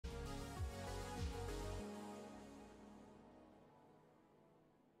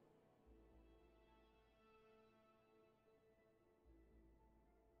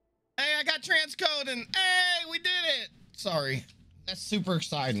transcoding. Hey, we did it. Sorry. That's super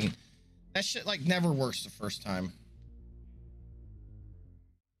exciting. That shit like never works the first time.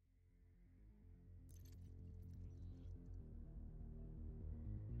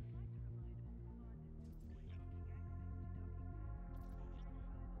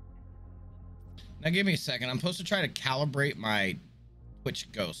 Now give me a second. I'm supposed to try to calibrate my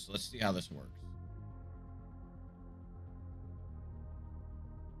Twitch Ghost. Let's see how this works.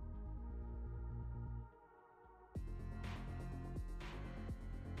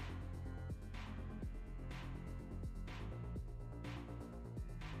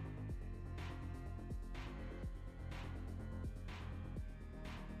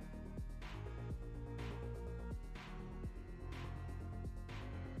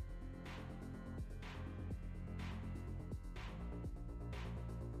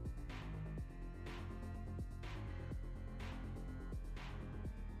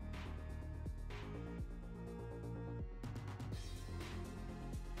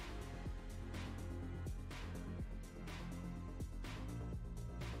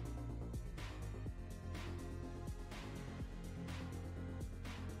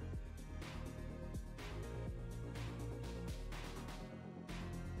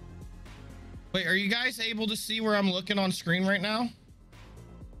 Wait, are you guys able to see where I'm looking on screen right now?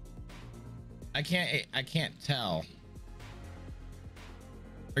 I can't tell.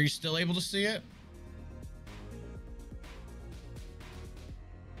 Are you still able to see it?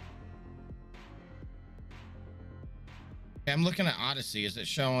 Okay, I'm looking at Odyssey. Is it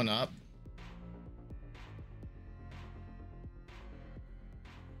showing up?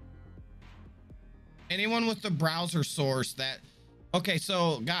 Anyone with the browser source that... Okay,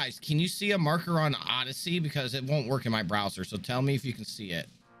 so guys, can you see a marker on Odyssey? Because it won't work in my browser. So tell me if you can see it.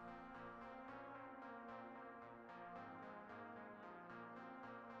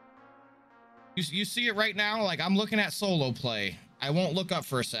 You see it right now? Like I'm looking at solo play. I won't look up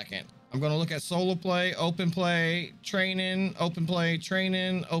for a second. I'm going to look at solo play, open play, training, open play,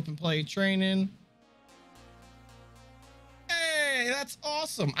 training, open play, training. Hey, that's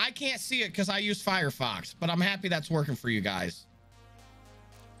awesome. I can't see it because I use Firefox, but I'm happy that's working for you guys.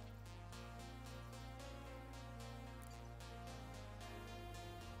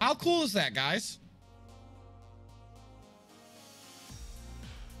 How cool is that, guys?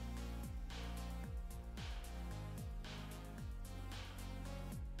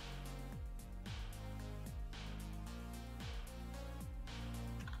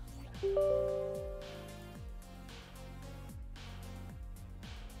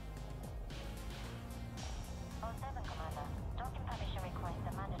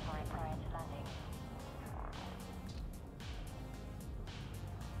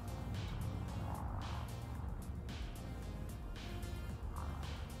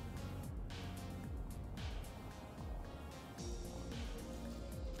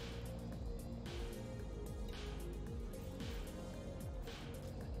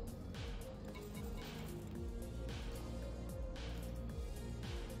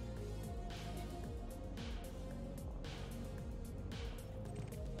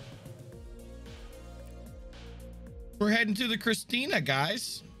 We're heading to the Christina,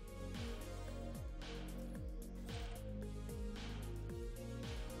 guys.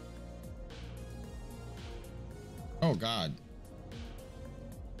 Oh, God.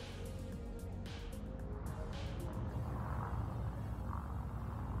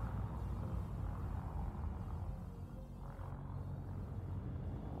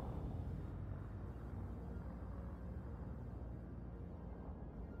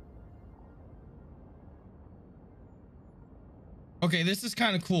 Okay, this is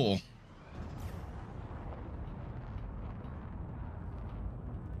kind of cool.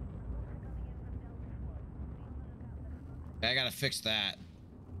 I gotta fix that.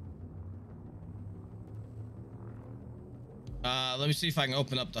 Let me see if I can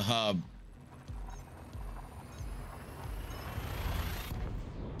open up the hub.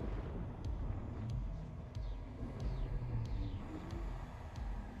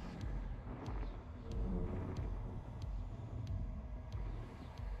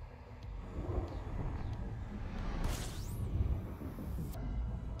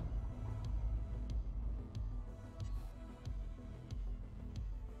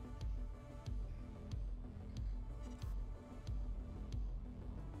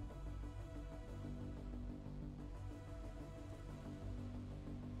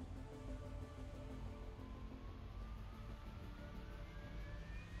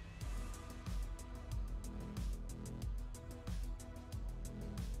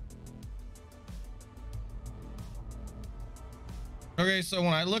 Okay, so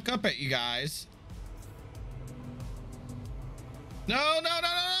when I look up at you guys, no,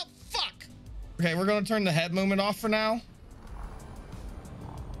 fuck. Okay, we're gonna turn the head movement off for now.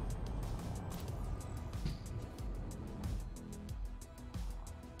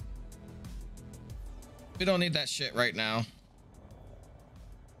 We don't need that shit right now.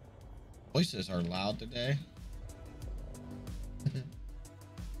 Voices are loud today.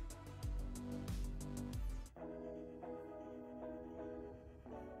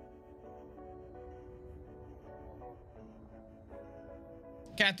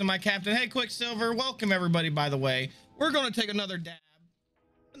 Captain, my captain. Hey, Quicksilver. Welcome, everybody, by the way. We're going to take another dab.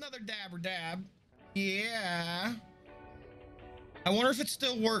 Another dab or dab. Yeah. I wonder if it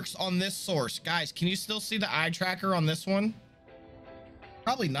still works on this source. Guys, can you still see the eye tracker on this one?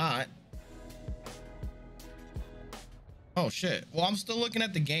 Probably not. Oh, shit. Well, I'm still looking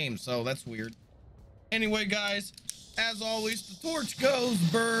at the game, so that's weird. Anyway, guys, as always, the torch goes,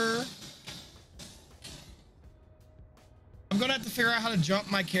 brr. I'm gonna have to figure out how to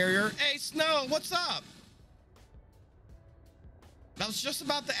jump my carrier. Hey, Snow, what's up? I was just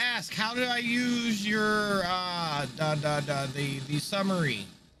about to ask, how did I use your the summary?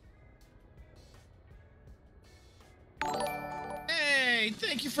 Hey,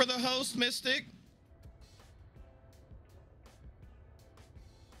 thank you for the host, Mystic.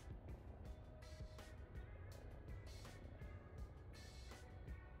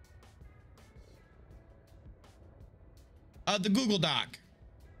 The Google Doc.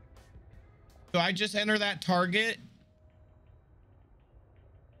 Do I just enter that target?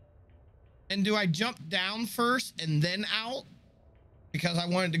 And do I jump down first and then out? Because I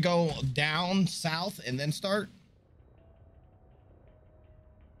wanted to go down south and then start.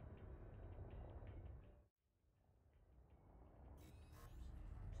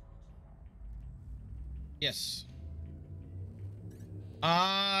 Yes.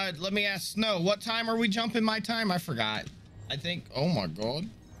 Let me ask Snow, what time are we jumping my time? I forgot. I think, oh my God.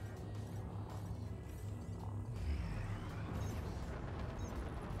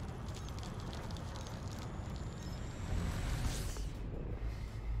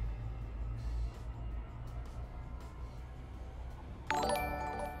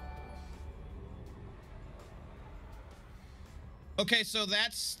 Okay, so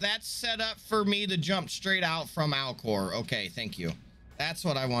that's set up for me to jump straight out from Alcor. Okay, thank you. That's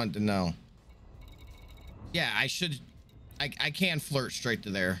what I wanted to know. Yeah, I should, I can flirt straight to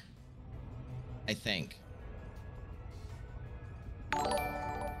there, I think.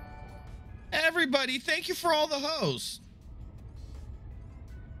 Everybody, thank you for all the hosts.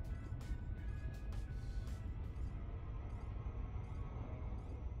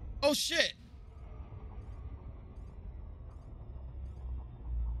 Oh shit.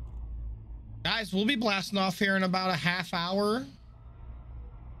 Guys, we'll be blasting off here in about a half hour.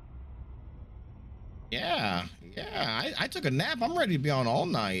 Yeah, I took a nap. I'm ready to be on all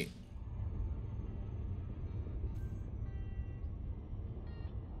night.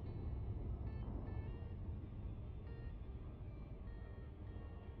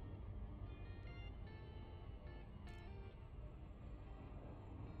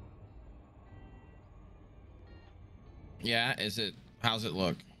 Yeah, is it, how's it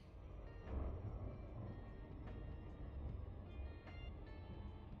look?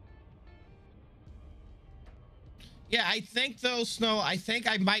 Yeah, I think though, Snow, I think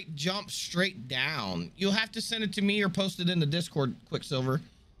I might jump straight down. You'll have to send it to me or post it in the Discord, Quicksilver.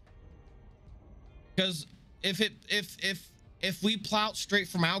 Because if we plow straight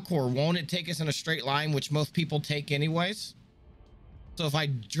from Alcor, won't it take us in a straight line, which most people take anyways? So if I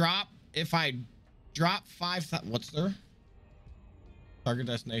drop 5, what's there? Target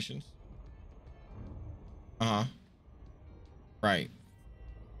destinations. Uh-huh. Right.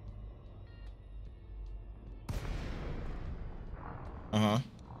 Uh-huh.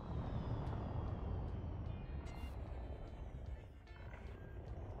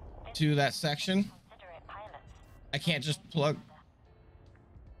 To that section. I can't just plug.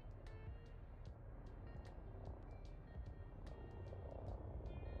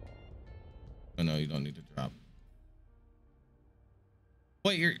 Oh no, you don't need to drop.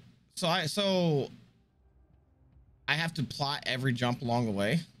 Wait, you're so I have to plot every jump along the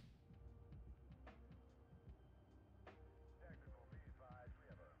way.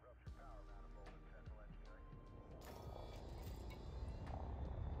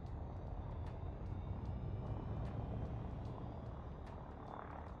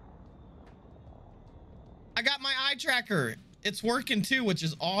 I got my eye tracker. It's working too, which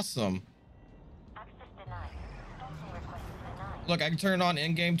is awesome. Look, I can turn it on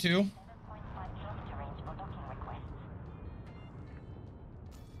in game too.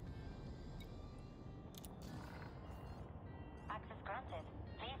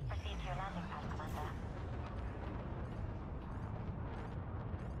 your landing pad, Commander.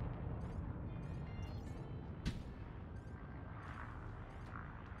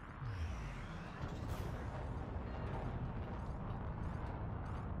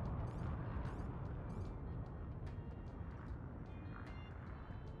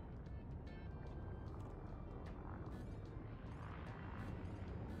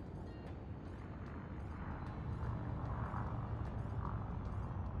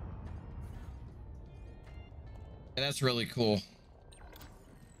 And that's really cool.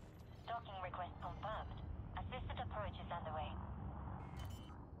 Docking request confirmed. Assisted approach is underway.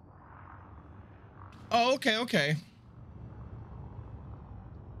 Oh, okay, okay.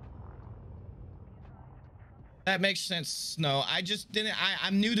 That makes sense. No, I just didn't.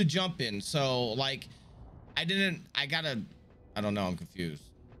 I'm new to jumping, so like, I don't know. I'm confused.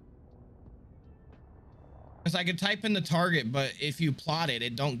 Because I could type in the target, but if you plot it,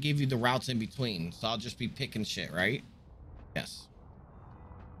 it don't give you the routes in between. So I'll just be picking shit, right? Yes.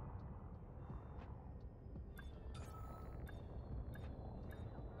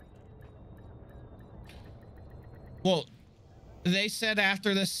 Well, they said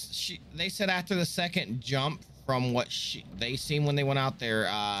after this, they said after the second jump from what they seen when they went out there,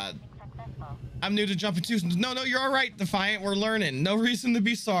 I'm new to jumping too. No, you're all right, Defiant. We're learning. No reason to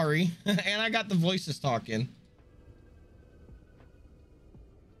be sorry. And I got the voices talking.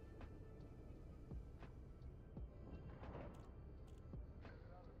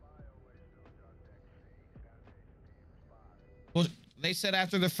 Well, they said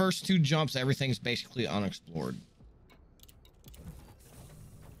after the first 2 jumps, everything's basically unexplored.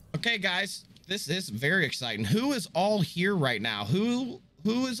 Okay, guys, this is very exciting. Who is all here right now? Who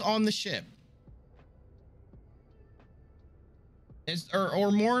is on the ship?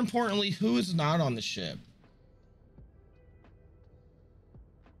 Or more importantly, who is not on the ship?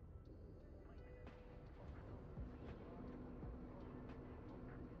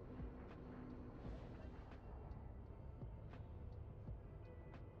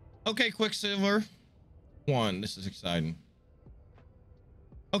 Okay, Quicksilver. 1. This is exciting.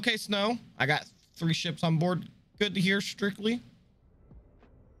 Okay, Snow. I got 3 ships on board. Good to hear, Strictly.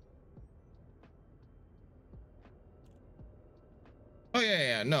 Oh,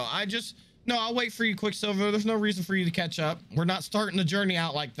 yeah. No, I'll wait for you, Quicksilver. There's no reason for you to catch up. We're not starting the journey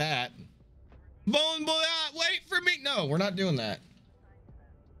out like that. Bone boy, wait for me. No, we're not doing that.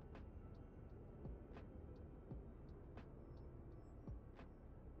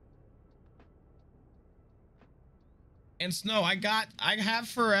 And Snow, I have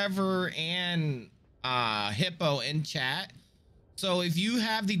Forever and Hippo in chat. So if you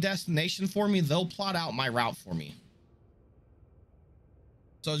have the destination for me, they'll plot out my route for me.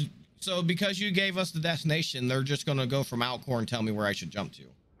 So because you gave us the destination, they're just going to go from Alcor and tell me where I should jump to.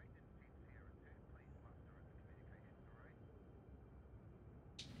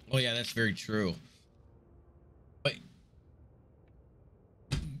 Oh yeah, that's very true. But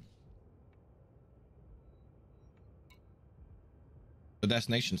the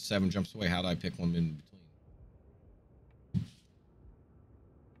destination's 7 jumps away. How do I pick one in between?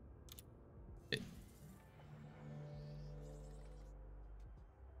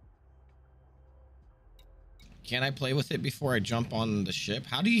 Can I play with it before I jump on the ship?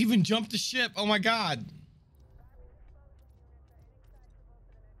 How do you even jump the ship? Oh my God.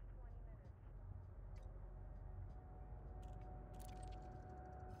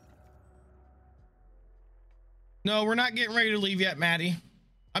 No, we're not getting ready to leave yet, Maddie.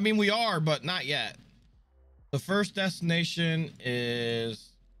 I mean, we are, but not yet. The first destination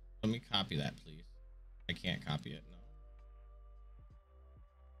is... Let me copy that, please. I can't copy it. No.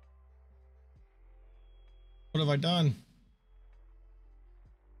 What have I done?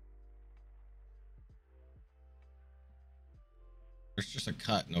 There's just a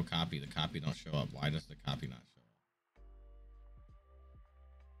cut, no copy. The copy don't show up. Why does the copy not show up?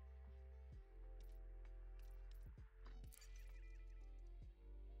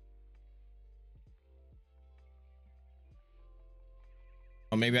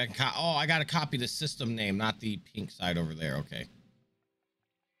 Oh, maybe I can. Oh, I got to copy the system name, not the pink side over there. Okay.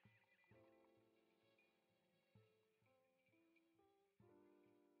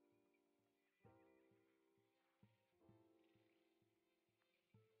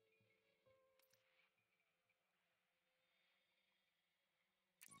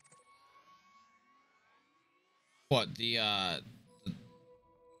 What the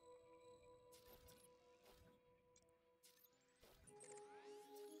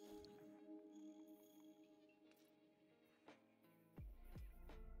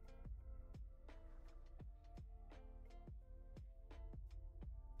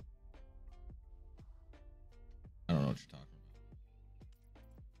you're talking about.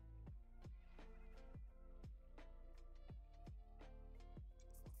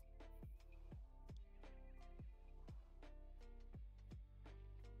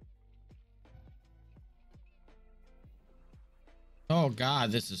 Oh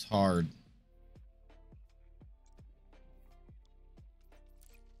God, this is hard.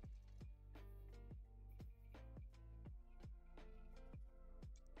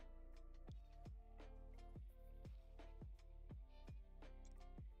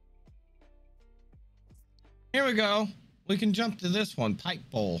 Here we go. We can jump to this one, pipe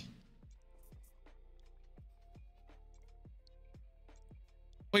bowl.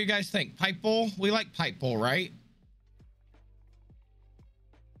 What do you guys think? Pipe bowl? We like pipe bowl, right?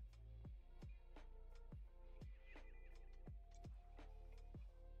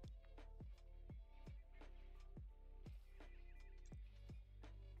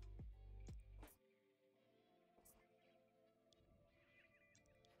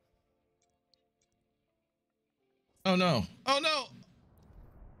 Oh no. Oh no.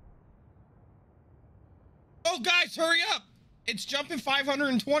 Oh guys, hurry up. It's jumping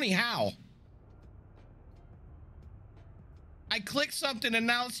 520. How? I clicked something and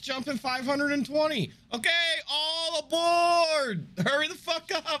now it's jumping 520. Okay, all aboard. Hurry the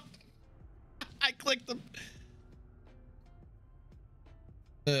fuck up. I clicked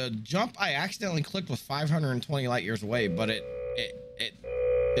the jump I accidentally clicked was 520 light years away, but it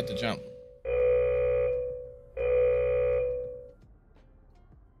hit the jump.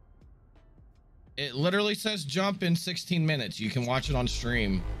 It literally says jump in 16 minutes. You can watch it on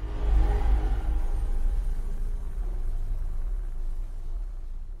stream.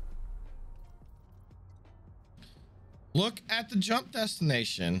 Look at the jump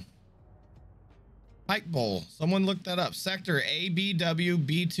destination. Pipe bowl. Someone look that up. Sector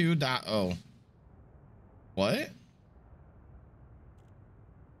ABWB2.0. What?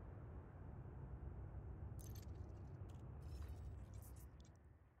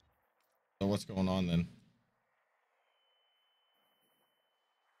 So what's going on then?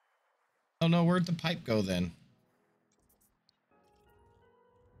 Oh no, where'd the pipe go then?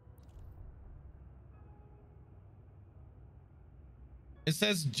 It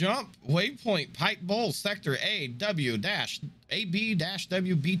says jump waypoint pipe bowl sector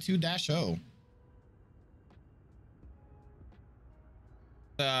AW-AB-WB2-0.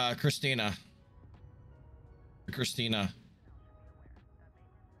 Christina.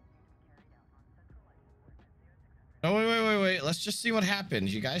 Oh, wait. Let's just see what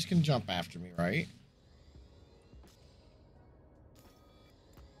happens. You guys can jump after me, right?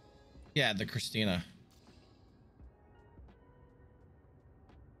 Yeah, the Christina.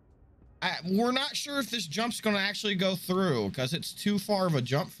 We're not sure if this jump's going to actually go through because it's too far of a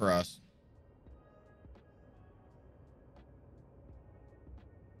jump for us.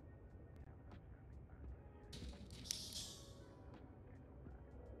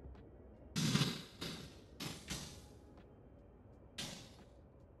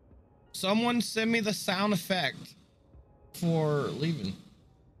 Someone send me the sound effect for leaving.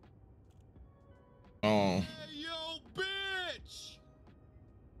 Oh. Hey, yo, bitch!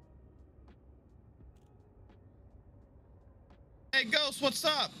 Hey, Ghost, what's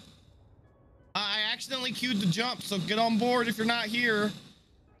up? I accidentally queued the jump, so get on board if you're not here.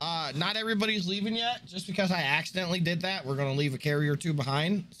 Not everybody's leaving yet. Just because I accidentally did that, we're gonna leave a carrier or two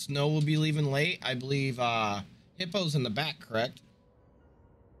behind. Snow will be leaving late. I believe Hippo's in the back, correct?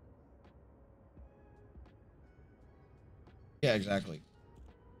 Yeah, exactly.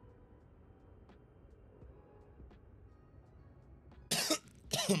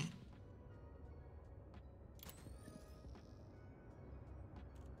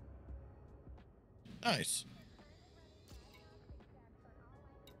 Nice.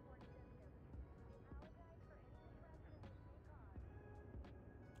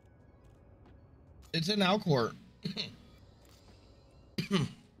 It's in Alcourt.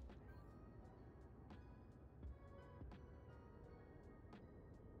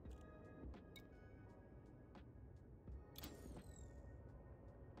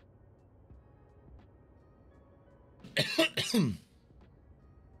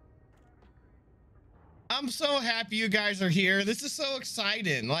 I'm so happy you guys are here. This is so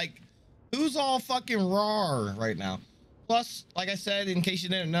exciting. Like, who's all fucking raw right now? Plus, like I said, in case you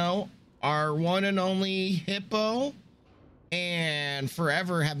didn't know, our one and only Hippo and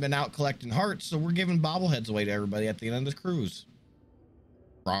Forever have been out collecting hearts, so we're giving bobbleheads away to everybody at the end of the cruise.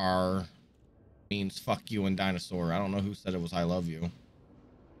 Rar means fuck you and dinosaur. I don't know who said it was I love you.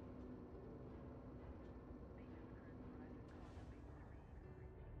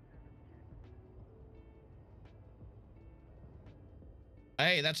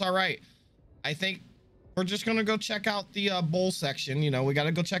 Hey, that's all right. I think we're just gonna go check out the bowl section. You know, we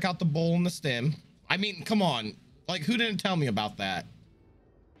gotta go check out the bowl and the stem. I mean, come on. Like, who didn't tell me about that?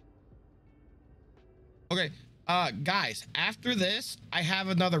 Okay, guys, after this, I have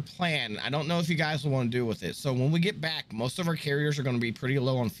another plan. I don't know if you guys will want to do with it. So when we get back, most of our carriers are going to be pretty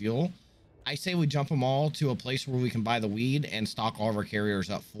low on fuel. I say we jump them all to a place where we can buy the weed and stock all of our carriers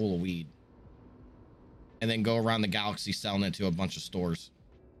up full of weed. And then go around the galaxy selling it to a bunch of stores.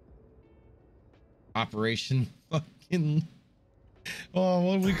 Operation fucking... Oh,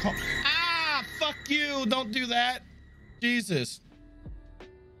 what do we call... Ah, fuck you. Don't do that. Jesus.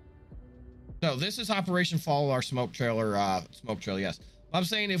 No, this is Operation Follow Our Smoke Trailer. Yes. I'm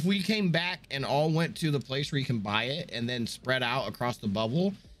saying if we came back and all went to the place where you can buy it and then spread out across the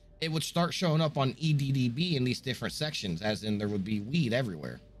bubble, it would start showing up on EDDB in these different sections, as in there would be weed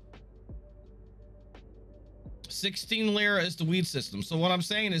everywhere. 16 lira is the weed system. So what I'm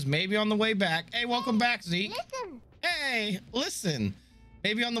saying is maybe on the way back, hey, welcome back, Zeke. Listen. Hey, listen.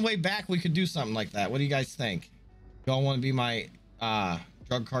 Maybe on the way back we could do something like that. What do you guys think? Y'all want to be my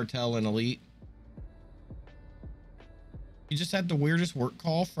drug cartel and elite? You just had the weirdest work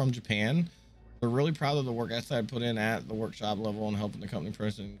call from Japan. They're really proud of the work ethic I put in at the workshop level and helping the company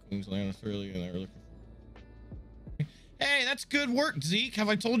president in Queensland, Australia, and they're looking for... Hey, that's good work, Zeke. Have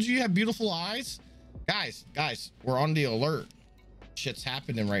I told you you have beautiful eyes? Guys, we're on the alert. Shit's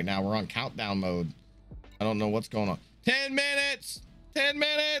happening right now. We're on countdown mode. I don't know what's going on. 10 minutes. 10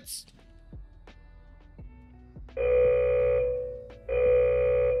 minutes.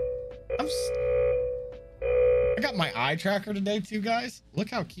 I got my eye tracker today too, guys. Look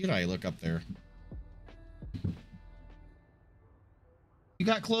how cute I look up there. You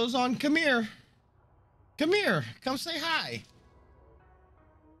got clothes on? Come here. Come here. Come say hi.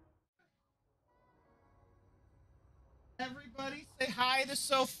 Everybody say hi to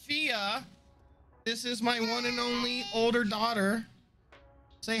Sophia. This is my one and only older daughter.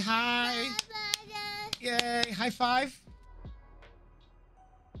 Say hi. Yay. High five.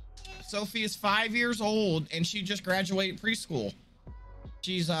 Sophie is 5 years old and she just graduated preschool.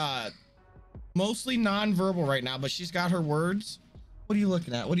 She's mostly non-verbal right now, but she's got her words. What are you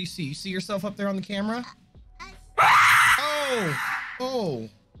looking at? What do you see? You see yourself up there on the camera? Oh,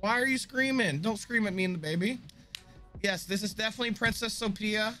 why are you screaming? Don't scream at me and the baby. Yes, this is definitely Princess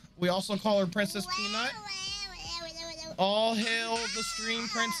Sophia. We also call her Princess Peanut. All hail the stream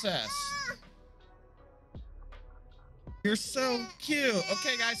princess. You're so cute.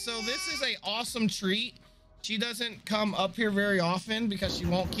 Okay, guys, so this is a awesome treat. She doesn't come up here very often because she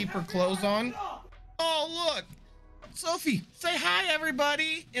won't keep her clothes on. Oh, look. Sophie, say hi,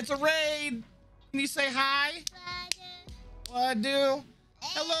 everybody. It's a raid. Can you say hi? What I do?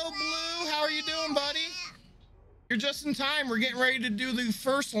 Hello, Blue. How are you doing, buddy? You're just in time. We're getting ready to do the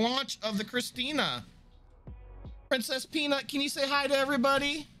first launch of the Christina. Princess Peanut, can you say hi to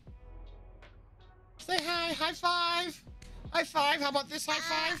everybody? Say hi. High five. High five. How about this high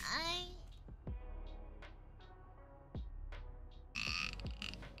five?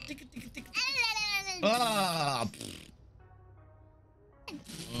 Ah.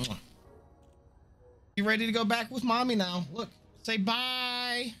 You ready to go back with mommy now? Look, say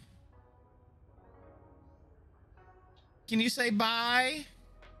bye. Can you say bye?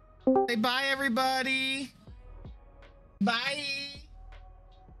 Say bye, everybody. Bye.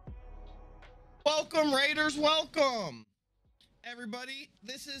 Welcome, Raiders. Welcome. Everybody,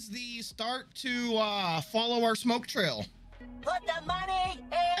 this is the start to follow our smoke trail. Put the money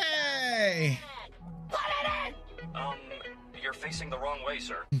in. Hey. Put it in. You're facing the wrong way,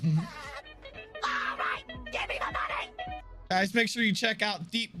 sir. All right, give me the money. Guys, make sure you check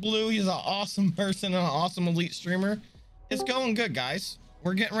out Deep Blue. He's an awesome person and an awesome elite streamer. It's going good, guys.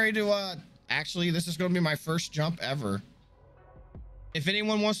 We're getting ready to actually, this is going to be my first jump ever. If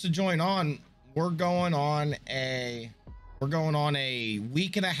anyone wants to join on, we're going on a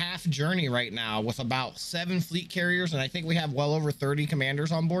week and a half journey right now with about 7 fleet carriers, and I think we have well over 30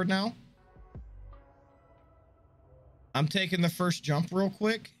 commanders on board now. I'm taking the first jump real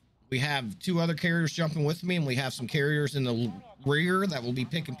quick. We have 2 other carriers jumping with me, and we have some carriers in the rear that will be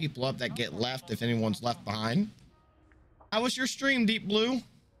picking people up that get left if anyone's left behind. How was your stream, Deep Blue?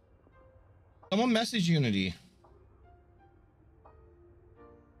 Someone message Unity.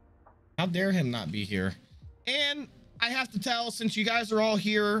 How dare him not be here? And I have to tell, since you guys are all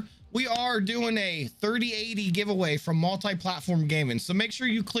here, we are doing a 3080 giveaway from Multi-Platform Gaming. So make sure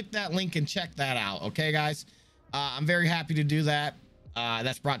you click that link and check that out. Okay, guys? I'm very happy to do that.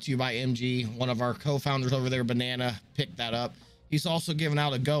 That's brought to you by MG. One of our co-founders over there, Banana, picked that up. He's also giving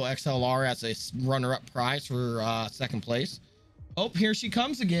out a Go XLR as a runner-up prize for second place. Oh, here she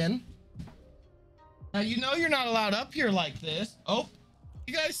comes again. Now, you know you're not allowed up here like this. Oh,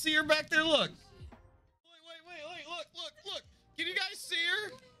 you guys see her back there? Look. Wait. Look. Can you guys see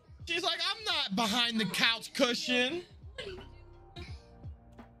her? She's like, I'm not behind the couch cushion.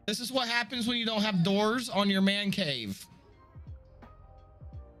 This is what happens when you don't have doors on your man cave.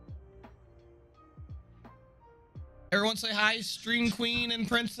 Everyone say hi, Stream Queen and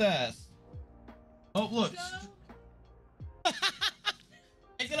Princess. Oh, look.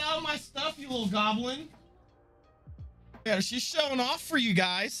 Hey, get out of my stuff, you little goblin. Yeah, she's showing off for you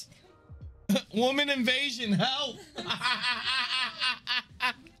guys. Woman invasion, help.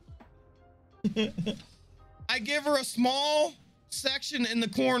 I give her a small section in the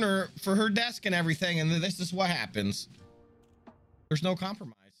corner for her desk and everything, and this is what happens. There's no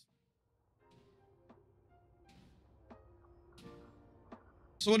compromise.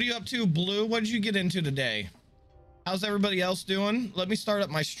 So what are you up to, Blue? What did you get into today? How's everybody else doing? Let me start up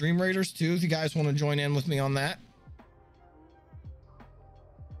my Stream Raiders too, if you guys want to join in with me on that.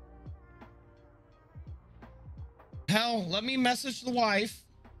 Hell, let me message the wife.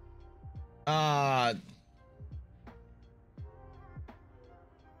 Let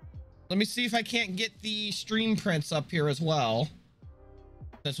me see if I can't get the stream prints up here as well,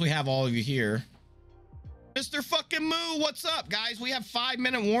 since we have all of you here. Mr. fucking Moo, what's up, guys? We have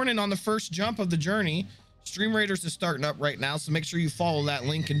 5-minute warning on the first jump of the journey. Stream Raiders is starting up right now, so make sure you follow that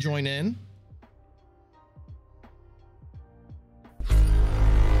link and join in.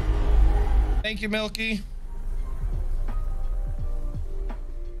 Thank you, Milky.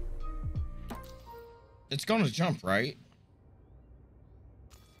 It's going to jump, right?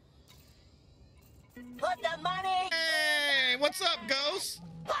 Put the money. Hey, what's up, Ghost?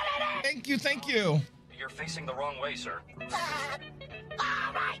 Put it in. Thank you. You're facing the wrong way, sir.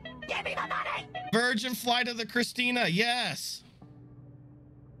 All right, give me the money. Virgin Flight of the Christina, yes.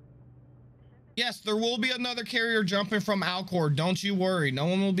 Yes, there will be another carrier jumping from Alcor. Don't you worry, no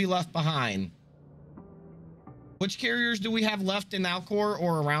one will be left behind. Which carriers do we have left in Alcor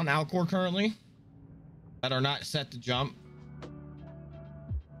or around Alcor currently that are not set to jump?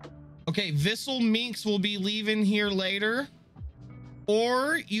 Okay, Vissel Minx will be leaving here later.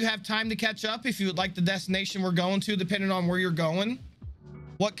 Or you have time to catch up if you would like the destination we're going to, depending on where you're going.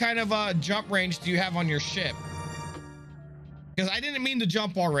 What kind of jump range do you have on your ship? Because I didn't mean to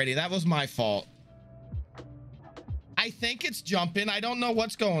jump already. That was my fault. I think it's jumping. I don't know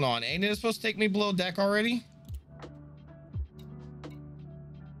what's going on. Ain't it supposed to take me below deck already?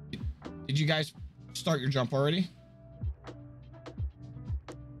 Did you guys start your jump already?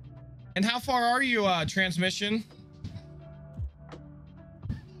 And how far are you, transmission?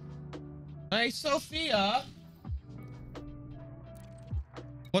 Hey, Sophia.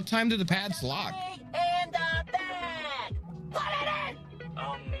 What time do the pads lock? In the bag. Put it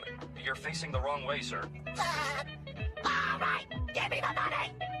in. You're facing the wrong way, sir. All right, give me the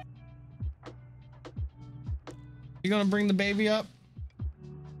money. You gonna bring the baby up?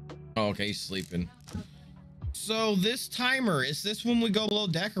 Oh, okay, he's sleeping. So this timer, is this when we go below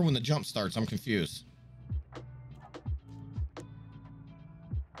deck or when the jump starts? I'm confused.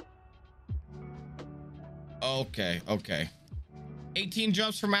 Okay. 18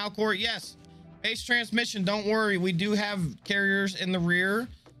 jumps from Alcor. Yes. Base transmission, don't worry. We do have carriers in the rear.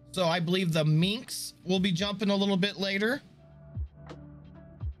 So I believe the Minx will be jumping a little bit later.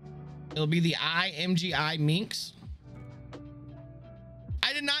 It'll be the IMGI Minx.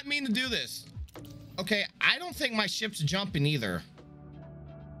 I did not mean to do this. Okay, I don't think my ship's jumping either,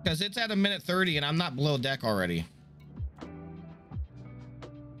 because it's at 1:30 and I'm not below deck already.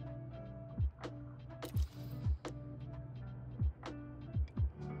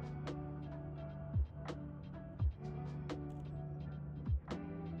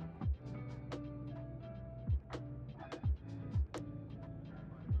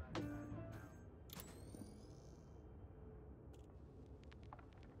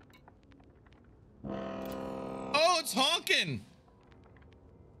 Oh, it's honking.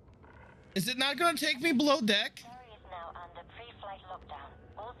 Is it not going to take me below deck? Ferry is now under pre-flight lockdown.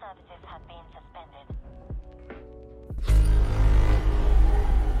 All services have been suspended.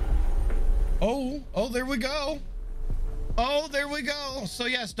 Oh, there we go. Oh, there we go. So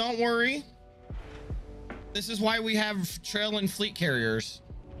yes, don't worry. This is why we have trailing fleet carriers.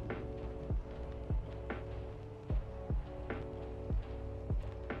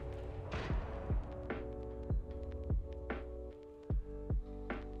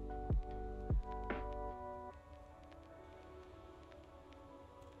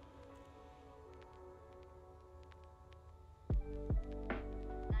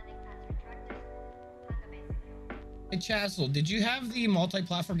 Hey Chazzle, did you have the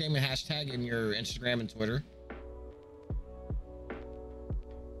multi-platform gaming hashtag in your Instagram and Twitter?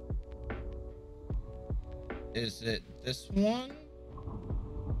 Is it this one?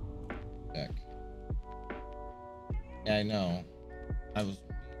 Check. Yeah, I know. I was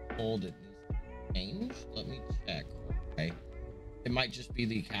told it needs to change. Let me check. Okay. It might just be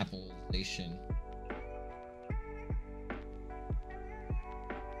the capitalization.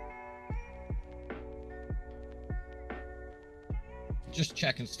 Just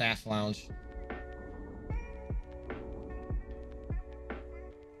checking staff lounge.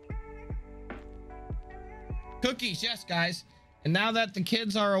 Cookies, yes, guys. And now that the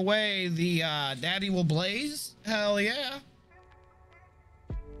kids are away, the daddy will blaze. Hell yeah.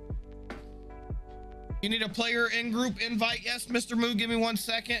 You need a player in group invite. Yes, Mr. Moo, give me 1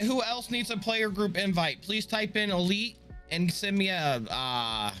 second. Who else needs a player group invite? Please type in elite and send me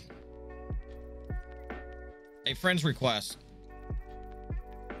a friend's request.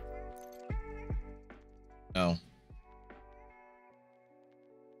 No.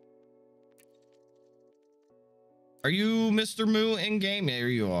 Are you Mr. Moo in game? There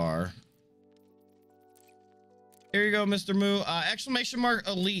you are. There you go, Mr. Moo. Exclamation mark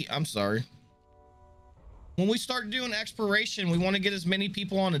elite. I'm sorry. When we start doing exploration, we want to get as many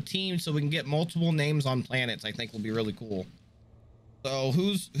people on a team so we can get multiple names on planets. I think will be really cool. So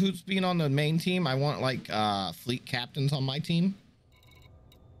who's being on the main team? I want like fleet captains on my team.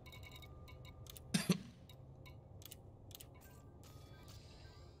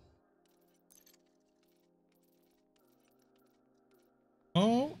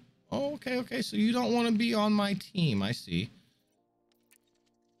 Oh, okay. So you don't want to be on my team. I see.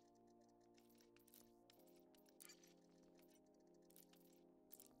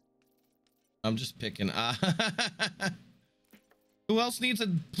 I'm just picking. Who else needs a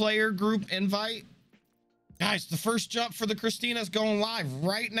player group invite? Guys, the first jump for the Christina's going live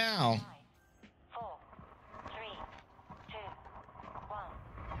right now. 5, 4, 3, 2,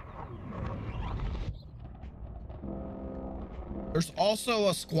 1. There's also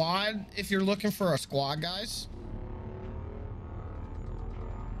a squad if you're looking for a squad, guys.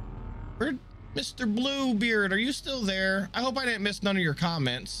 Where'd Mr. Bluebeard? Are you still there? I hope I didn't miss none of your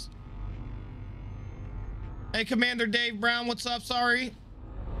comments. Hey, Commander Dave Brown, what's up? Sorry.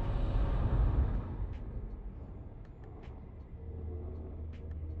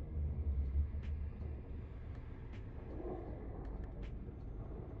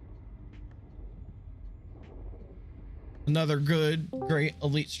 Another great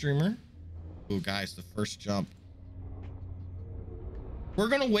elite streamer. Oh, guys, the first jump. We're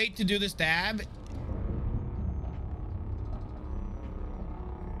gonna wait to do this dab.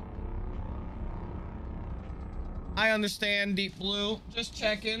 I understand, Deep Blue. Just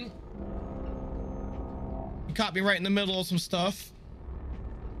checking. You caught me right in the middle of some stuff.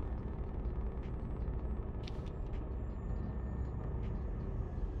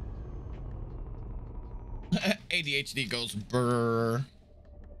 ADHD goes brr.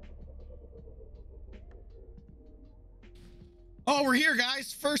 Oh, we're here,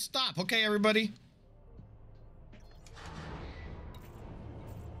 guys. First stop. Okay, everybody.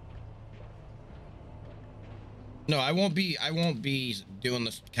 No, I won't be doing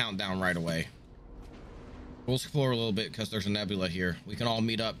this countdown right away. We'll explore a little bit because there's a nebula here. We can all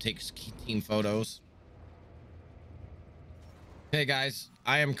meet up, take team photos. Hey guys,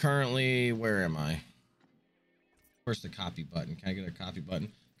 I am currently, where am I? Where's the copy button? Can I get a copy button?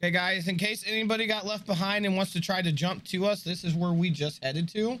 Okay guys, in case anybody got left behind and wants to try to jump to us, this is where we just headed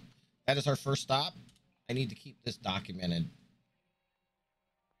to. That is our first stop. I need to keep this documented.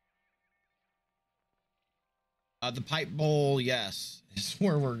 The pipe bowl, yes, is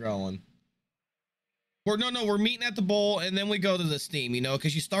where we're going. We're meeting at the bowl and then we go to the steam, you know,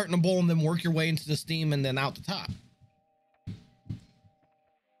 because you start in a bowl and then work your way into the steam and then out the top.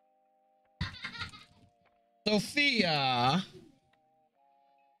 Sophia.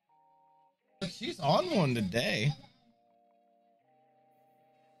 She's on one today.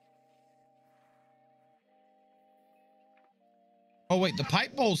 Oh wait, the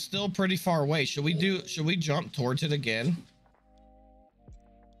pipe bowl's still pretty far away. Should we jump towards it again?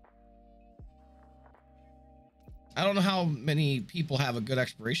 I don't know how many people have a good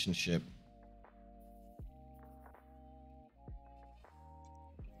exploration ship.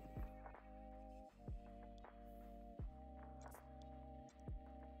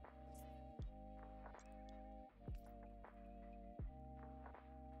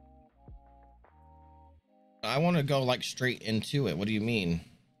 I want to go like straight into it. What do you mean?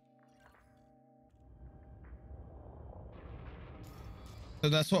 So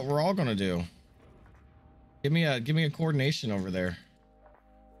that's what we're all gonna do. Give me a coordination over there.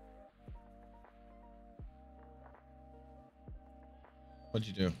 What'd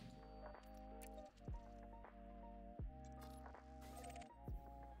you do?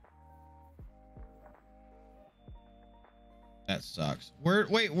 That sucks.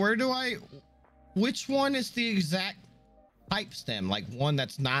 Where do I, which one is the exact pipe stem? Like one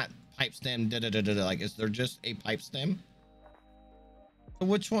that's not pipe stem, like, is there just a pipe stem?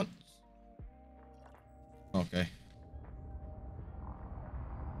 Which one? Okay.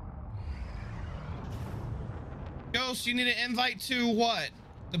 Ghost, you need an invite to what?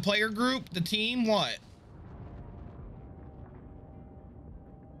 The player group? The team? What?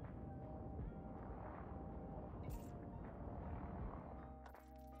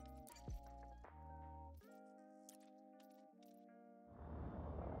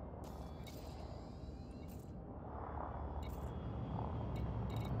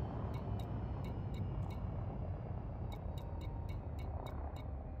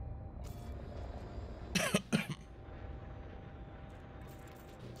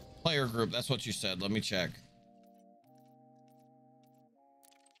 Player group, that's what you said. Let me check.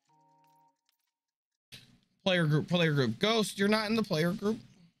 Player group. Ghost, you're not in the player group.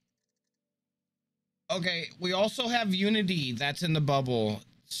 Okay, we also have Unity that's in the bubble.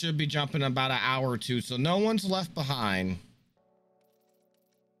 Should be jumping about an hour or two, so no one's left behind.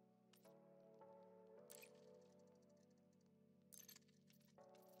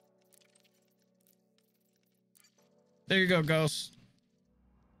 There you go, Ghost.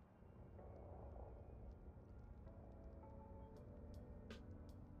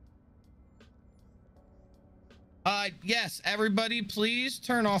 Yes, everybody, please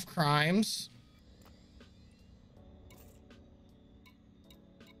turn off crimes.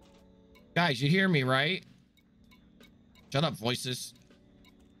 Guys, you hear me, right? Shut up, voices.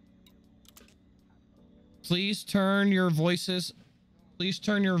 Please turn your voices. Please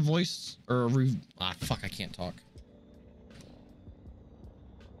turn your voice fuck, I can't talk.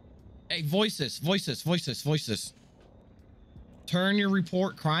 Hey, voices. Turn your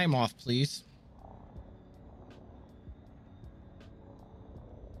report crime off, please.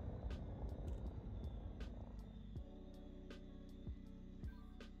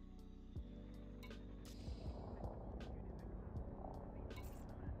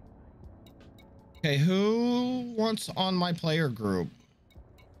 Okay, who wants on my player group?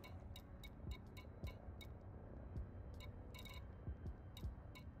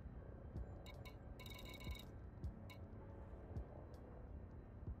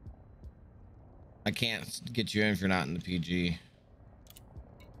 I can't get you in if you're not in the PG.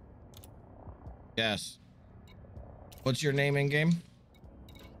 Yes. What's your name in game?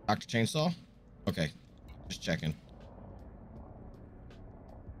 Dr. Chainsaw? Okay, just checking.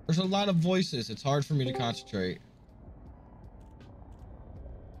 There's a lot of voices. It's hard for me to concentrate.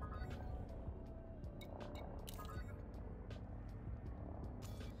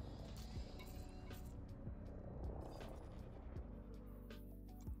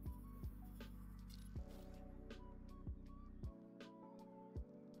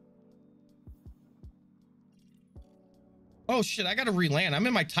 Oh shit, I gotta re-land. I'm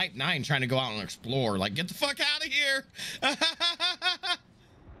in my Type 9 trying to go out and explore. Like, get the fuck out of here.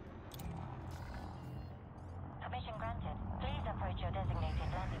 Permission granted. Please approach your designated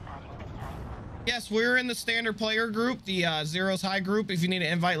landing pad in good time. Yes, we're in the standard player group, the Zero's High group. If you need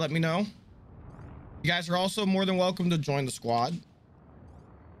an invite, let me know. You guys are also more than welcome to join the squad.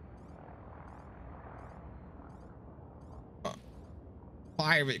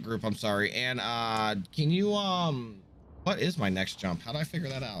 Private group, I'm sorry. And can you what is my next jump? How do I figure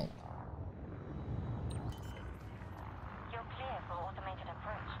that out? You're clear for automated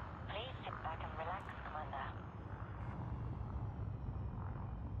approach. Please sit back and relax, Commander.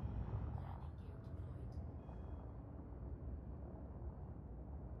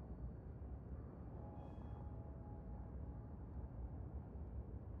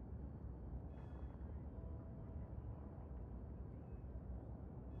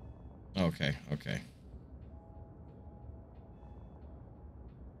 Okay, okay.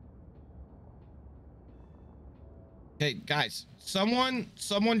 Okay, guys, someone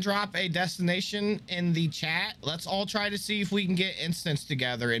drop a destination in the chat. Let's all try to see if we can get instants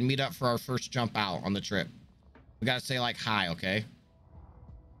together and meet up for our first jump out on the trip. We gotta say like hi, okay?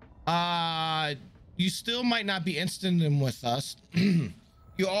 You still might not be instanting with us.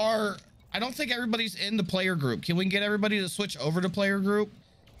 You are. I don't think everybody's in the player group. Can we get everybody to switch over to player group?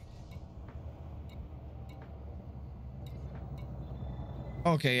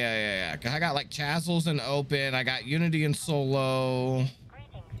 Okay, yeah. I got like Chazzles and open. I got Unity and solo.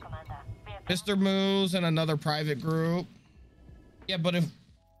 Greetings, Commander. We Mr. Moose and another private group. Yeah, but if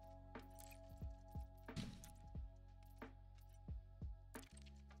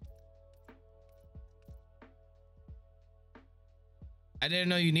I didn't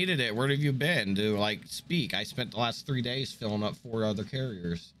know you needed it. Where have you been to like speak? I spent the last 3 days filling up 4 other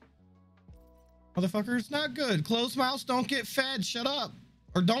carriers. Motherfucker, it's not good. Closed mouths don't get fed. Shut up.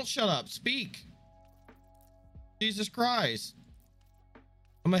 Or don't shut up. Speak. Jesus Christ.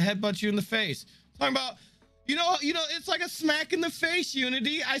 I'm gonna headbutt you in the face. Talking about, you know, it's like a smack in the face,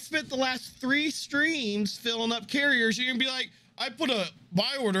 Unity. I spent the last 3 streams filling up carriers. You're gonna be like, I put a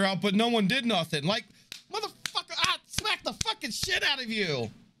buy order out, but no one did nothing. Like, motherfucker, I smack the fucking shit out of you.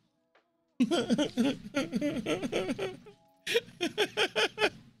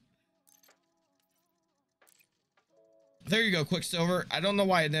 There you go, Quicksilver. I don't know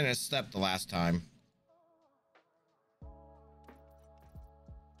why I didn't step the last time.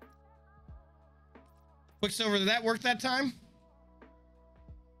 Quicksilver, did that work that time?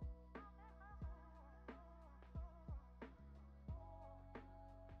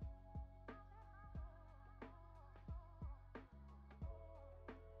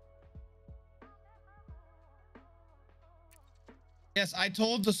 Yes, I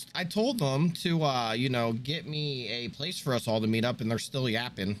told them to you know, get me a place for us all to meet up, and they're still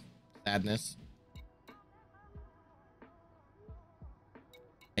yapping. Sadness.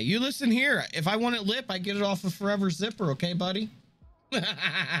 Hey, you listen here. If I want it lip, I get it off of Forever Zipper, okay, buddy?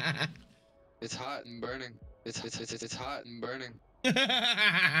 It's hot and burning. It's hot and burning.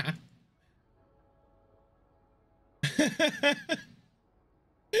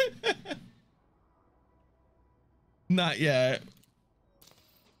 Not yet.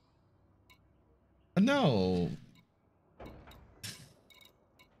 No.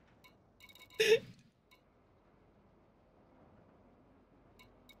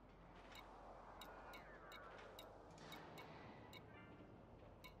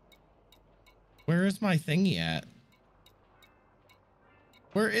 Where is my thingy at?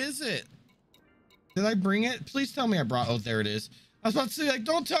 Where is it? Did I bring it? Please tell me I brought. Oh, there it is. I was about to say, like,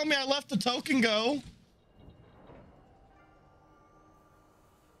 don't tell me I left the token go.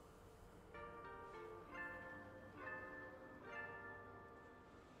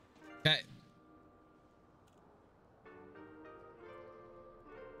 Okay.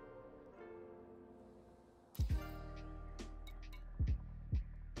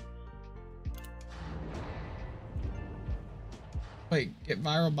 Wait, get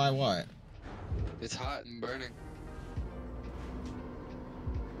viral by what? It's hot and burning.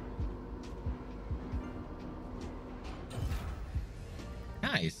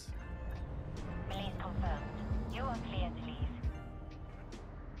 Nice. Release confirmed. You are clear to leave.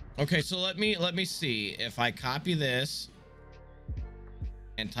 Okay, so let me see if I copy this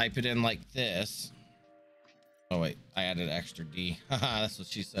and type it in like this. Oh wait, I added extra D. Haha, that's what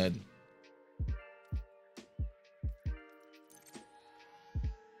she said.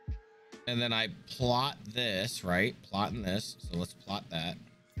 And then I plot this, right? Plotting this. So let's plot that.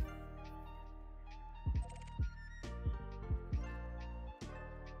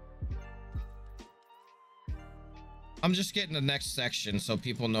 I'm just getting the next section so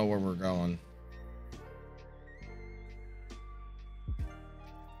people know where we're going.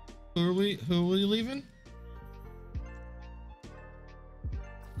 Who are we leaving?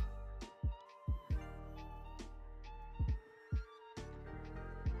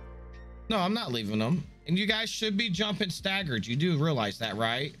 No, I'm not leaving them. And you guys should be jumping staggered. You do realize that,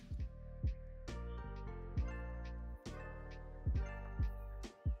 right?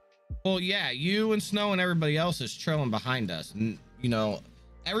 Well, yeah, you and Snow and everybody else is trailing behind us. And, you know,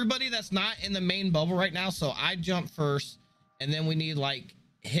 everybody that's not in the main bubble right now. So I jump first, and then we need like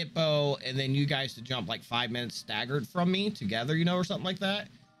Hippo, and then you guys to jump like 5 minutes staggered from me together, you know, or something like that.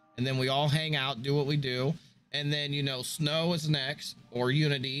 And then we all hang out, do what we do. And then, you know, Snow is next, or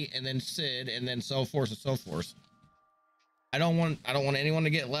Unity, and then Sid, and then so forth and so forth. I don't want anyone to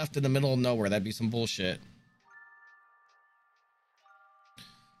get left in the middle of nowhere. That'd be some bullshit.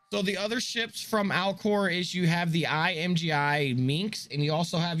 So the other ships from Alcor is you have the IMGI Minx, and you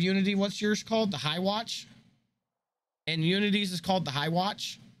also have Unity. What's yours called? The High Watch. And Unity's is called the High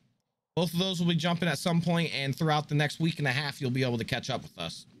Watch. Both of those will be jumping at some point, and throughout the next week and a half, you'll be able to catch up with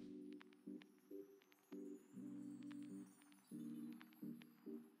us.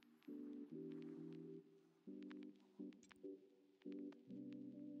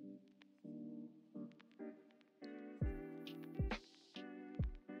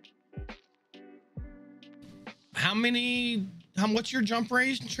 How many what's your jump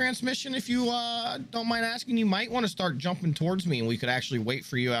rate and transmission? If you don't mind asking, you might want to start jumping towards me, and we could actually wait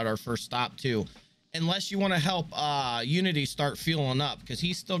for you at our first stop too. Unless you want to help Unity start fueling up, because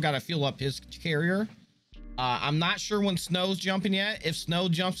he's still got to fuel up his carrier. I'm not sure when Snow's jumping yet. If Snow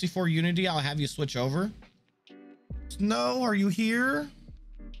jumps before Unity, I'll have you switch over. Snow, are you here?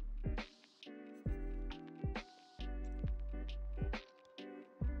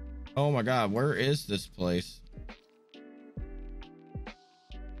 Oh my God, where is this place?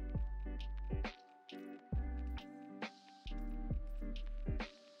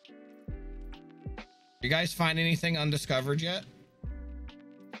 You guys find anything undiscovered yet?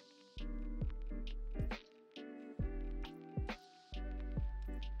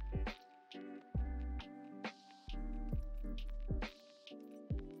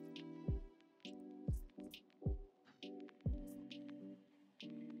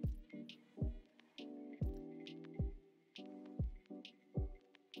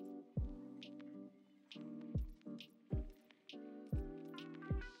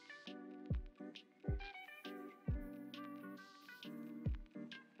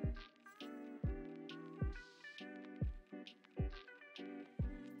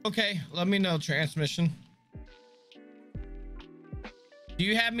 Okay, let me know, transmission. Do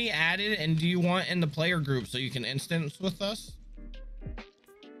you have me added, and do you want in the player group so you can instance with us?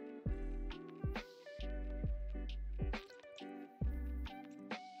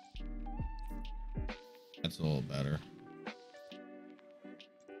 That's a little better.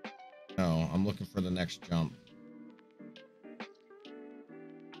 No, I'm looking for the next jump.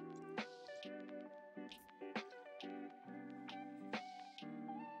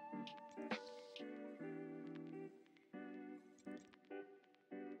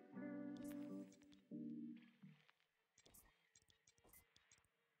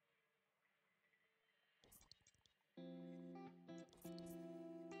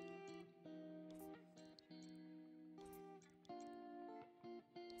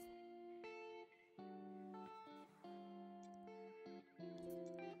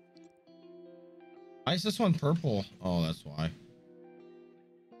 Why is this one purple? Oh, that's why.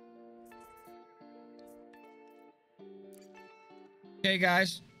 Okay,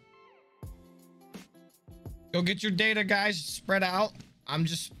 guys. Go get your data, guys. Spread out. I'm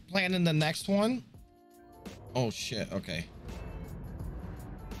just planning the next one. Oh, shit. Okay.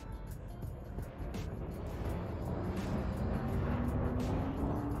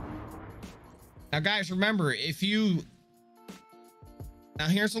 Now, guys, remember, if you... Now,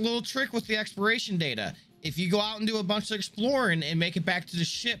 here's a little trick with the expiration data. If you go out and do a bunch of exploring and make it back to the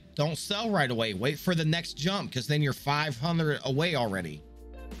ship, don't sell right away. Wait for the next jump, because then you're 500 away already.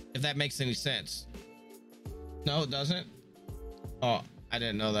 If that makes any sense. No, it doesn't? Oh, I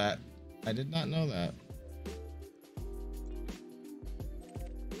didn't know that. I did not know that.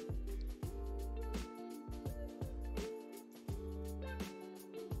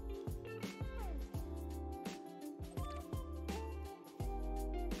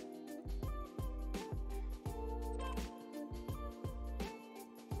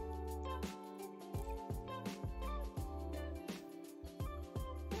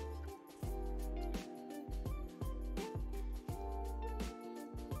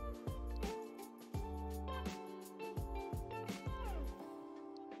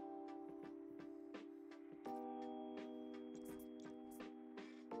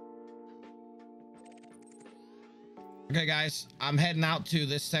 Okay, guys, I'm heading out to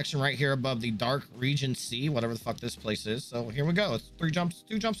this section right here above the Dark Region C, whatever the fuck this place is. So here we go. It's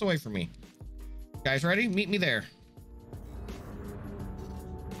 2 jumps away from me. Guys, ready? Meet me there.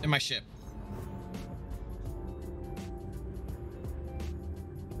 In my ship.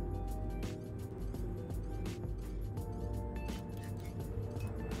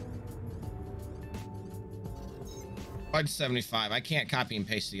 Fudge 75. I can't copy and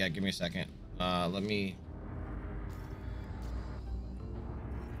paste it yet. Give me a second. Let me...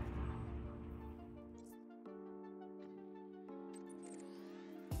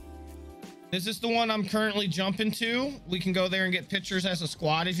 Is this the one I'm currently jumping to? We can go there and get pictures as a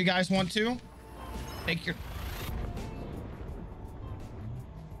squad if you guys want to. Take your...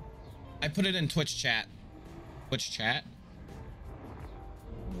 I put it in Twitch chat. Twitch chat.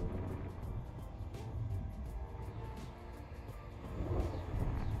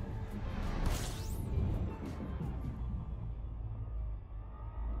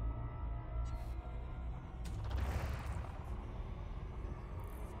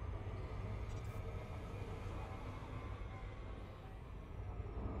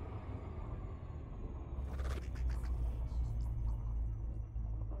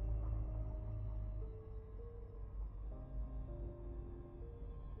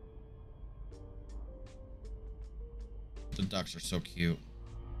 The ducks are so cute.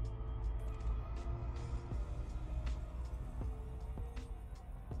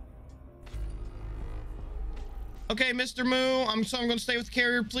 Okay, Mr. Moo, I'm going to stay with the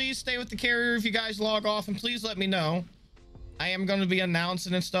carrier. Please stay with the carrier if you guys log off, and please let me know. I am going to be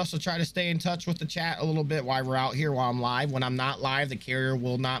announcing and stuff, so try to stay in touch with the chat a little bit while we're out here, while I'm live. When I'm not live, the carrier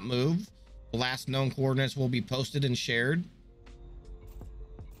will not move. The last known coordinates will be posted and shared.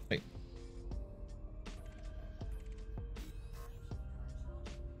 Wait.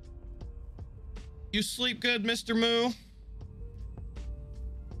 You sleep good, Mr. Moo?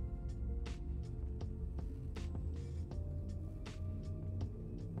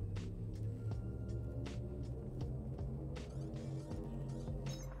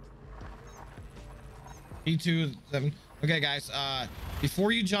 E2-7. Okay, guys,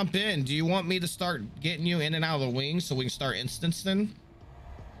 before you jump in, do you want me to start getting you in and out of the wings so we can start instancing?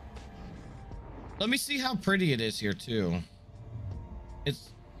 Let me see how pretty it is here too.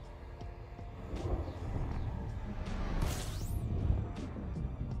 It's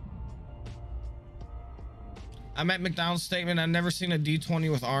I'm at McDonald's statement. I've never seen a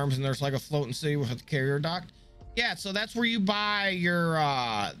D20 with arms and there's like a floating city with a carrier docked. Yeah, so that's where you buy your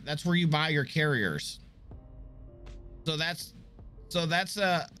carriers. So that's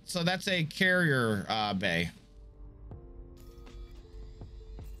a carrier bay.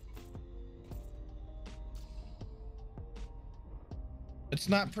 It's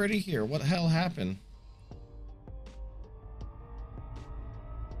not pretty here. What the hell happened?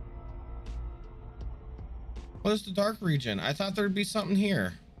 What is the dark region? I thought there'd be something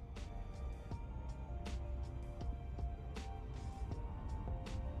here.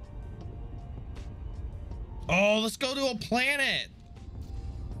 Oh, let's go to a planet.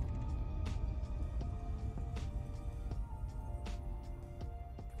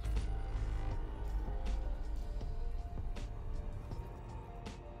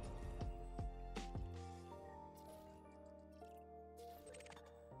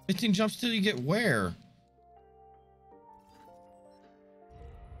 Fifteen jumps till you get where?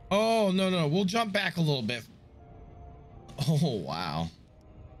 Oh, no. We'll jump back a little bit. Oh, wow.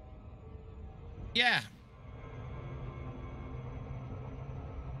 Yeah.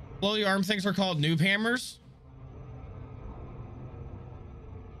 Blow your arm things are called noob hammers.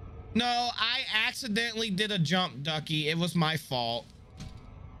 No, I accidentally did a jump, Ducky. It was my fault.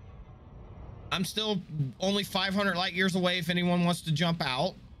 I'm still only 500 light years away if anyone wants to jump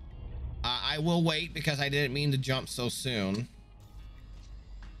out. I will wait because I didn't mean to jump so soon.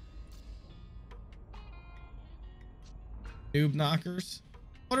 Noob knockers.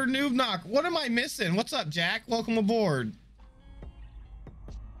 What are noob knock? What am I missing? What's up, Jack? Welcome aboard.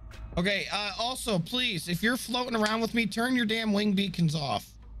 Okay, also, please, if you're floating around with me, turn your damn wing beacons off.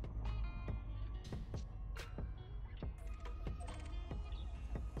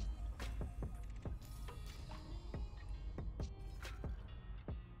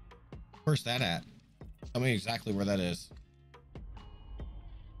 Where's that at? Tell me exactly where that is.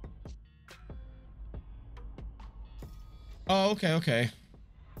 Oh, okay.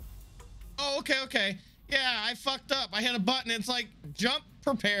 Oh, okay. Yeah, I fucked up. I hit a button. It's like jump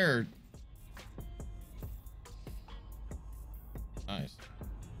prepared. Nice.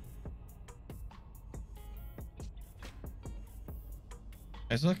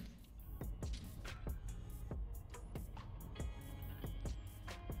 Guys, look.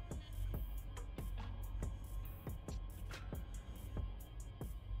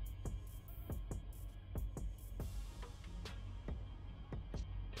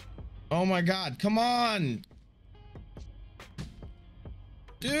 Oh my God, come on.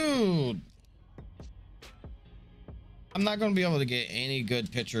 Dude. I'm not going to be able to get any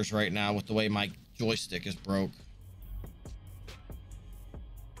good pictures right now with the way my joystick is broke.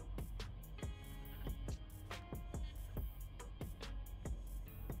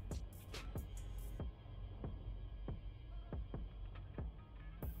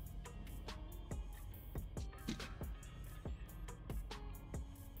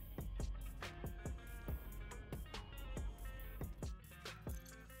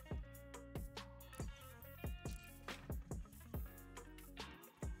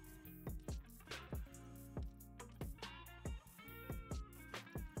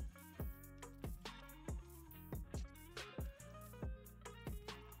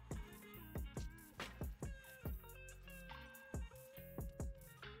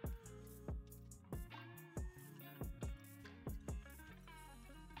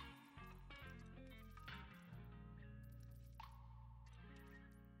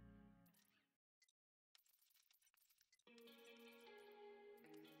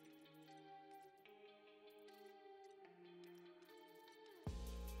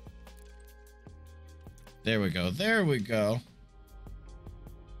 There we go. There we go.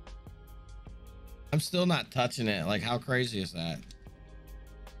 I'm still not touching it. Like, how crazy is that?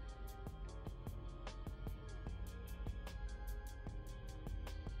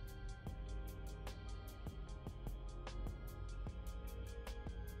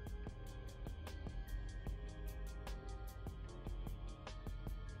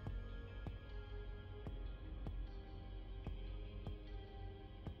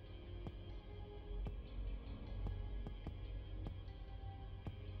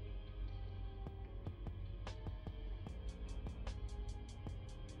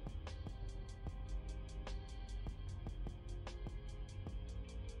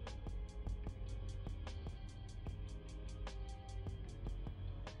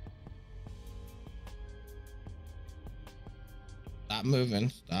 Stop moving.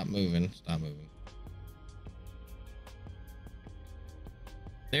 Stop moving. Stop moving.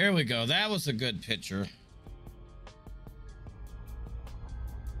 There we go. That was a good picture.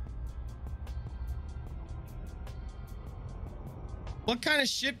 What kind of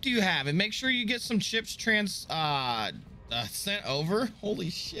ship do you have? And make sure you get some chips sent over. Holy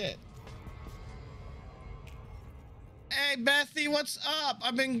shit. Hey, Bethy, what's up?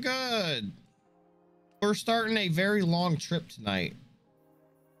 I've been good. We're starting a very long trip tonight.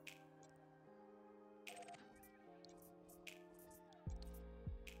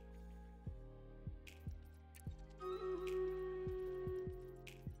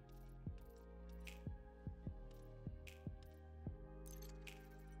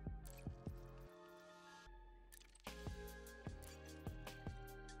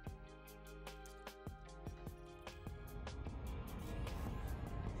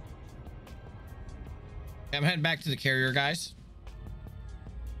 I'm heading back to the carrier, guys.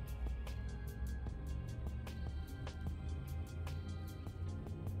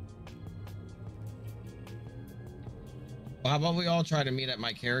 Well, how about we all try to meet at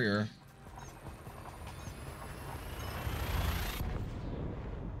my carrier?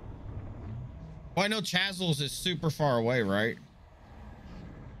 Well, I know Chazels is super far away, right?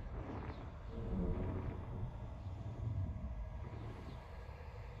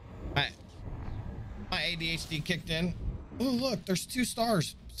 My ADHD kicked in. Oh, look, there's 2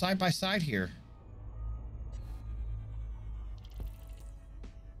 stars side by side here.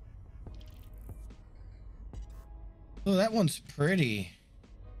 Oh, that one's pretty.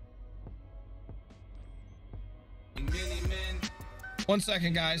 1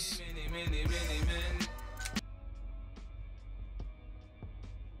 second, guys.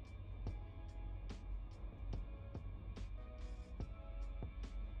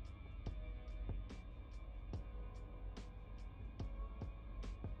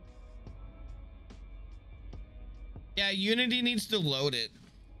 Yeah, Unity needs to load it.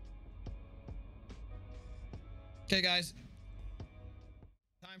 Okay, guys.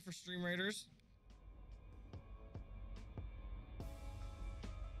 Time for Stream Raiders.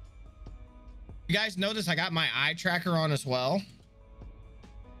 You guys notice I got my eye tracker on as well.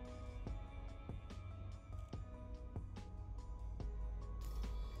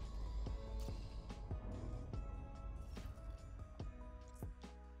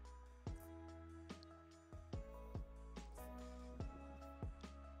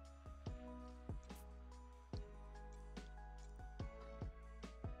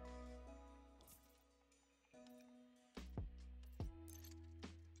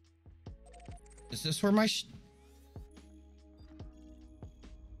 Is this where my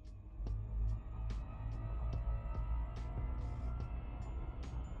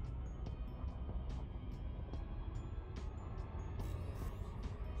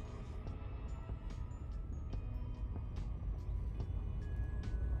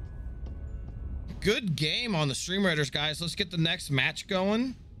good game on the Stream Raiders, guys. Let's get the next match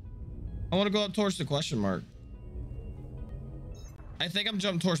going. I want to go up towards the question mark. I think I'm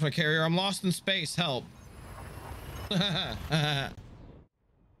jumping towards my carrier. I'm lost in space. Help. Hey,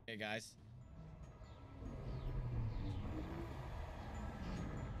 guys.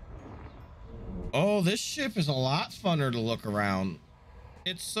 Oh, this ship is a lot funner to look around.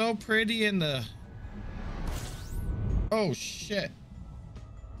 It's so pretty in the... Oh, shit.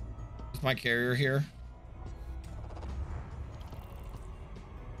 Is my carrier here?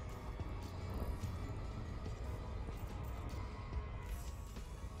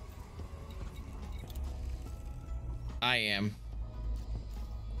 I am.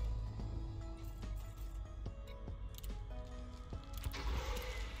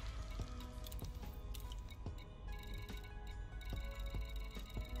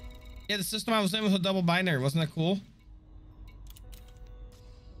 Yeah, the system I was in was a double binary. Wasn't that cool?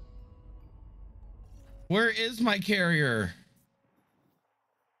 Where is my carrier?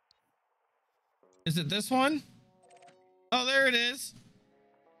 Is it this one? Oh, there it is.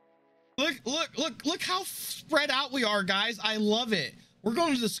 Look how spread out we are, guys. I love it. We're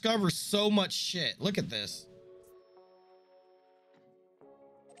going to discover so much shit. Look at this.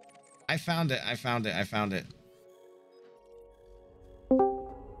 I found it. I found it. I found it.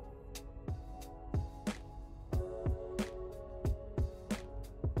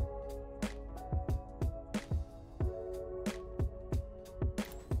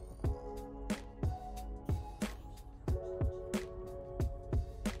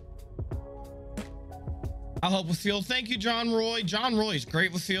 I'll help with fuel. Thank you, John Roy. John Roy is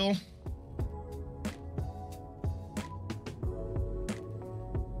great with fuel.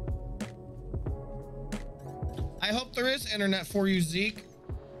 I hope there is internet for you, Zeke.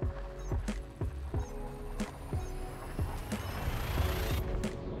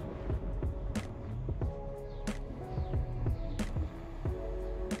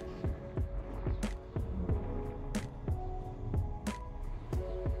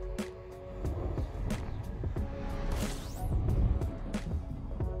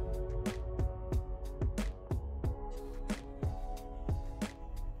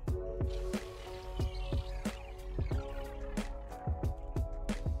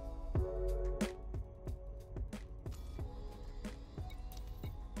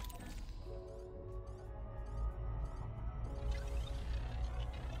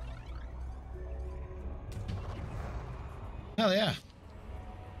 Hell yeah.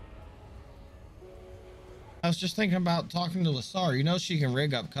 I was just thinking about talking to Lasar. You know she can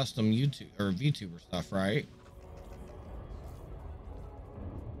rig up custom YouTube or VTuber stuff, right?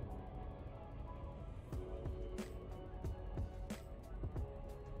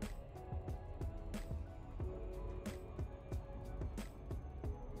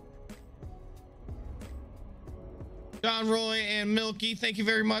 John Roy and Milky, thank you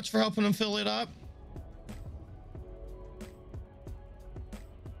very much for helping them fill it up.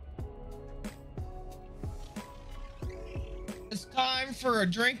 It's time for a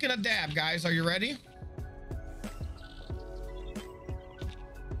drink and a dab, guys. Are you ready?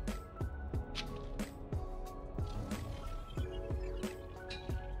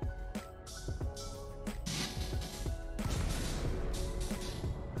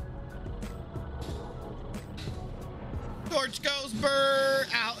 Torch goes burr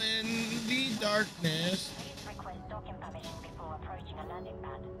out in the darkness. Please request docking permission before approaching a landing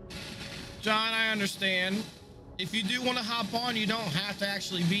pad. John, I understand. If you do want to hop on, you don't have to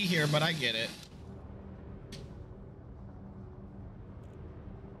actually be here, but I get it.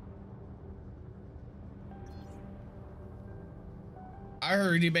 I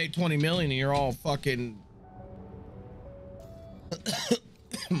heard he made 20 million and you're all fucking...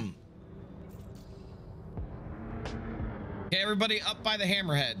 Okay, everybody up by the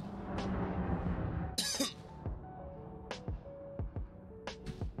hammerhead.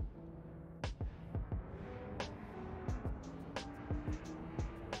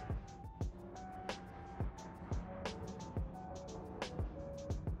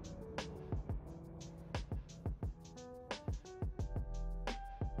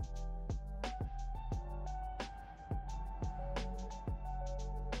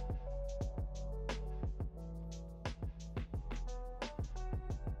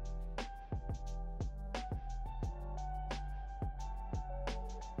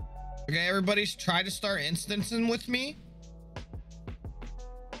 Okay, everybody's try to start instancing with me.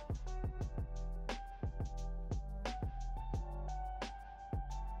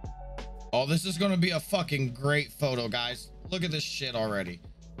 Oh, this is gonna be a fucking great photo, guys. Look at this shit already.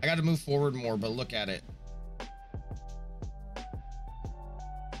 I gotta move forward more, but look at it.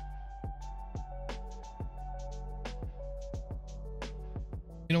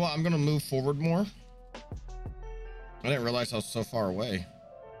 You know what? I'm gonna move forward more. I didn't realize I was so far away.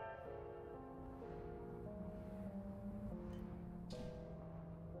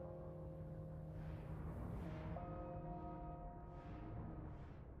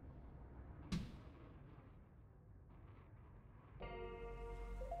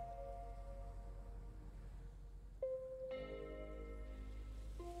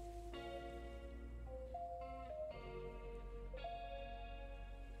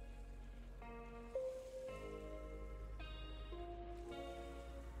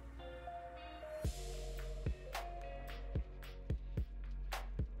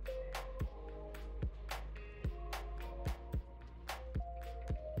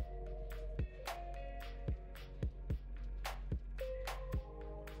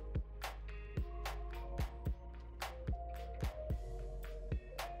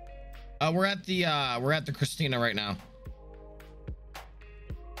 We're at the Christina right now.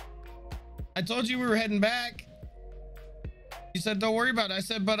 I told you we were heading back. You said, don't worry about it. I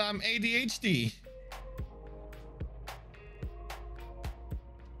said, but I'm ADHD.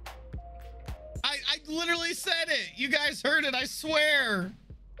 I literally said it. You guys heard it. I swear.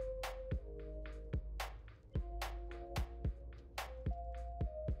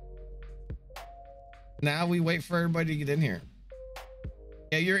 Now we wait for everybody to get in here.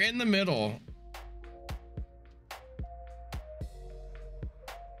 Yeah, you're in the middle.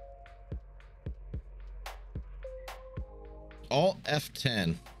 Alt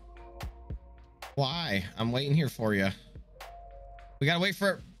F10. Why? I'm waiting here for you. We gotta wait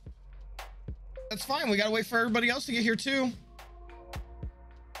for... That's fine. We gotta wait for everybody else to get here too.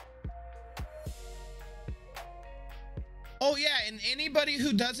 Oh yeah, and anybody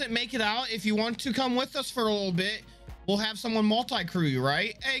who doesn't make it out, if you want to come with us for a little bit, we'll have someone multi-crew you,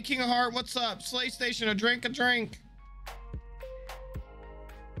 right? Hey, King of Heart, what's up? Slay Station, a drink, a drink.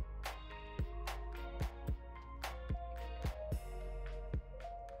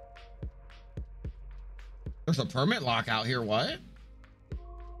 There's a permit lock out here. What?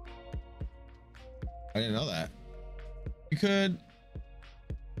 I didn't know that. You could.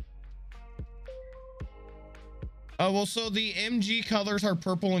 Oh, well, so the MG colors are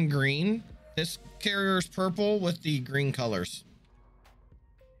purple and green. This carrier is purple with the green colors.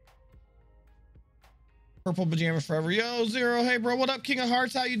 Purple pajama forever. Yo, Zero. Hey, bro. What up, King of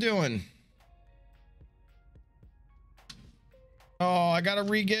Hearts? How you doing? Oh, I gotta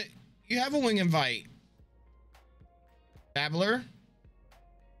re-get. You have a wing invite. Babbler.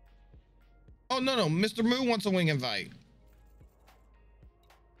 Oh, no. Mr. Moo wants a wing invite.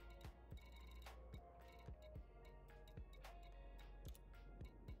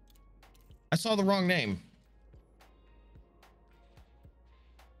 I saw the wrong name.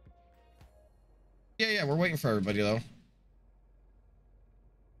 Yeah, we're waiting for everybody though.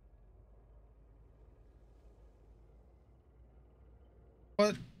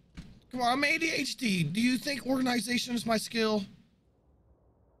 But come on, I'm ADHD. Do you think organization is my skill?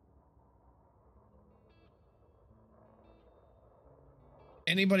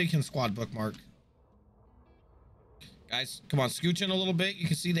 Anybody can squad bookmark. Guys, come on, scooch in a little bit. You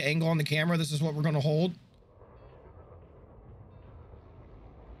can see the angle on the camera. This is what we're going to hold.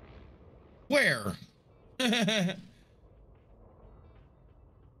 Where? Okay,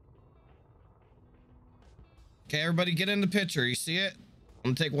 everybody get in the picture. You see it? I'm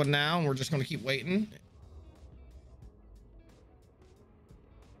going to take one now, and we're just going to keep waiting.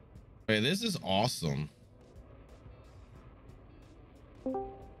 Hey, this is awesome.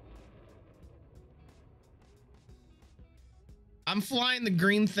 I'm flying the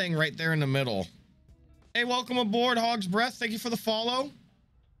green thing right there in the middle. Hey, welcome aboard, Hog's Breath. Thank you for the follow.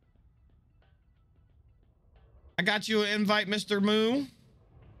 I got you an invite, Mr. Moo.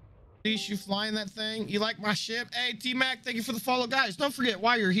 Least you flying that thing. You like my ship? Hey, T-Mac, thank you for the follow. Guys, don't forget,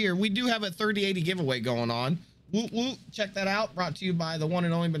 while you're here, we do have a 3080 giveaway going on. Woot woot. Check that out. Brought to you by the one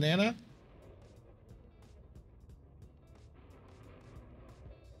and only Banana.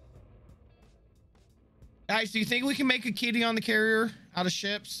 Guys, do you think we can make a kitty on the carrier out of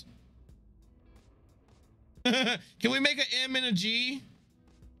ships? Can we make an M and a G?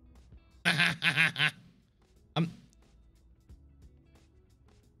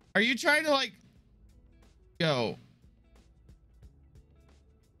 Are you trying to like go?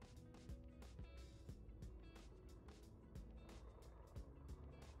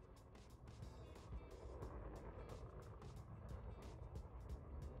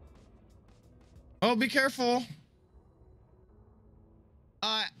 Oh, be careful.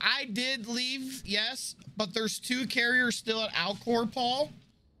 I did leave, yes, but there's 2 carriers still at Alcor, Paul.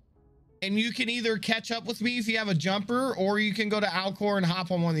 And you can either catch up with me if you have a jumper, or you can go to Alcor and hop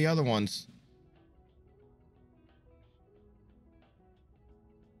on one of the other ones.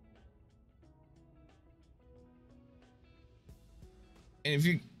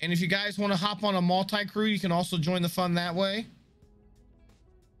 And if you guys want to hop on a multi-crew, you can also join the fun that way.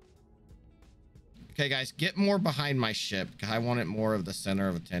 Okay, guys, get more behind my ship because I want it more of the center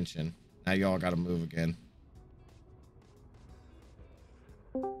of attention. Now y'all got to move again.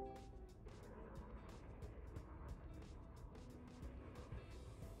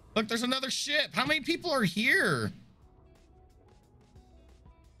 Look, there's another ship. How many people are here?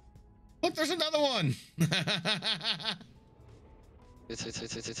 Look, there's another one.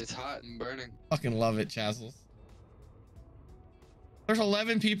 It's hot and burning. Fucking love it, Chazzles. There's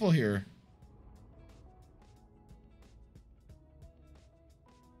 11 people here.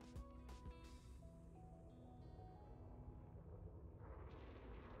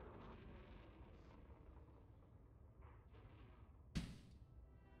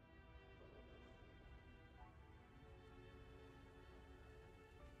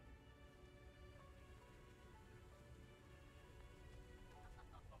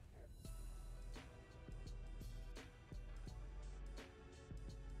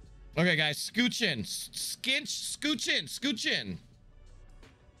 Okay, guys, scooch in. Scooch in.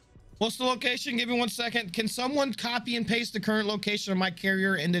 What's the location? Give me 1 second. Can someone copy and paste the current location of my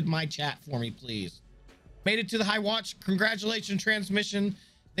carrier into my chat for me, please? Made it to the high watch. Congratulations, transmission.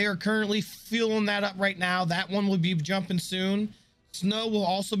 They are currently fueling that up right now. That one will be jumping soon. Snow will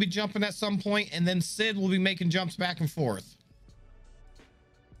also be jumping at some point, and then Sid will be making jumps back and forth.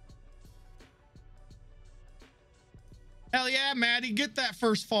 Hell yeah, Maddie, get that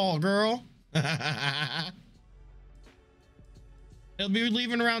first fall, girl. He'll be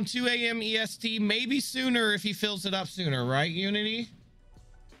leaving around 2 a.m. EST, maybe sooner if he fills it up sooner, right, Unity?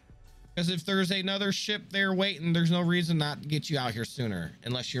 Because if there's another ship there waiting, there's no reason not to get you out here sooner,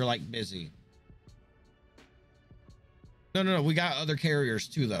 unless you're like busy. No, we got other carriers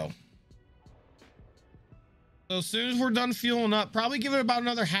too, though. So as soon as we're done fueling up, probably give it about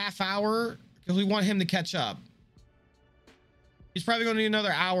another half hour because we want him to catch up. He's probably going to need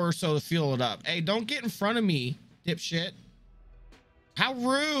another hour or so to fuel it up. Hey, don't get in front of me, dipshit. How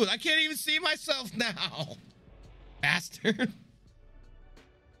rude. I can't even see myself now. Bastard.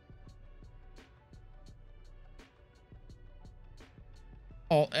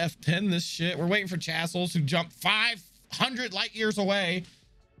 Oh, F10 this shit. We're waiting for Chassels who jumped 500 light years away.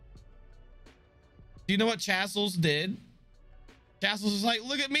 Do you know what Chassels did? Chassels is like,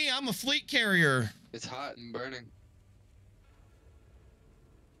 look at me. I'm a fleet carrier. It's hot and burning.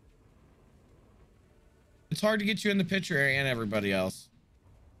 It's hard to get you in the picture area and everybody else.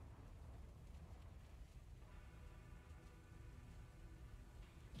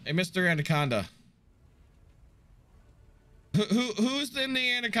 Hey, Mr. Anaconda. Who's in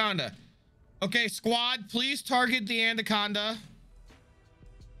the Anaconda? Okay, squad, please target the Anaconda.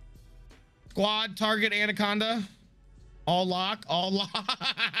 Squad, target Anaconda. All lock, all lock.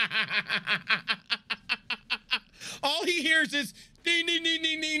 All he hears is ding, ding, ding,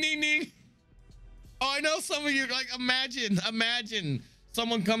 ding, ding, ding, ding. Oh, I know some of you like imagine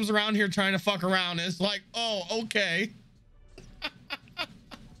someone comes around here trying to fuck around. And it's like, oh, okay.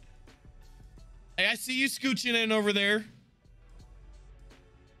 Hey, I see you scooching in over there.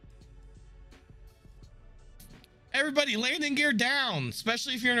 Everybody, landing gear down,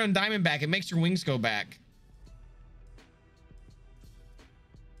 especially if you're in a Diamondback. It makes your wings go back.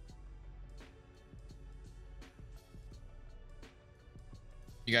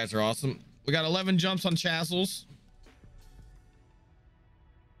 You guys are awesome. We got 11 jumps on Chassels.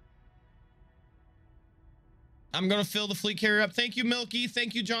 I'm going to fill the fleet carrier up. Thank you, Milky.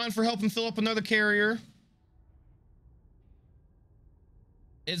 Thank you, John, for helping fill up another carrier.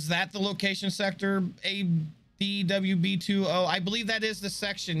 Is that the location sector? ADWB20. I believe that is the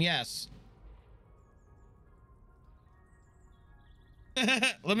section. Yes.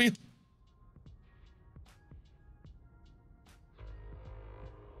 Let me...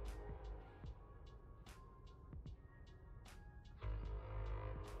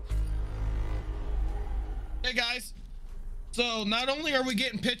 Hey guys, so not only are we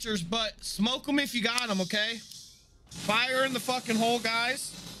getting pictures, but smoke them if you got them, okay? Fire in the fucking hole,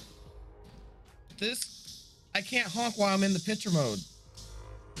 guys. I can't honk while I'm in the picture mode.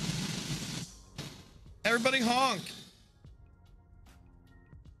 Everybody honk.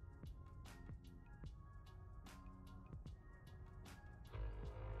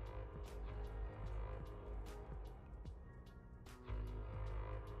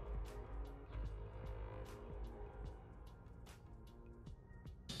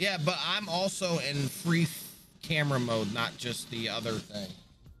 Yeah, but I'm also in free camera mode, not just the other thing.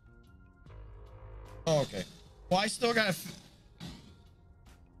 Oh, okay. Well, I still gotta...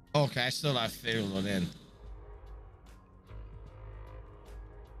 Okay, I still gotta fill it in.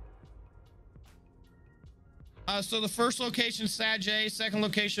 So the first location is Sajay, second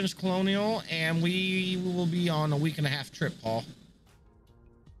location is Colonial, and we will be on a 1.5-week trip, Paul.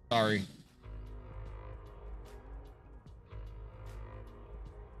 Sorry.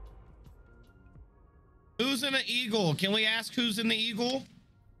 Who's in an Eagle? Can we ask who's in the Eagle?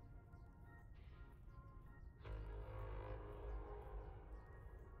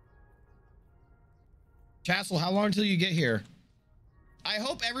 Chassel, how long until you get here? I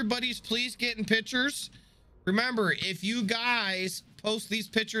hope everybody's please getting pictures. Remember, if you guys post these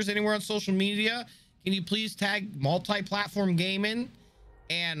pictures anywhere on social media, can you please tag Multi-Platform Gaming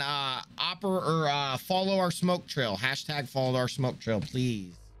and follow our smoke trail. Hashtag follow our smoke trail,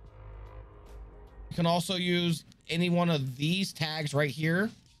 please. You can also use any one of these tags right here.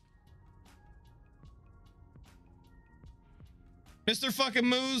 Mr. fucking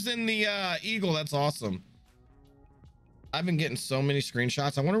Moose in the Eagle. That's awesome. I've been getting so many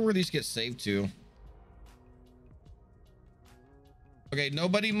screenshots. I wonder where these get saved to. Okay,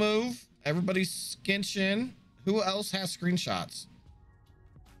 nobody move. Everybody skinch in. Who else has screenshots?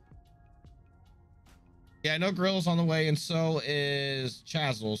 Yeah, I know Grill's on the way, and so is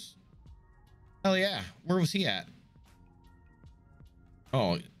Chazels. Hell yeah. Where was he at?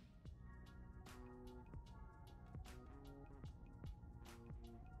 Oh.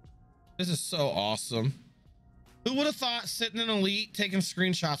 This is so awesome. Who would have thought sitting in Elite taking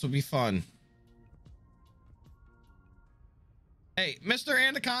screenshots would be fun? Hey, Mr.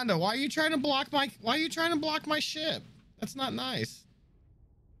 Anaconda, why are you trying to block my ship? That's not nice.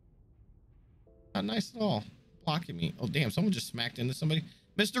 Not nice at all. Blocking me. Oh damn, someone just smacked into somebody.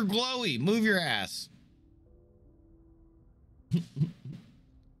 Mr. Glowy, move your ass.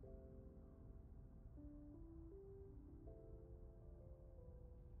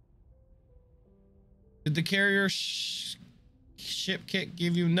 Did the carrier ship kit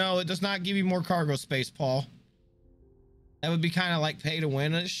give you? No, it does not give you more cargo space, Paul. That would be kind of like pay to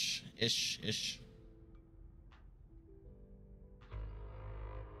win-ish. Ish.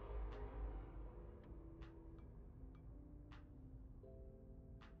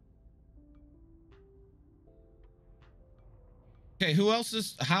 Okay, who else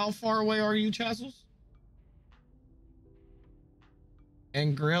is, how far away are you, Chazels?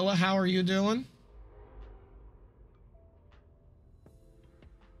 And Gorilla, how are you doing?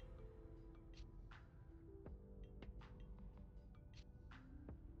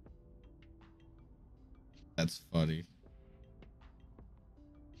 That's funny.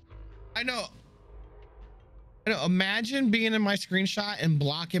 I know. Imagine being in my screenshot and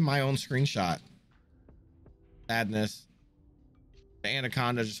blocking my own screenshot. Sadness. The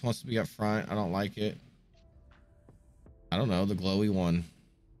Anaconda just wants to be up front. I don't like it. I don't know, the glowy one.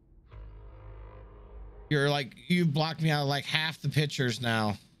 You're like, you blocked me out of like half the pictures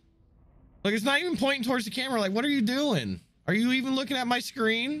now. Like, it's not even pointing towards the camera. Like, what are you doing? Are you even looking at my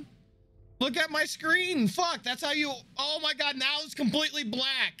screen? Look at my screen. Fuck, that's how you, oh my God, now it's completely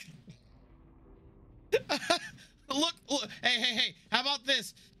black. look, hey, how about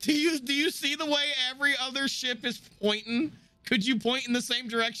this? Do you see the way every other ship is pointing? Could you point in the same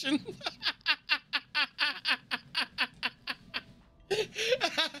direction?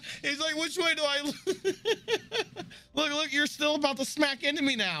 He's like, which way do I look, you're still about to smack into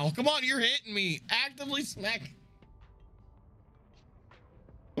me now. Come on, you're hitting me. Actively smack.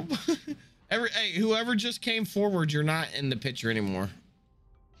 Hey, whoever just came forward, you're not in the picture anymore.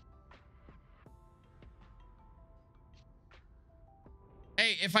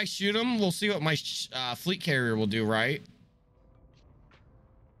 Hey, if I shoot him, we'll see what my fleet carrier will do, right?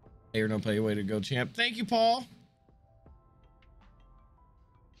 Hey, or no play, way to go, champ. Thank you, Paul.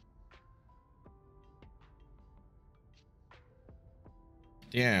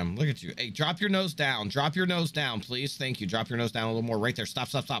 Damn, look at you. Hey, drop your nose down. Drop your nose down, please. Thank you. Drop your nose down a little more. Right there. Stop.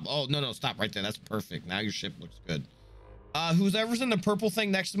 Oh, no, stop right there. That's perfect. Now your ship looks good. Whoever's in the purple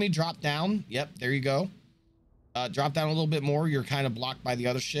thing next to me, drop down. Yep, there you go. Drop down a little bit more. You're kind of blocked by the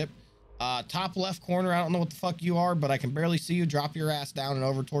other ship. Top left corner. I don't know what the fuck you are, but I can barely see you. Drop your ass down and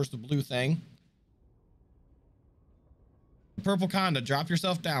over towards the blue thing. Purple Conda, drop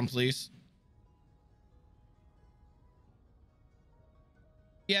yourself down, please.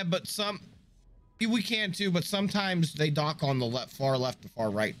 Yeah, but we can too, but sometimes they dock on the far left to far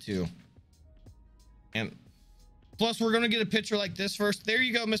right too. And plus we're going to get a picture like this first. There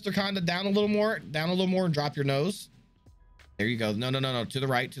you go, Mr. Conda. Down a little more and drop your nose. There you go. No. To the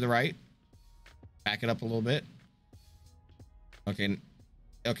right. Back it up a little bit. Okay,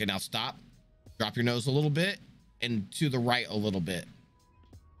 now stop. Drop your nose a little bit and to the right a little bit.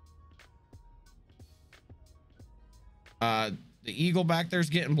 The eagle back there's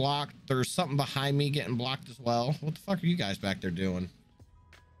getting blocked. There's something behind me getting blocked as well. What the fuck are you guys back there doing?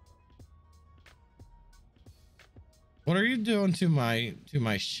 What are you doing to my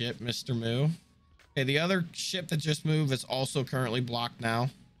ship, Mr. Moo? Okay, the other ship that just moved is also currently blocked now.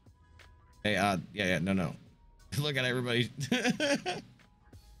 Hey, yeah, no. Look at everybody.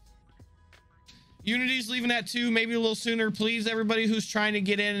 Unity's leaving at 2, maybe a little sooner. Please, everybody who's trying to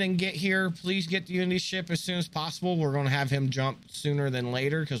get in and get here, please get the Unity ship as soon as possible. We're going to have him jump sooner than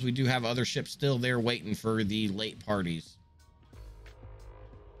later because we do have other ships still there waiting for the late parties.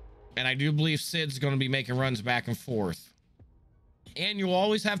 And I do believe Sid's going to be making runs back and forth. And you'll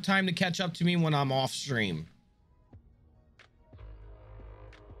always have time to catch up to me when I'm off stream.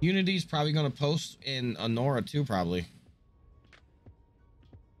 Unity's probably going to post in Honora too, probably.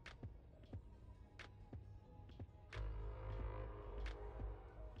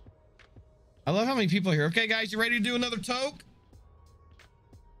 I love how many people are here. Okay, guys, you ready to do another toke?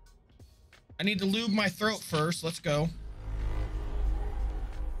 I need to lube my throat first. Let's go.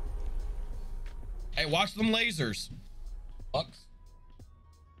 Hey, watch them lasers. Fucks.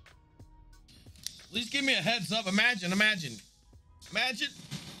 At least give me a heads up. Imagine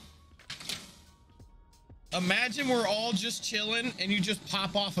we're all just chilling and you just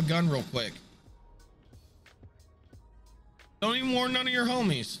pop off a gun real quick. Don't even warn none of your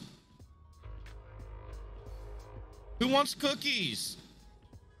homies. Who wants cookies?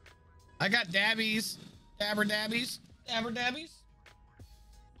 I got dabbies. Dabber dabbies. Dabber dabbies.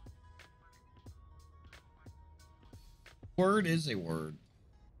 Word is a word.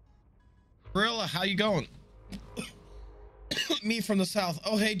 Gorilla, how you going? Me from the south.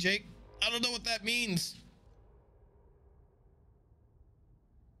 Oh, hey, Jake. I don't know what that means.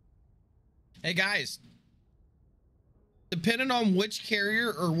 Hey, guys. Depending on which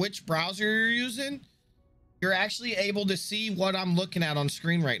carrier or which browser you're using, you're actually able to see what I'm looking at on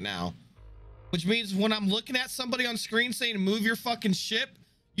screen right now. Which means when I'm looking at somebody on screen saying move your fucking ship,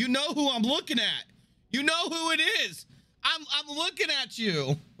 you know who I'm looking at. You know who it is. I'm looking at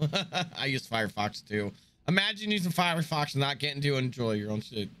you. I use Firefox too. Imagine using Firefox and not getting to enjoy your own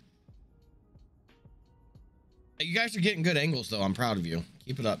shit. You guys are getting good angles though. I'm proud of you.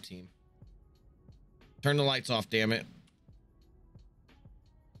 Keep it up, team. Turn the lights off, damn it.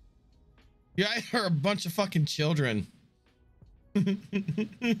 You guys are a bunch of fucking children.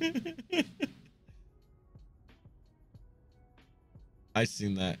 I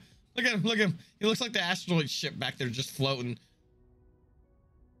seen that. Look at him, look at him. He looks like the asteroid ship back there just floating.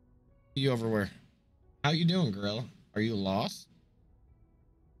 You over where? How you doing, Gorilla? Are you lost?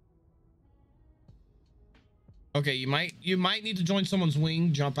 Okay, you might need to join someone's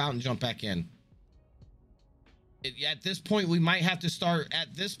wing, jump out and jump back in. At this point, we might have to start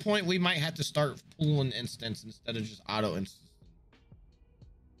pulling instance instead of just auto instance.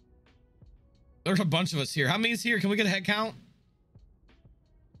 There's a bunch of us here. How many's here? Can we get a head count?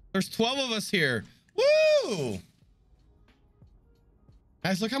 There's 12 of us here. Woo!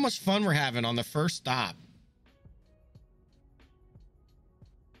 Guys, look how much fun we're having on the first stop.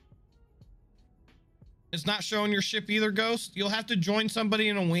 It's not showing your ship either, Ghost. You'll have to join somebody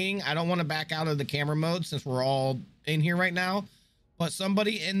in a wing. I don't want to back out of the camera mode since we're all in here right now. But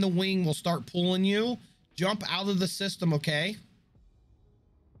somebody in the wing will start pulling you. Jump out of the system, okay?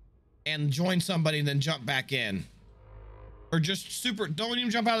 And join somebody and then jump back in. Or just don't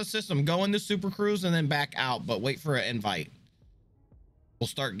even jump out of the system. Go into Super Cruise and then back out, but wait for an invite. We'll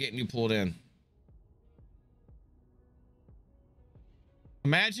start getting you pulled in.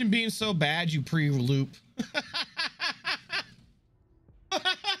 Imagine being so bad you pre-loop.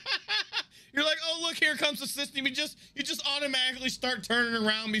 You're like, oh look, here comes the system. You just automatically start turning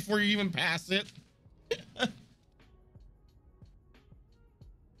around before you even pass it.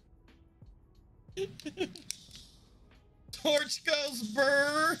 Torch goes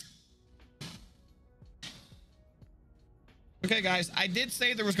burr. Okay, guys, I did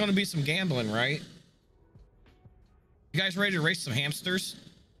say there was going to be some gambling, right? You guys ready to race some hamsters?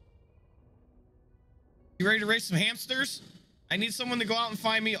 You ready to race some hamsters? I need someone to go out and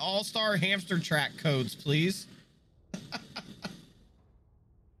find me all-star hamster track codes, please.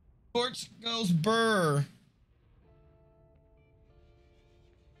 Torch goes burr.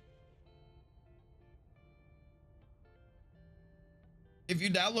 If you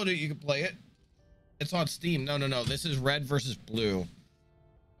download it, you can play it. It's on Steam. No. This is red versus blue.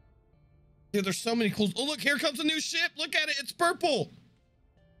 Dude, there's so many cool. Oh, look, here comes a new ship. Look at it. It's purple.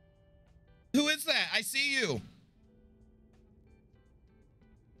 Who is that? I see you.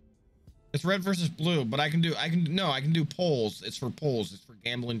 It's red versus blue, but I can do polls. It's for polls. It's for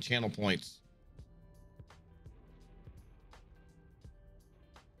gambling channel points.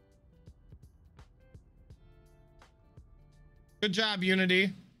 Good job,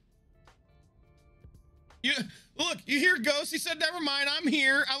 Unity. Look, you hear Ghost? He said, never mind, I'm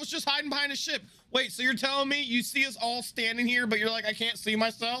here. I was just hiding behind a ship. Wait, so you're telling me you see us all standing here, but you're like, I can't see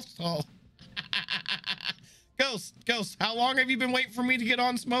myself? Oh. Ghost, how long have you been waiting for me to get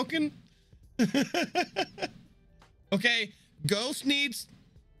on smoking? Okay, Ghost needs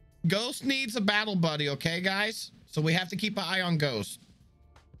a battle buddy, okay, guys? So we have to keep an eye on Ghost.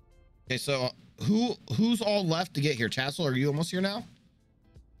 Okay, so who's all left to get here? Chancel, are you almost here now?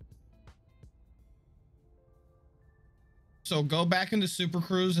 So go back into Super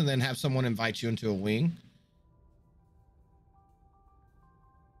Cruise and then have someone invite you into a wing.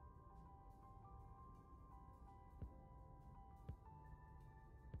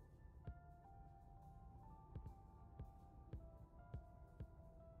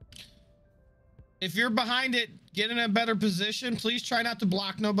 If you're behind it, get in a better position. Please try not to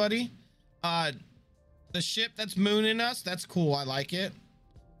block nobody. The ship that's mooning us, that's cool. I like it.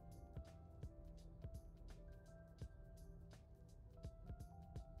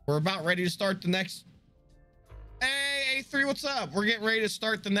 We're about ready to start the next. Hey, A3, what's up? We're getting ready to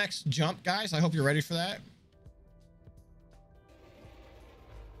start the next jump, guys. I hope you're ready for that.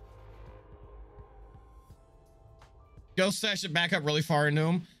 Go sesh it back up really far into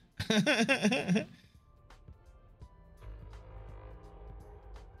him.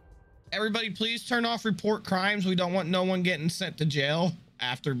 Everybody, please turn off report crimes. We don't want no one getting sent to jail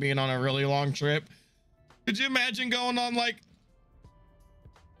after being on a really long trip. Could you imagine going on like,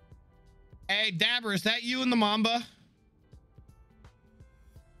 hey, Dabber, is that you and the Mamba?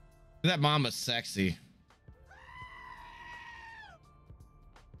 That Mamba's sexy.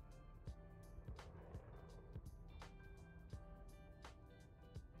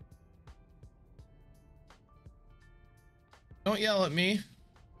 Don't yell at me.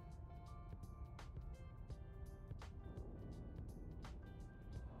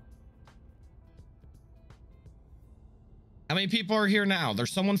 How many people are here now?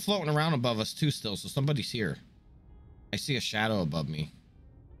 There's someone floating around above us too still, so somebody's here. I see a shadow above me.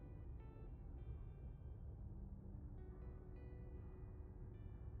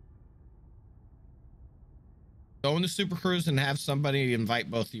 Go into Super Cruise and have somebody invite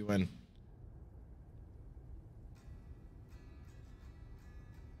both of you in.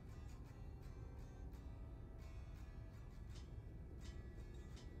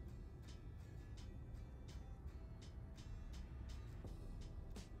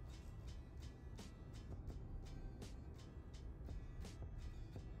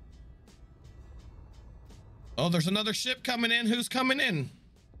 Oh, there's another ship coming in. Who's coming in?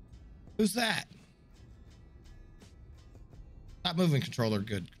 Who's that? Stop moving, controller.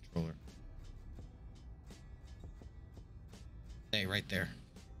 Good, controller. Hey, right there.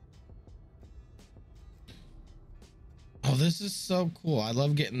 Oh, this is so cool. I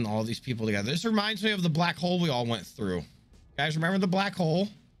love getting all these people together. This reminds me of the black hole we all went through. Guys, remember the black hole?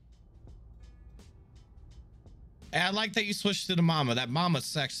 Hey, I like that you switched to the Mama. That Mama's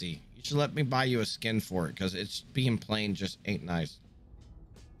sexy. You should let me buy you a skin for it, because it's being plain just ain't nice.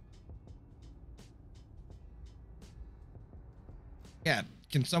 Yeah,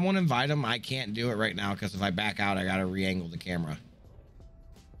 can someone invite him? I can't do it right now because if I back out, I gotta re-angle the camera.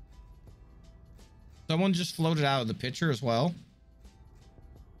 Someone just floated out of the picture as well.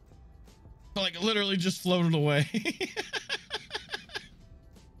 Like literally just floated away.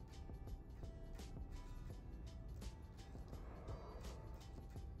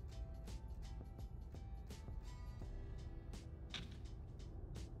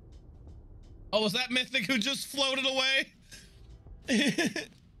 Oh, was that Mythic who just floated away?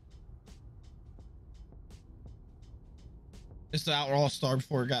 It's the Outlaw Star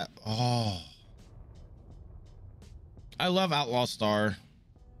before it got. Oh, I love Outlaw Star.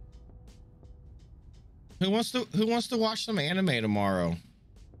 Who wants to watch some anime tomorrow?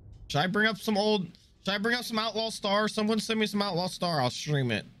 Should I bring up some Outlaw Star? Someone send me some Outlaw Star. I'll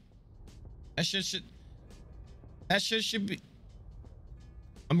stream it. That shit should be.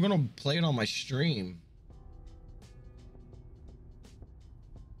 I'm gonna play it on my stream.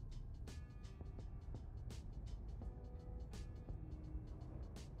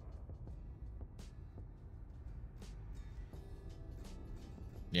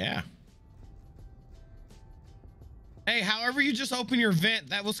 Yeah. Hey, however you just open your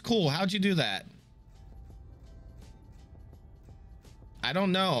vent, that was cool. How'd you do that? I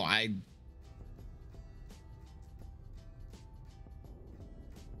don't know.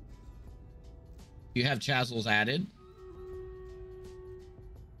 You have Chazzles added.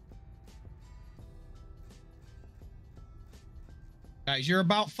 Guys, you're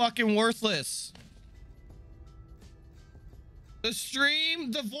about fucking worthless. The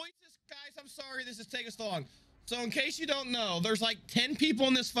stream, the voices, guys, I'm sorry this is taking so long. So in case you don't know, there's like 10 people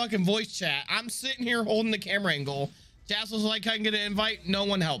in this fucking voice chat. I'm sitting here holding the camera angle. Jazzle's like, I can get an invite. No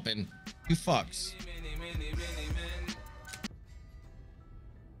one helping. You fucks.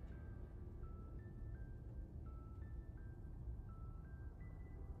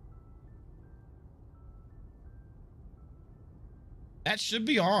 That should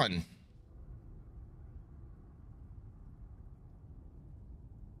be on.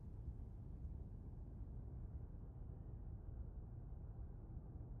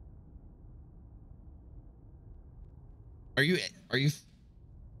 Are you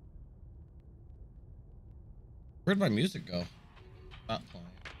where'd my music go? Not playing.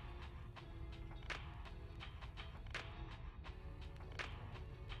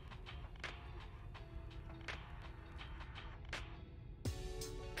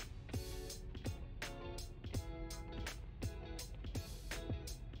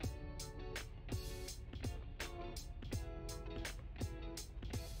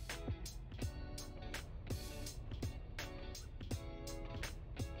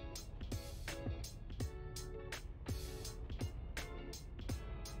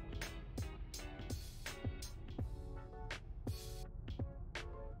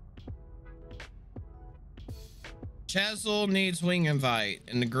 Chazzle needs wing invite,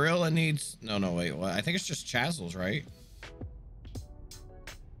 and the gorilla needs... No, wait, what? I think it's just Chazzle's, right?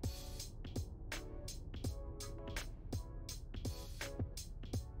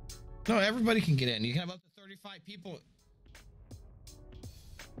 No, everybody can get in. You can have up to 35 people.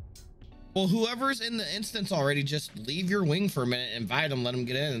 Well, whoever's in the instance already, just leave your wing for a minute, invite them, let them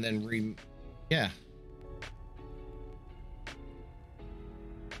get in, and then yeah.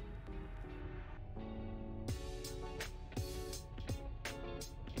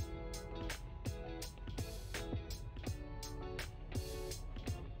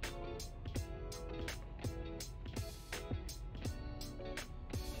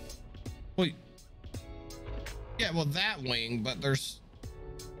 Wait. Yeah, well, that wing, but there's...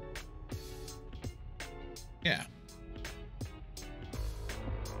 Yeah.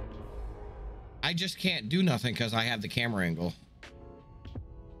 I just can't do nothing because I have the camera angle.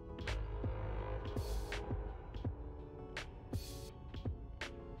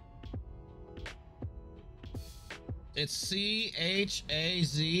 It's Chazles.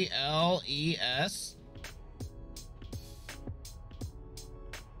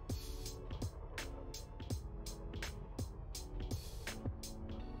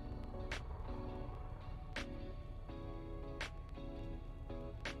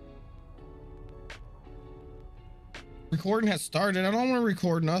 Recording has started. I don't want to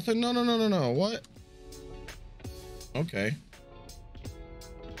record nothing. No. What? Okay.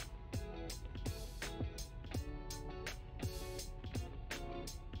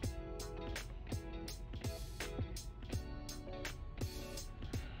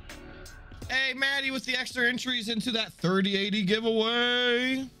 Hey, Maddie with the extra entries into that 3080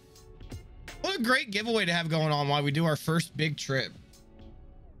 giveaway. What a great giveaway to have going on while we do our first big trip.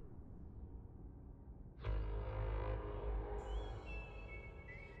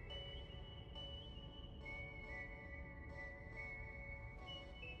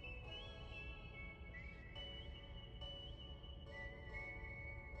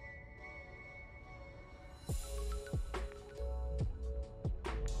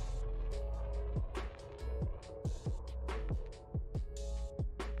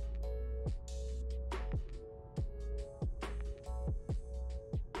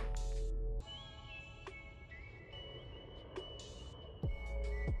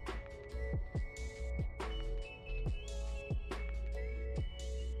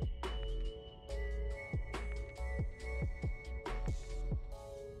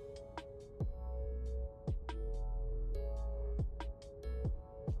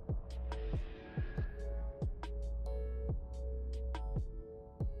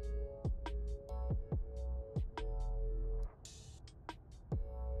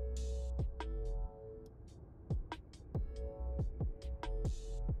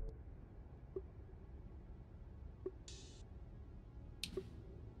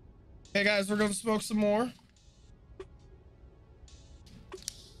 Hey guys, we're gonna smoke some more.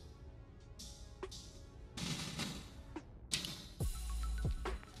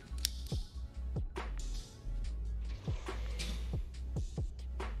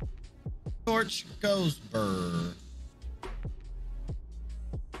 Torch goes burr.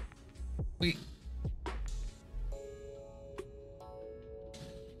 We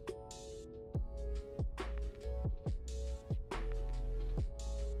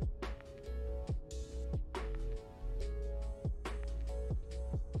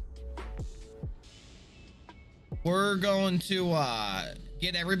We're going to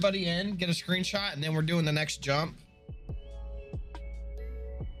get everybody in, get a screenshot, and then we're doing the next jump.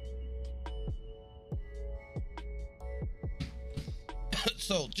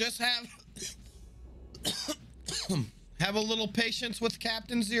 So just have a little patience with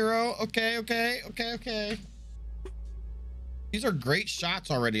Captain Zero. Okay. These are great shots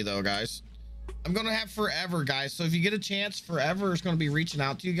already though, guys. I'm gonna have Forever, guys. So if you get a chance, Forever is gonna be reaching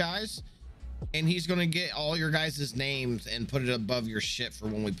out to you guys. And he's gonna get all your guys' names and put it above your shit for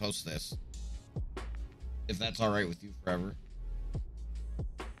when we post this. If that's all right with you, Forever.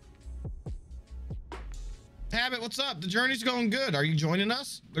 Habit, what's up? The journey's going good. Are you joining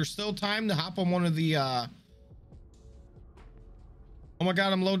us? There's still time to hop on one of the oh my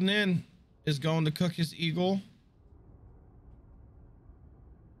god, I'm loading in. Is going to cook his eagle.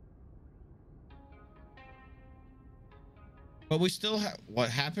 But we still have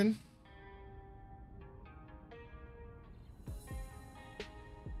what happened?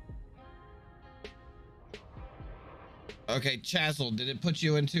 Okay, Chazzle, did it put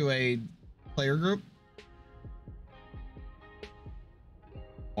you into a player group?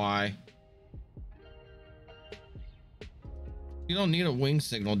 Why? You don't need a wing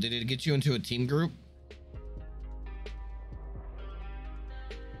signal. Did it get you into a team group?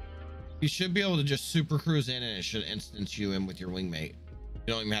 You should be able to just super cruise in and it should instance you in with your wingmate.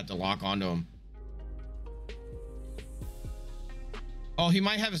 You don't even have to lock onto him. Oh, he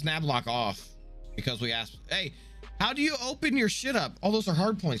might have his nav lock off because we asked, hey, how do you open your shit up? Oh, those are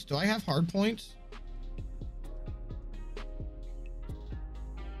hard points. Do I have hard points?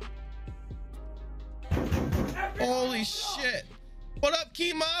 Holy shit. What up,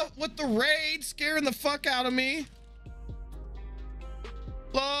 Kima? With the raid, scaring the fuck out of me.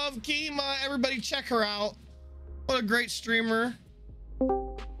 Love Kima. Everybody check her out. What a great streamer.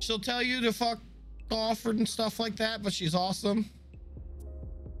 She'll tell you to fuck off and stuff like that, but she's awesome.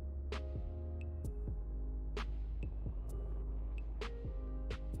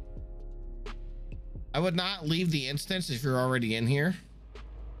 I would not leave the instance if you're already in here.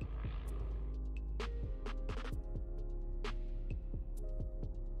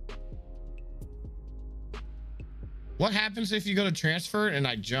 What happens if you go to transfer and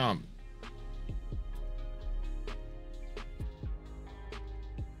I jump?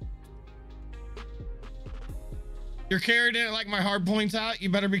 You're carried in it like my hard points out. You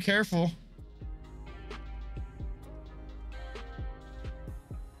better be careful.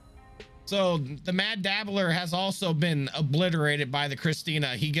 So the Mad Dabbler has also been obliterated by the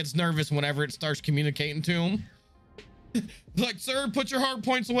Christina. He gets nervous whenever it starts communicating to him. Like, sir, put your hard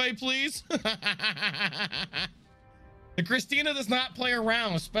points away, please. The Christina does not play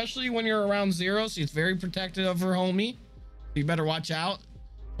around, especially when you're around Zero. She's very protective of her homie. You better watch out.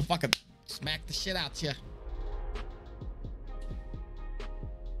 I'll fucking smack the shit out you.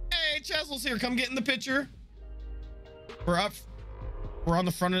 Hey, Chesel's here. Come get in the picture. We're up. We're on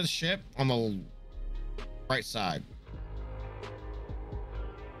the front of the ship on the right side.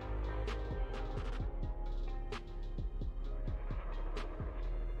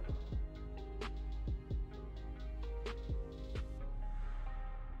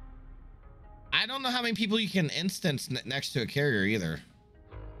 I don't know how many people you can instance next to a carrier either.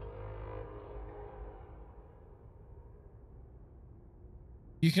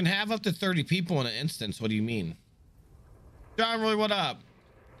 You can have up to 30 people in an instance. What do you mean? John Roy, what up?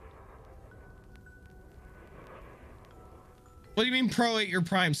 What do you mean Pro 8 your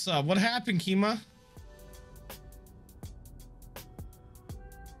Prime sub? What happened, Kima?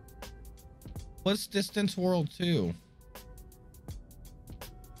 What's Distance World 2?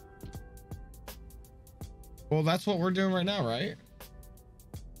 Well, that's what we're doing right now, right?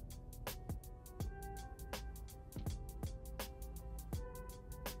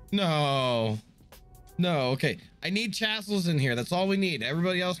 No. No, okay. I need Chassels in here. That's all we need.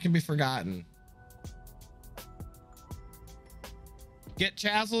 Everybody else can be forgotten. Get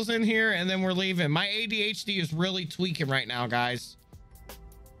Chassels in here and then we're leaving. My ADHD is really tweaking right now, guys.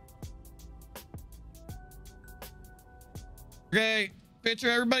 Okay, picture,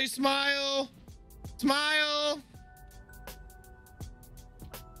 everybody smile. Smile.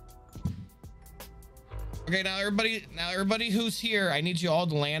 Okay, now everybody who's here, I need you all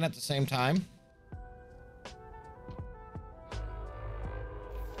to land at the same time.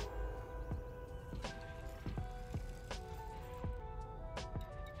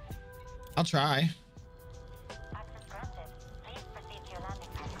 I'll try. Access granted. Please proceed to your landing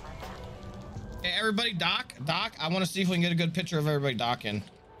pad, Commander. Hey, everybody dock. I want to see if we can get a good picture of everybody docking.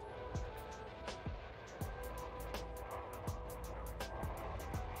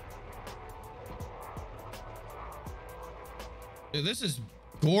 Dude, this is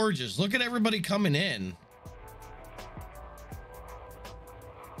gorgeous. Look at everybody coming in.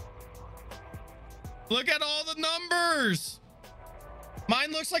 Look at all the numbers.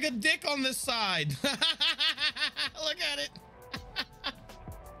 Mine looks like a dick on this side. Look at it.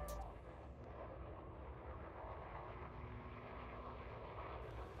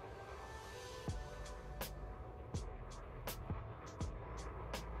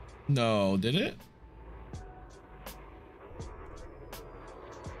 No, did it?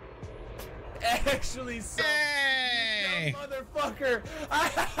 Actually, so Hey! motherfucker,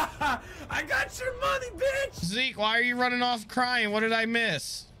 I got your money, bitch. Zeke, why are you running off crying? What did I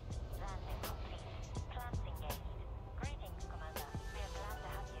miss? Landing complete. Plans engaged. Greetings, Commander. We are glad to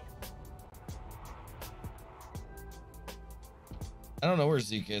have you. I don't know where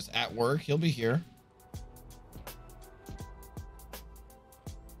Zeke is. At work. He'll be here.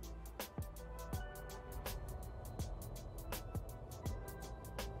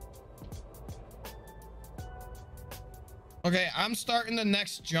 Okay, I'm starting the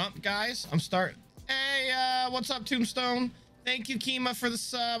next jump, guys. Hey, what's up, Tombstone? Thank you, Kima, for the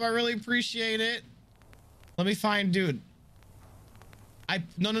sub. I really appreciate it. Let me find, dude.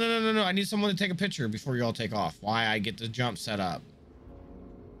 No. I need someone to take a picture before you all take off. Why I get the jump set up.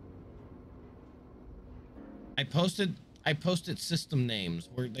 I posted system names.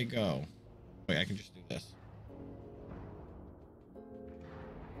 Where'd they go? Wait, I can just do this.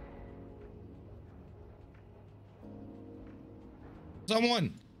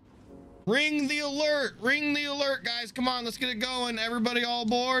 Someone ring the alert. Ring the alert, guys. Come on, let's get it going. Everybody all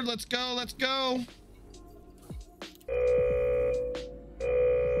aboard. Let's go. Let's go.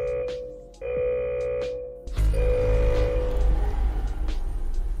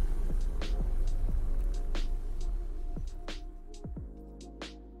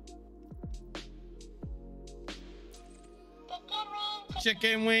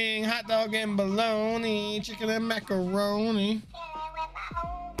 Chicken wing, hot dog and bologna, chicken and macaroni.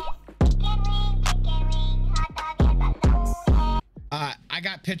 I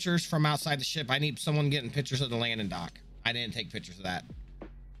got pictures from outside the ship. I need someone getting pictures of the landing dock. I didn't take pictures of that.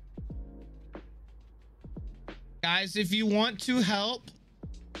 Guys, if you want to help,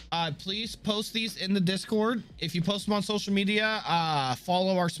 please post these in the Discord. If you post them on social media,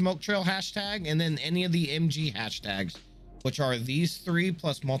 follow our smoke trail hashtag and then any of the MG hashtags, which are these three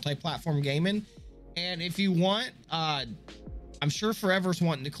plus multi-platform gaming. And if you want, I'm sure Forever's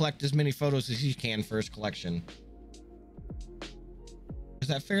wanting to collect as many photos as he can for his collection. Is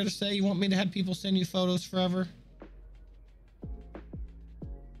that fair to say? You want me to have people send you photos, Forever?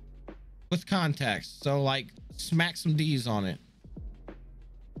 With context. So like smack some D's on it.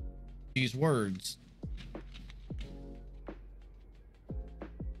 These words.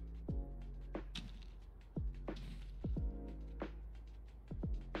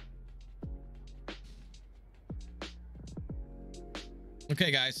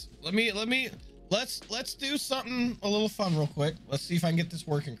 Okay, guys, let's do something a little fun real quick. Let's see if I can get this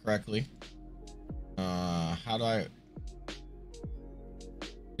working correctly. How do I?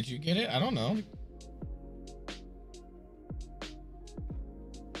 Did you get it? I don't know.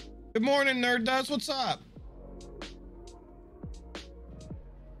 Good morning, Nerd Does. What's up?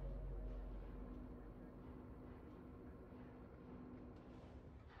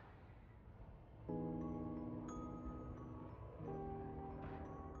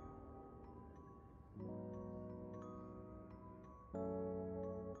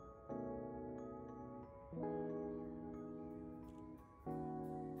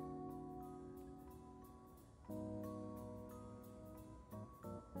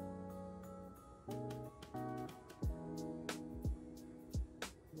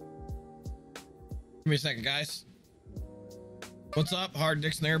 Give me a second, guys. What's up, hard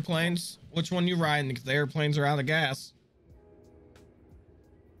dicks and airplanes? Which one you riding? Because the airplanes are out of gas.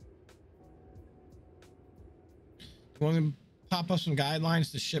 You want me to pop up some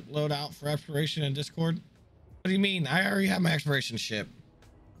guidelines to ship loadout for exploration in Discord? What do you mean? I already have my exploration ship.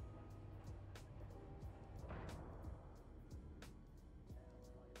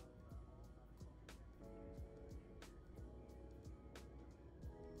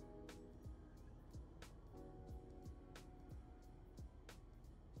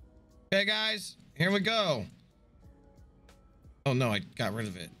 Okay, guys, here we go. Oh no, I got rid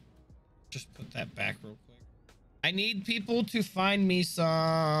of it. Just put that back real quick. I need people to find me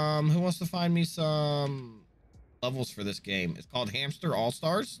some. Who wants to find me some levels for this game? It's called Hamster All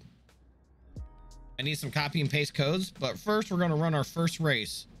Stars. I need some copy and paste codes, but first we're going to run our first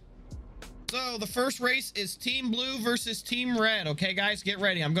race. So the first race is Team Blue versus Team Red. Okay, guys, get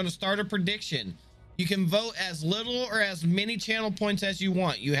ready. I'm going to start a prediction. You can vote as little or as many channel points as you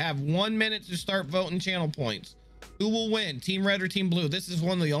want. You have 1 minute to start voting channel points. Who will win, Team Red or Team Blue? This is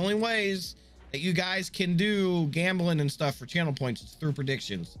one of the only ways that you guys can do gambling and stuff for channel points. It's through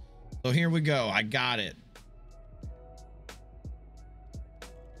predictions. So here we go. I got it.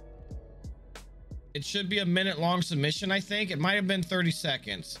 It should be a minute-long submission, I think. It might have been 30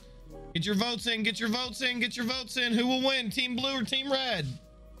 seconds. Get your votes in. Get your votes in. Get your votes in. Who will win, Team Blue or Team Red?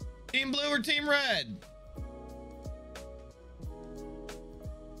 Team Blue or Team Red?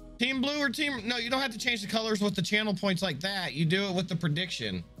 Team Blue or Team... No, you don't have to change the colors with the channel points like that. You do it with the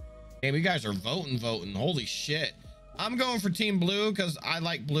prediction. Damn, you guys are voting. Holy shit. I'm going for Team Blue because I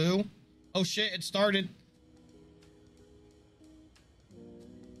like blue. Oh shit, it started.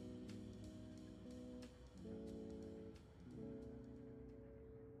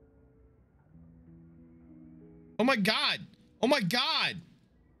 Oh my God. Oh my God.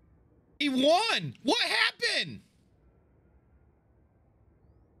 He won. What happened?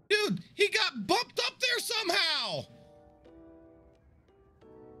 Dude, he got bumped up there somehow.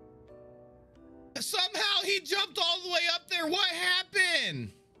 Somehow he jumped all the way up there. What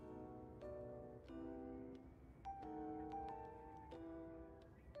happened?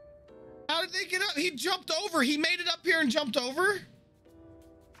 How did they get up? He jumped over. He made it up here and jumped over?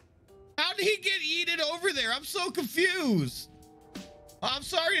 How How did he get yeeted over there? I'm so confused. I'm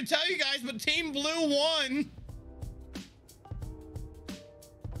sorry to tell you guys, but Team Blue won.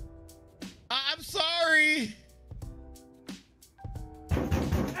 I'm sorry.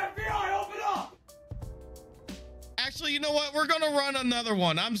 FBI, open up! Actually, you know what? We're gonna run another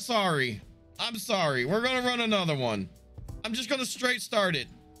one. I'm sorry. I'm sorry. We're gonna run another one. I'm just gonna straight start it.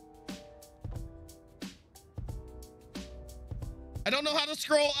 I don't know how to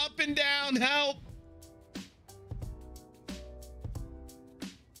scroll up and down. Help.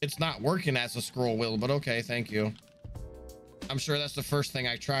 It's not working as a scroll wheel, but okay, thank you. I'm sure that's the first thing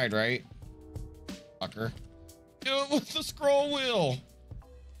I tried, right? Fucker. Do it with the scroll wheel.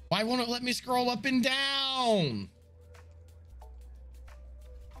 Why won't it let me scroll up and down?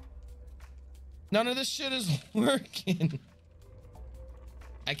 None of this shit is working.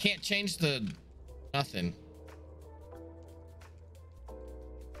 I can't change the nothing.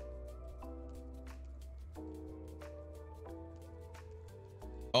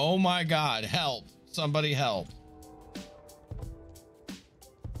 Oh my God, help. Somebody help.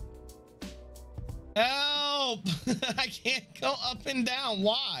 Help! I can't go up and down.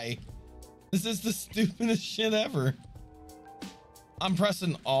 Why? This is the stupidest shit ever. I'm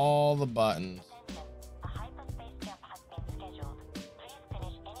pressing all the buttons. Attention. A hyperspace jump has been scheduled. Please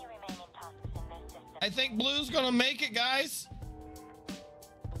finish any remaining tasks in this system. I think Blue's gonna make it, guys.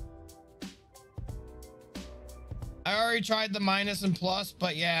 I already tried the minus and plus,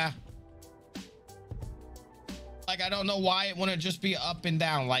 but yeah. Like, I don't know why it wouldn't just be up and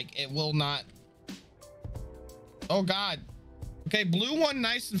down. Like, it will not. Oh God. Okay, Blue won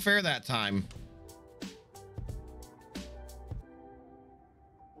nice and fair that time.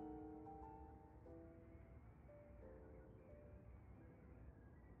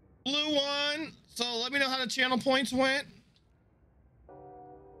 Blue won. So let me know how the channel points went.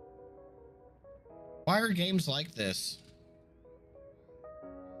 Why are games like this?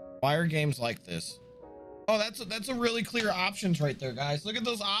 Why are games like this? Oh, that's a really clear options right there, guys. Look at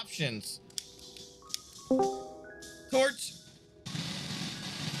those options. Torch.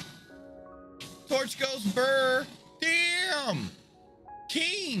 Torch goes Burr. Damn.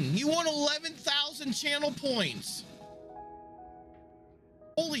 King, you won 11,000 channel points.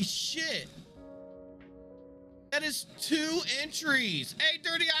 Holy shit. That is 2 entries. Hey,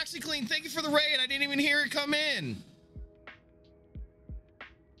 Dirty OxyClean, thank you for the raid. I didn't even hear it come in.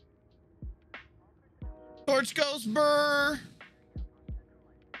 Torch goes Burr.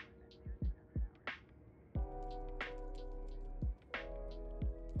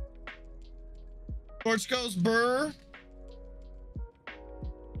 Torch goes Burr.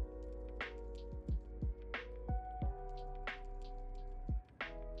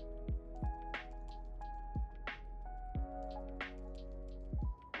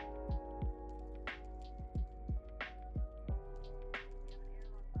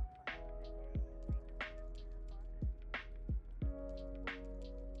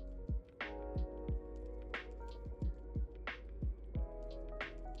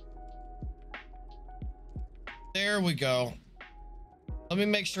 There we go. Let me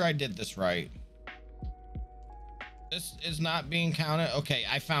make sure I did this right. This is not being counted. Okay,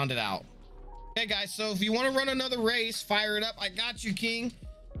 I found it out. Okay, guys, so if you want to run another race, fire it up. I got you, King.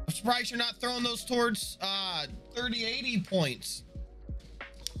 I'm surprised you're not throwing those towards 3080 points.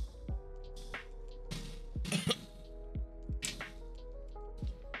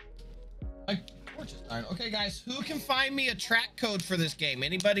 My torch is dying. Okay, guys, who can find me a track code for this game?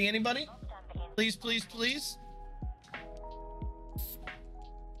 Anybody? Anybody? Please, please, please.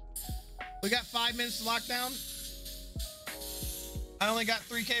 We got 5 minutes to lockdown. I only got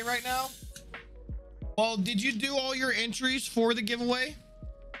 3K right now. Well, did you do all your entries for the giveaway?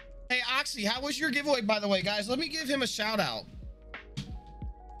 Hey, Oxy, how was your giveaway, by the way, guys? Let me give him a shout out.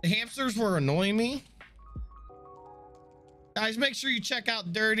 The hamsters were annoying me. Guys, make sure you check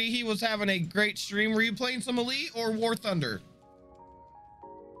out Dirty. He was having a great stream. Were you playing some Elite or War Thunder?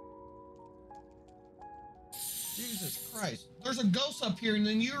 Jesus Christ. There's a ghost up here, and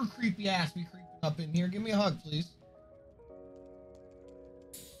then your creepy ass be creeping up in here. Give me a hug, please.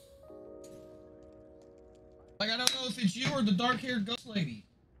 Like, I don't know if it's you or the dark-haired ghost lady.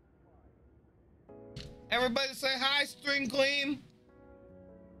 Everybody say hi, String Clean.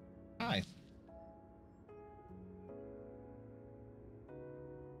 Hi.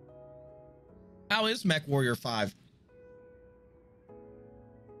 How is Mech Warrior 5?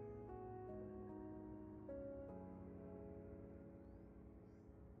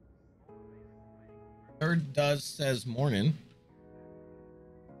 Third does says morning.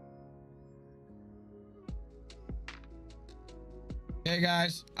 Okay, Okay,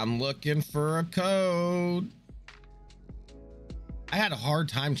 guys, I'm looking for a code. I had a hard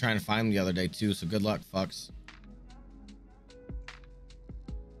time trying to find them the other day too, so good luck, fucks.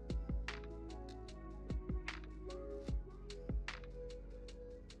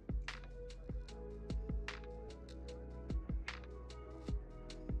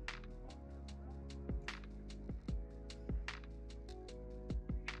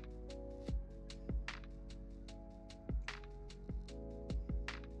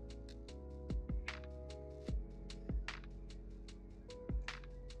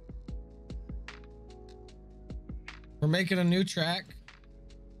 We're making a new track.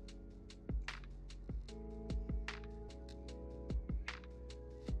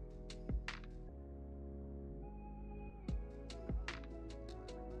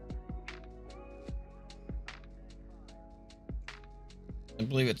 I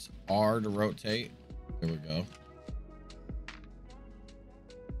believe it's R to rotate. Here we go.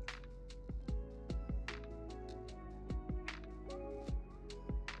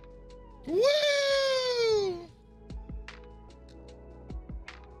 Woo!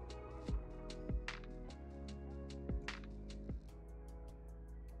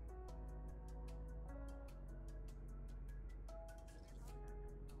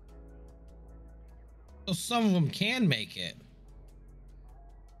 So some of them can make it.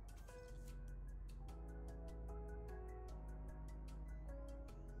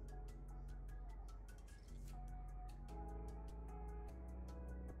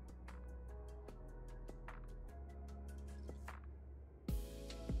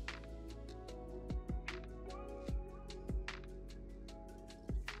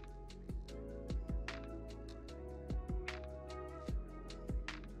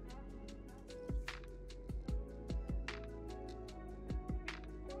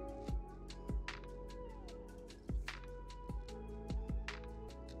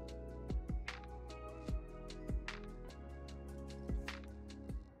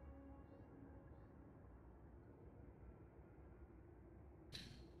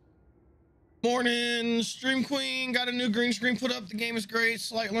 Morning, Stream Queen. Got a new green screen put up. The game is great.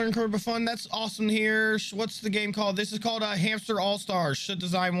 Slight learning curve, but fun. That's awesome to hear. What's the game called? This is called Hamster All Stars. Should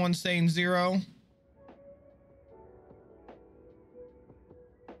design one saying 0.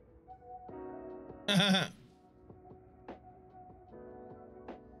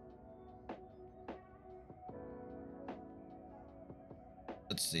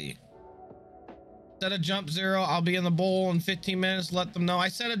 Let's see. Set a jump 0. I'll be in the bowl in 15 minutes. Let them know. I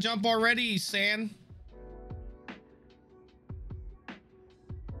set a jump already, San.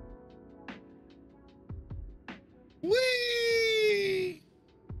 Whee!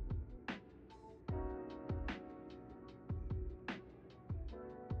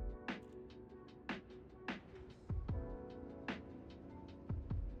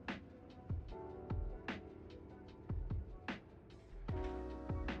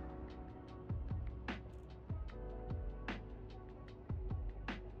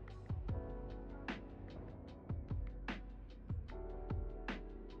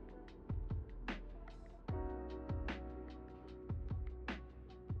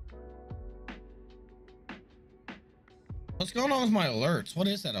 What's going on with my alerts? What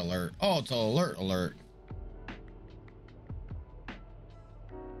is that alert? Oh, it's an alert.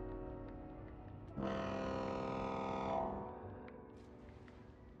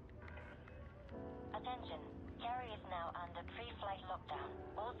 Attention, Gary is now under pre-flight lockdown.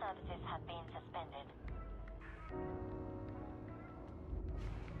 All services have been suspended.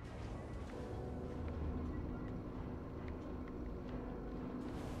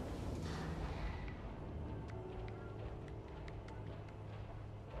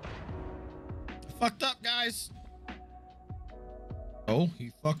 Fucked up, guys. Oh, he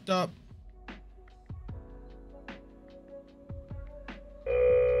fucked up.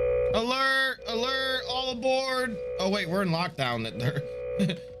 Alert, alert, all aboard. Oh, wait, we're in lockdown.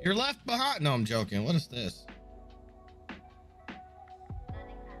 You're left behind. No, I'm joking. What is this?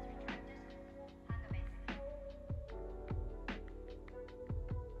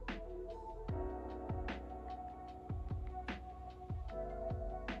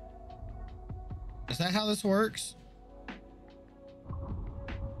 Is that how this works?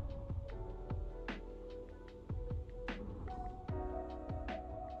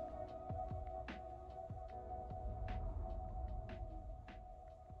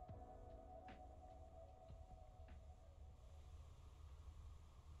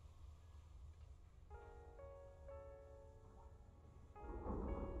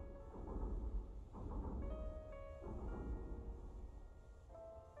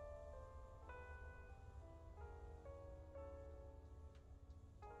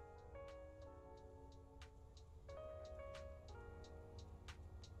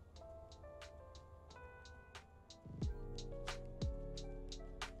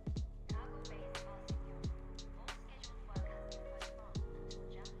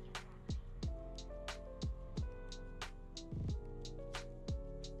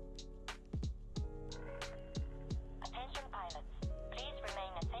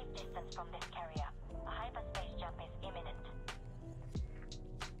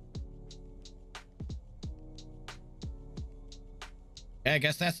 Yeah, I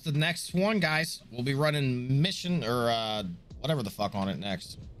guess that's the next one, guys. We'll be running mission or whatever the fuck on it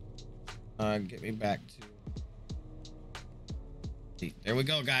next. Get me back to. There we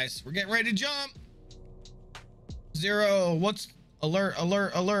go, guys. We're getting ready to jump. 0. What's alert?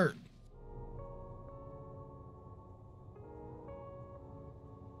 Alert! Alert!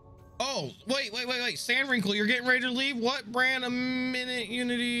 Oh, wait. Sand Wrinkle, you're getting ready to leave? What brand of minute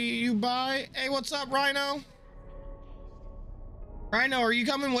Unity you buy? Hey, what's up, Rhino? Rhino, are you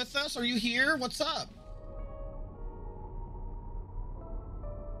coming with us? Are you here? What's up?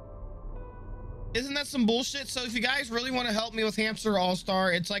 Isn't that some bullshit? So if you guys really want to help me with Hamster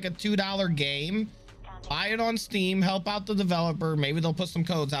All-Star, it's like a $2 game. Buy it on Steam, help out the developer. Maybe they'll put some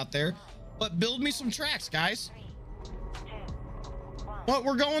codes out there. But build me some tracks, guys. What?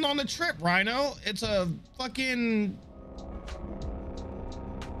 We're going on the trip, Rhino. It's a fucking...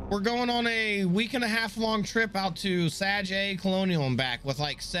 We're going on a week-and-a-half long trip out to Sag A Colonial and back with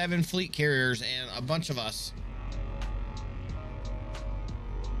like 7 fleet carriers and a bunch of us.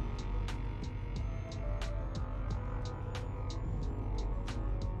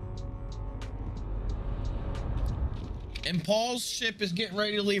 And Paul's ship is getting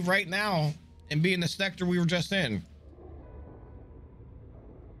ready to leave right now and be in the sector we were just in.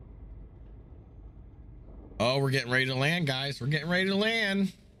 Oh, we're getting ready to land, guys. We're getting ready to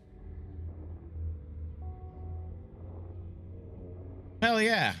land. Hell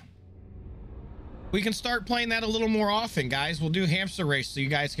yeah. We can start playing that a little more often, guys. We'll do hamster race so you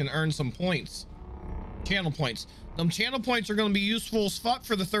guys can earn some points. Channel points. Them channel points are going to be useful as fuck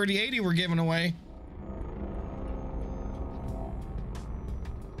for the 3080 we're giving away.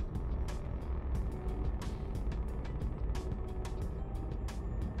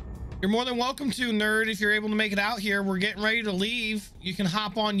 You're more than welcome to, nerd, if you're able to make it out here. We're getting ready to leave. You can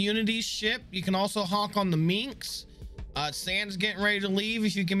hop on Unity's ship. You can also honk on the Minx. Sand's getting ready to leave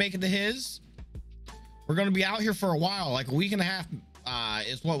if you can make it to his. We're going to be out here for a while, like a week and a half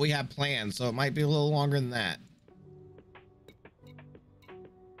is what we have planned, so it might be a little longer than that.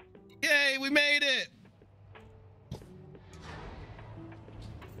 Yay, we made it!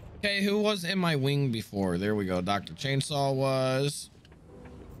 Okay, who was in my wing before? There we go. Dr. Chainsaw was.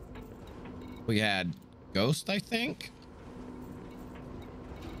 We had Ghost, I think.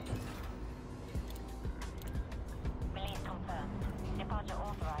 Release confirmed. Departure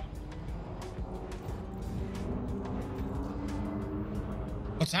authorized.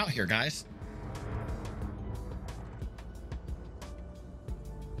 What's out here, guys?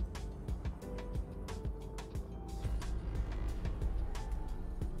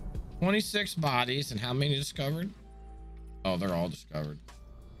 $26 bodies, and how many discovered? Oh, they're all discovered.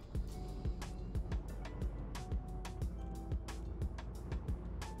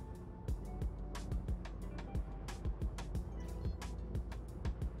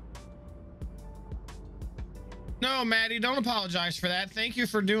 No, Maddie, don't apologize for that. Thank you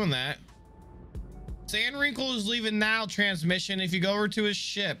for doing that. Sand Wrinkle is leaving now transmission. If you go over to his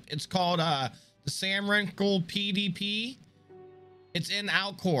ship, it's called the Sand Wrinkle PDP. It's in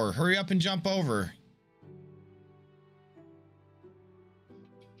Alcor. Hurry up and jump over.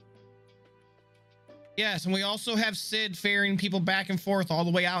 Yes, and we also have Sid ferrying people back and forth all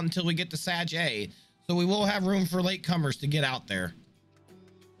the way out until we get to Sag A. So we will have room for latecomers to get out there.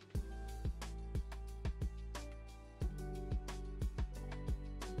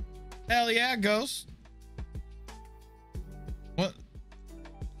 Hell yeah, Ghost. What?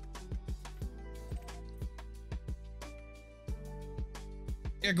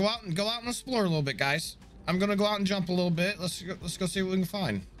 Yeah, go out and explore a little bit, guys. I'm gonna go out and jump a little bit. Let's go see what we can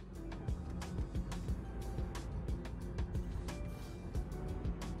find.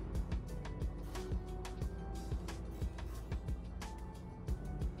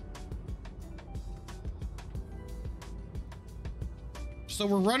 So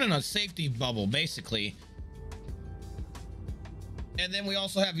we're running a safety bubble, basically. And then we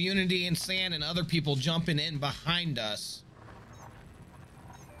also have Unity and Sand and other people jumping in behind us.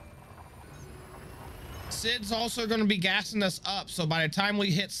 Sid's also going to be gassing us up, so by the time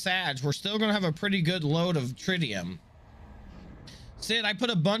we hit Sag, we're still going to have a pretty good load of tritium. Sid, I put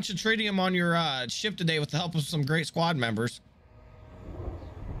a bunch of tritium on your ship today with the help of some great squad members.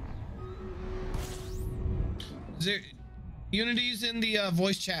 Unity's in the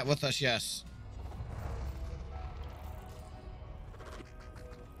voice chat with us, yes.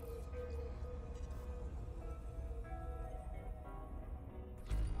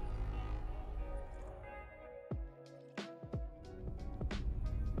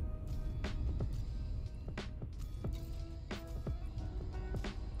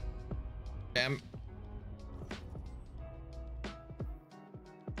 Damn.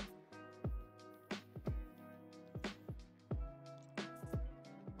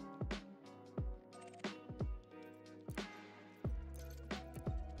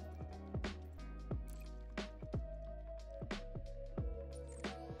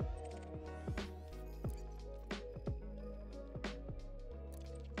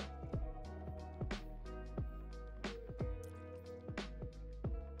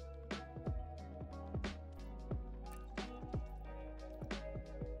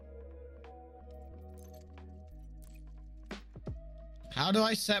 How do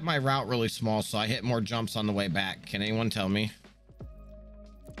I set my route really small so I hit more jumps on the way back? Can anyone tell me?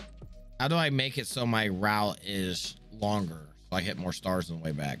 How do I make it so my route is longer so I hit more stars on the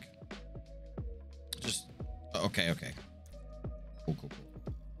way back? Just okay. Cool.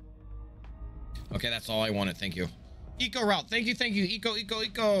 Okay, that's all I wanted. Thank you. Eco route. Thank you.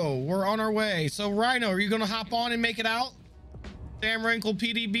 Eco. We're on our way. So Rhino, are you gonna hop on and make it out? Sam Wrinkle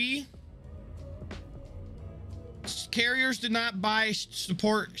PDB. Carriers do not buy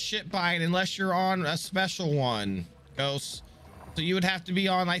support ship buying unless you're on a special one, Ghost. So you would have to be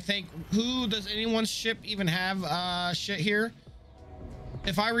on, I think, who does anyone's ship even have shit here?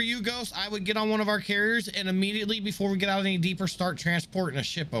 If I were you, Ghost, I would get on one of our carriers and immediately before we get out any deeper, start transporting a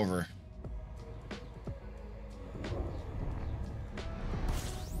ship over.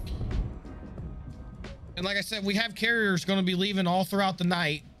 And like I said, we have carriers going to be leaving all throughout the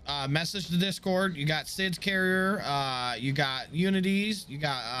night. Message to Discord. You got Sid's carrier. You got Unity's. You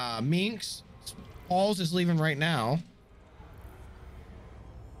got Minx. Paul's is leaving right now.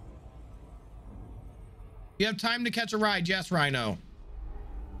 You have time to catch a ride. Yes, Rhino.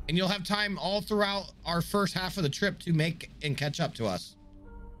 And you'll have time all throughout our first half of the trip to make and catch up to us.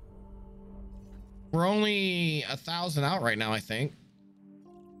 We're only 1,000 out right now, I think.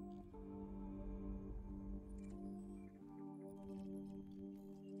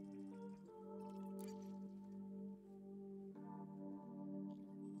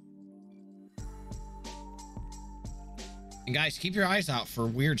 And guys, keep your eyes out for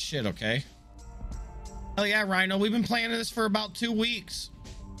weird shit, okay? Hell yeah, Rhino. We've been planning this for about 2 weeks.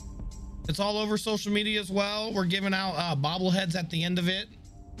 It's all over social media as well. We're giving out bobbleheads at the end of it.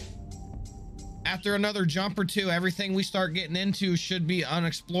 After another jump or two, everything we start getting into should be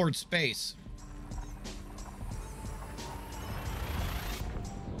unexplored space.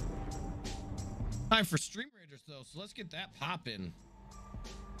 Time for Stream Raiders though, so let's get that popping.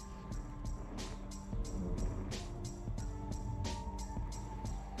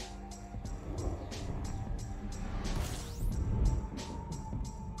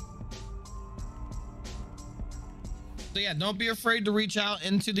 So yeah, don't be afraid to reach out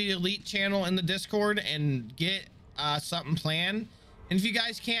into the Elite channel in the Discord and get something planned. And if you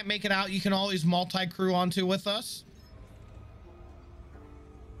guys can't make it out, you can always multi-crew onto with us.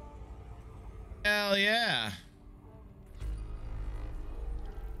 Hell yeah.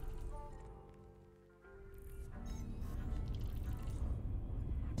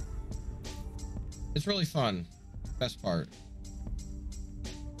 It's really fun. Best part.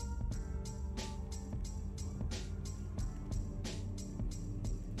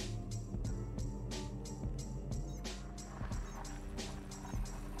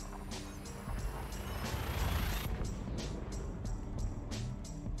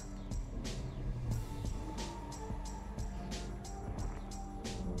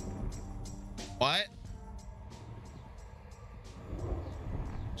 What?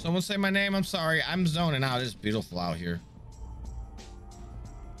 Someone say my name. I'm sorry. I'm zoning out. It's beautiful out here.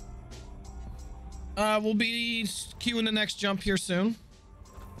 We'll be queuing the next jump here soon.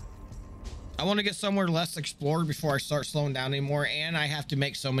 I want to get somewhere less explored before I start slowing down anymore. And I have to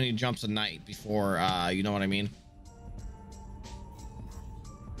make so many jumps a night before, you know what I mean?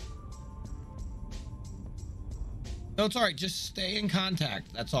 No, it's all right. Just stay in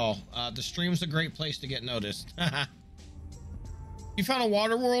contact. That's all. The stream's a great place to get noticed. You found a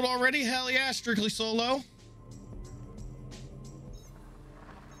water world already? Hell yeah, strictly solo.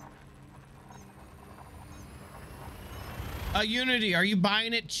 Unity, are you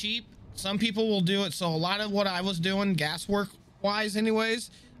buying it cheap? Some people will do it. So a lot of what I was doing gas work wise anyways.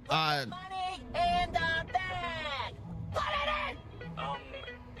 Money in the bag! Put it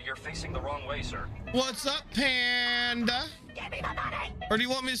in! You're facing the wrong way, sir. What's up, Panda? Give me the money! Or do you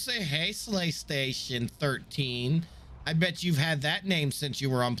want me to say, hey, PlayStation 13? I bet you've had that name since you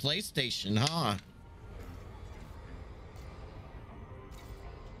were on PlayStation, huh?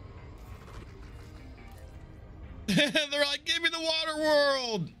 They're like, give me the water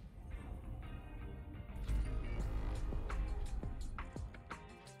world.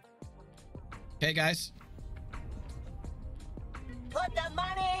 Okay, guys. Put the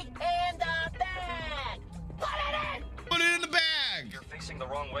money in the bag! Put it in! Put it in the bag. You're facing the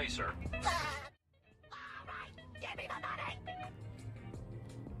wrong way, sir. Alright, give me the money!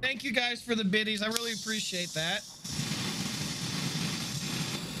 Thank you guys for the biddies. I really appreciate that.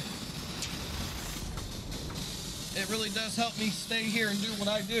 It really does help me stay here and do what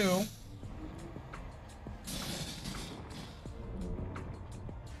I do.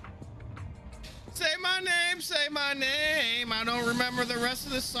 Say my name, say my name. I don't remember the rest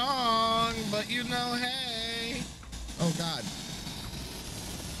of the song, but you know, hey. Oh God.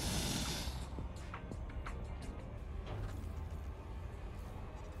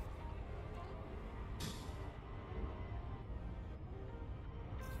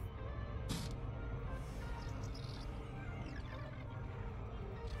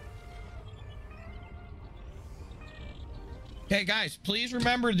 Hey guys, please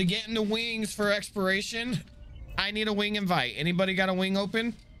remember to get into wings for expiration. I need a wing invite. Anybody got a wing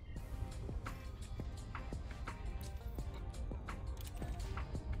open?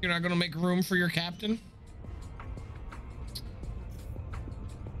 You're not gonna make room for your captain?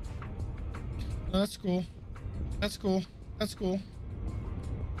 No, that's cool. That's cool. That's cool.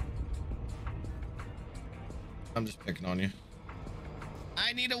 I'm just picking on you.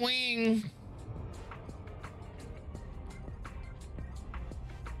 I need a wing.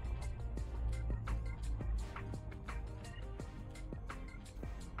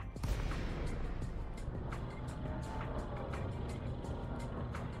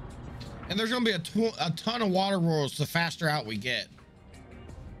 And there's gonna be a ton of water rolls the faster out we get.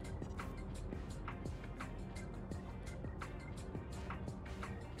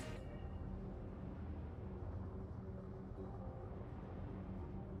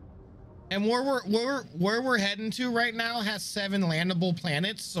 And where we're heading to right now has 7 landable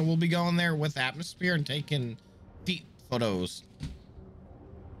planets, so we'll be going there with atmosphere and taking feet photos.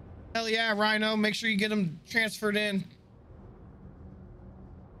 Hell yeah, Rhino! Make sure you get them transferred in.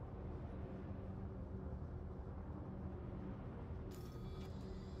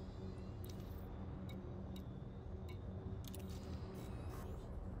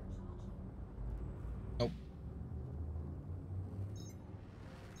 Nope.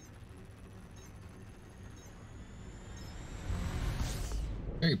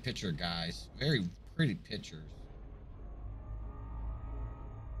 Very picture, guys. Very pretty pictures.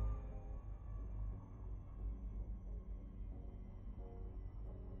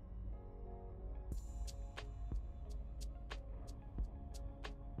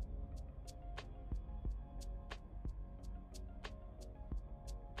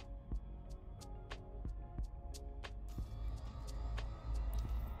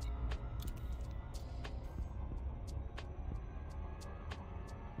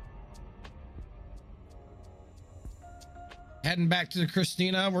 Heading back to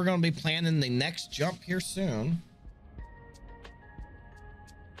Christina. We're going to be planning the next jump here soon.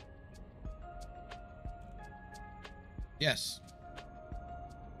 Yes.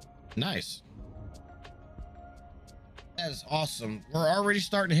 Nice. That is awesome. We're already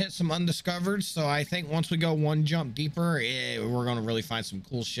starting to hit some undiscovered, so I think once we go one jump deeper, we're going to really find some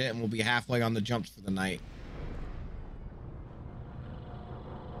cool shit, and we'll be halfway on the jumps for the night.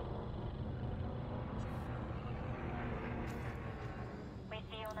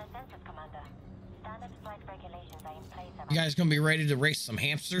 You guys gonna be ready to race some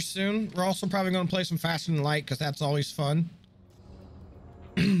hamsters soon? We're also probably gonna play some Faster Than Light because that's always fun.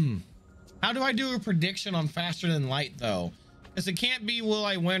 How do I do a prediction on Faster Than Light though? Because it can't be will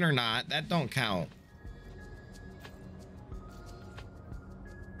I win or not. That don't count.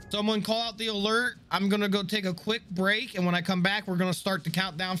 Someone call out the alert. I'm gonna go take a quick break, and when I come back, we're gonna start the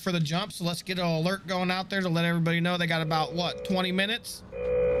countdown for the jump. So let's get an alert going out there to let everybody know they got about what, 20 minutes?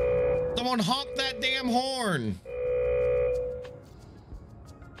 Someone honk that damn horn.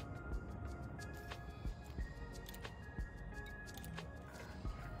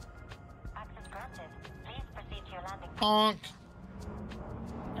 Access granted. Please proceed to your landing. Honk.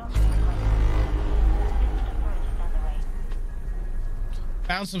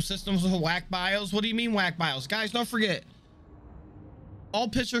 Found some systems with whack bios. What do you mean whack bios? Guys, don't forget. All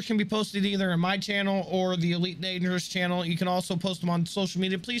pictures can be posted either in my channel or the Elite Dangerous channel. You can also post them on social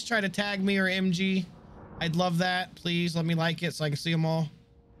media. Please try to tag me or MG. I'd love that. Please let me like it so I can see them all.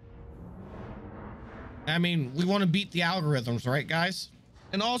 I mean, we want to beat the algorithms, right, guys?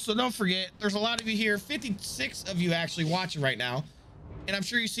 And also, don't forget, there's a lot of you here, 56 of you actually watching right now. And I'm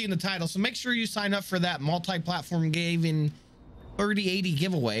sure you see in the title. So make sure you sign up for that multi-platform gaming 3080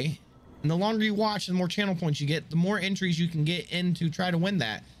 giveaway. And the longer you watch, the more channel points you get, the more entries you can get in to try to win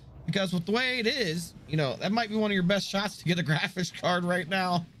that. Because with the way it is, you know, that might be one of your best shots to get a graphics card right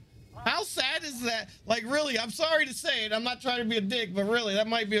now. How sad is that? Like, really, I'm sorry to say it. I'm not trying to be a dick, but really, that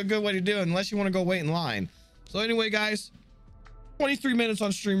might be a good way to do it unless you want to go wait in line. So anyway, guys, 23 minutes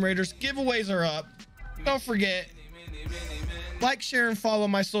on Stream Raiders. Giveaways are up. Don't forget, like, share, and follow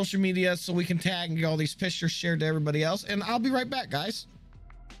my social media so we can tag and get all these pictures shared to everybody else. And I'll be right back, guys.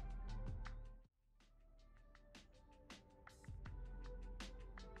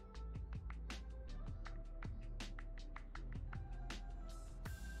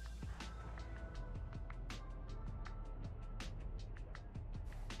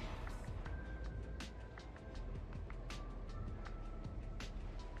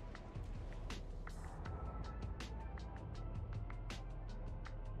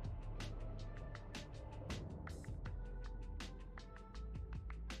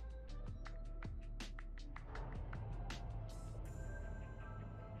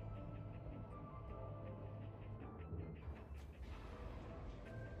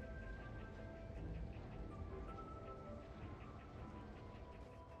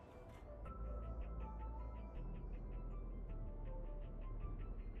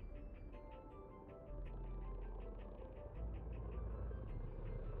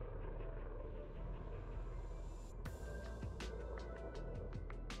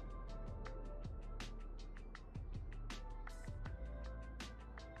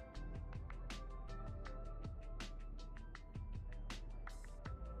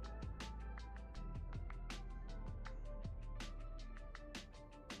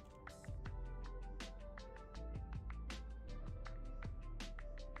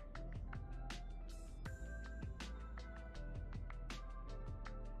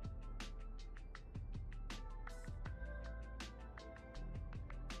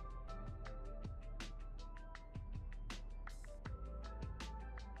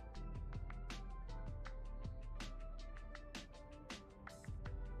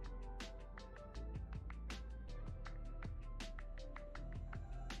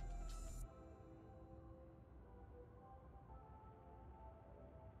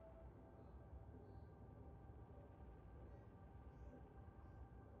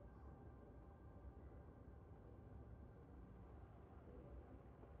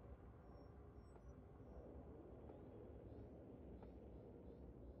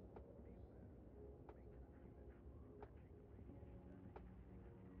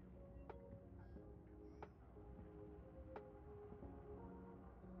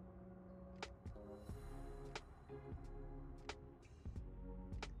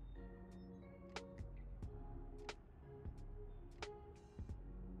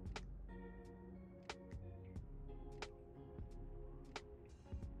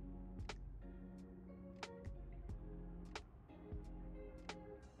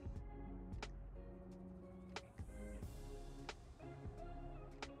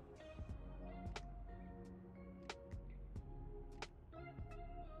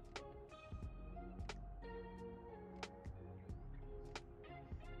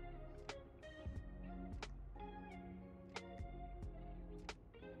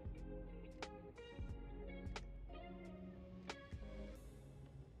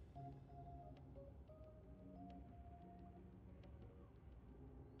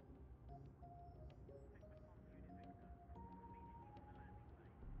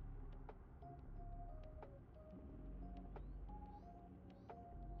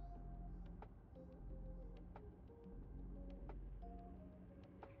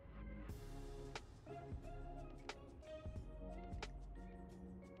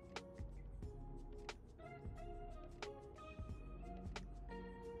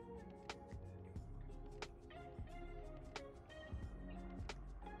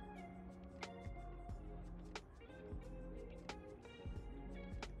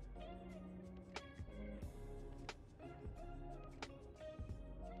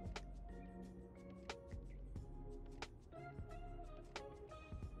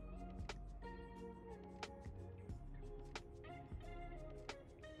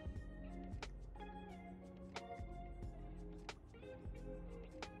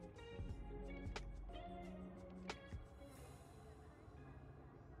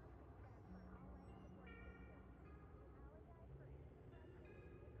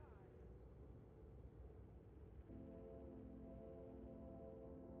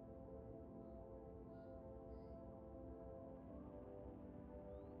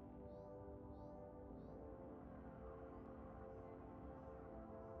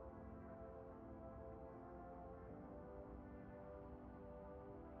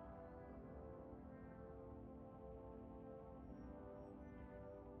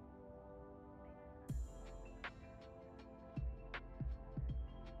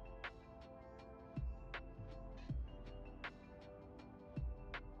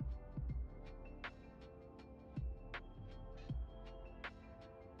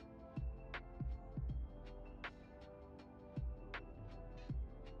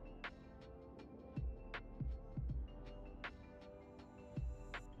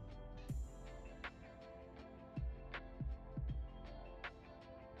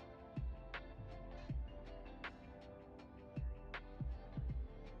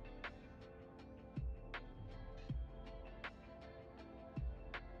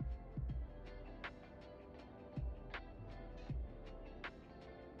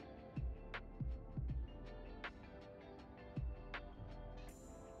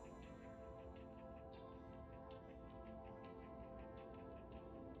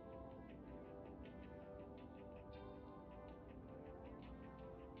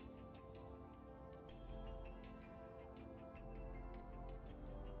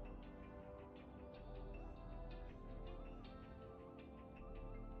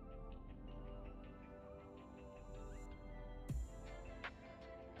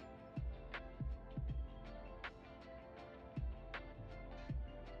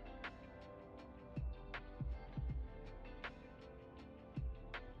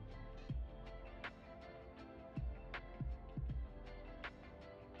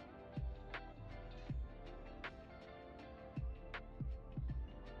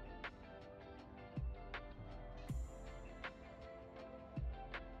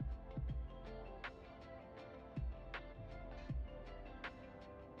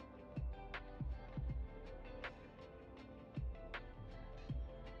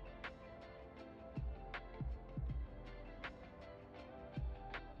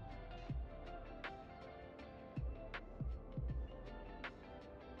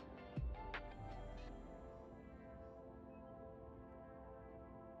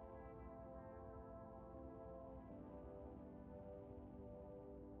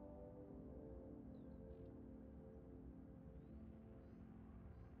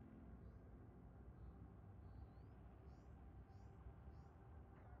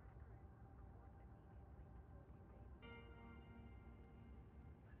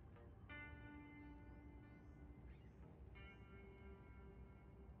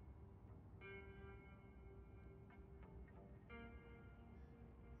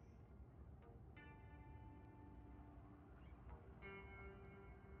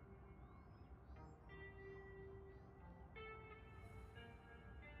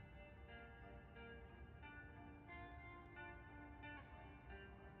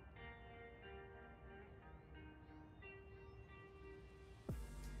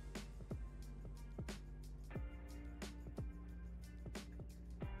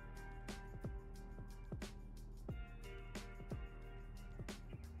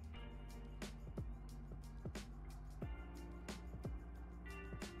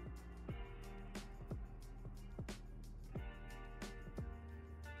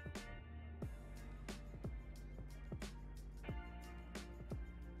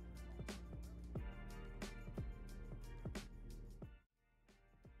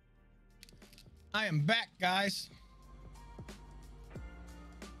 I am back, guys.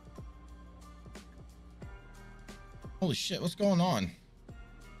 Holy shit, what's going on?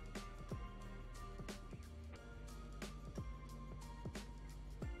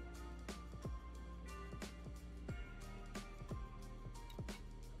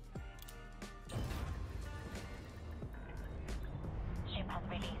 Ship has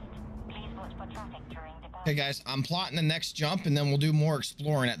released. Please watch for traffic during departure. Okay, guys, I'm plotting the next jump, and then we'll do more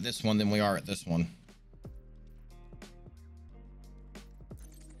exploring at this one than we are at this one.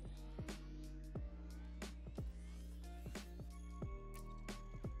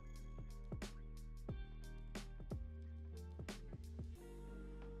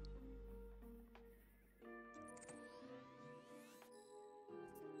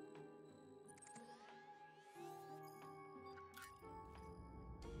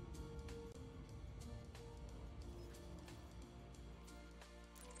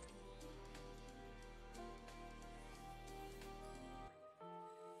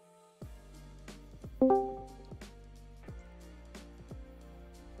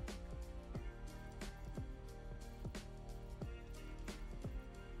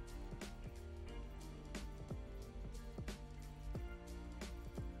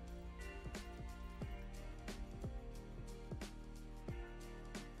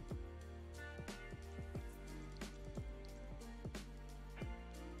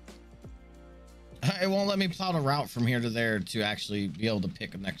 It won't let me plot a route from here to there to actually be able to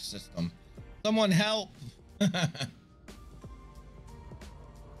pick a next system. Someone help.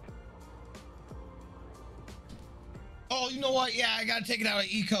 Oh, you know what? Yeah, I gotta take it out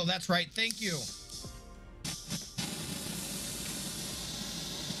of eco. That's right. Thank you.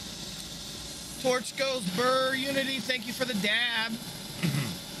 Torch goes Burr. Unity, thank you for the dab.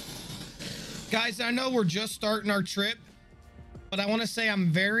 Guys, I know we're just starting our trip, but I want to say I'm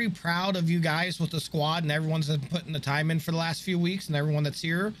very proud of you guys with the squad and everyone's been putting the time in for the last few weeks and everyone that's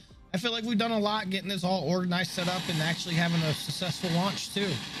here. I feel like we've done a lot getting this all organized, set up, and actually having a successful launch too.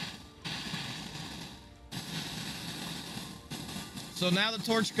 So now the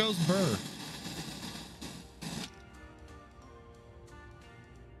torch goes Burr.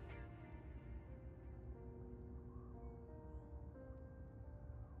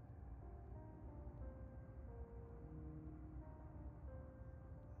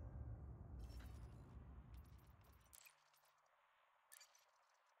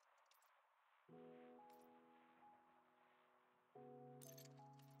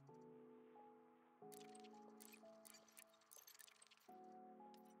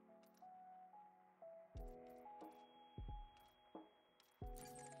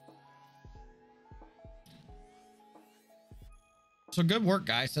 So good work,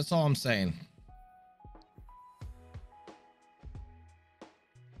 guys. That's all I'm saying.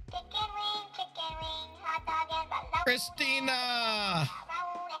 Christina!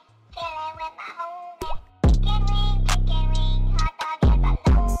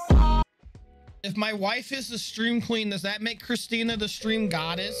 If my wife is the stream queen, does that make Christina the stream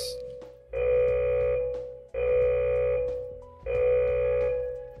goddess?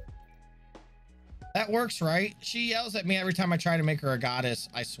 That works, right? She yells at me every time I try to make her a goddess,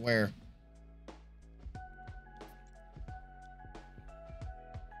 I swear.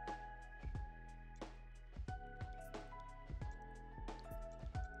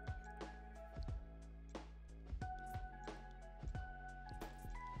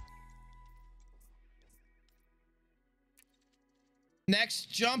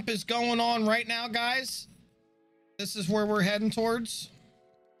 Next jump is going on right now, guys. This is where we're heading towards.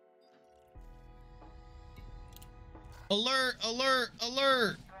 Alert, alert,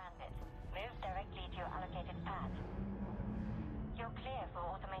 alert. Granted. Move directly to your allocated path. You're clear for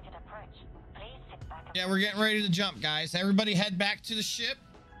automated approach. Please sit back and Yeah, we're getting ready to jump, guys. Everybody head back to the ship.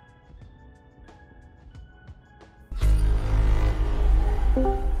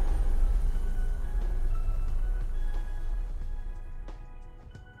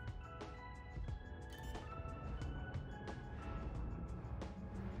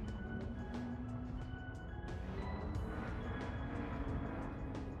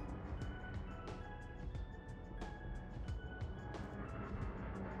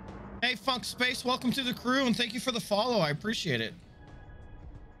 Hey, Funk Space, welcome to the crew, and thank you for the follow. I appreciate it.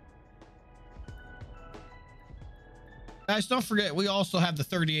 Guys, don't forget, we also have the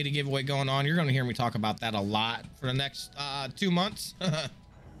 3080 giveaway going on. You're going to hear me talk about that a lot for the next 2 months. contact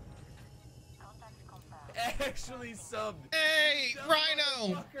confirmed. Actually subbed. Hey, Dumb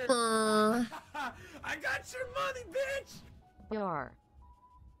Rhino! motherfucker. Brr. I got your money, bitch. Yar.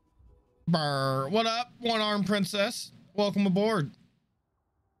 Brr. What up, one-armed princess? Welcome aboard.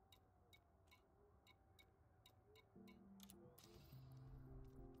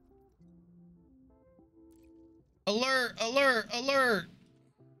 Alert, alert, alert.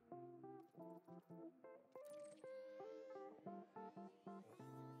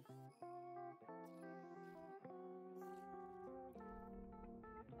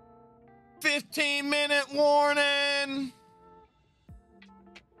 "15-minute warning."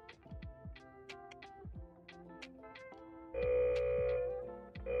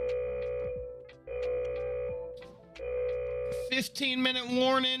 "15-minute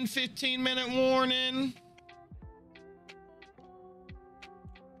warning, 15-minute warning.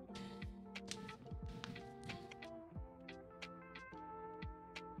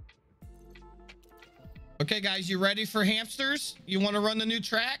 Okay, guys, you ready for hamsters? You want to run the new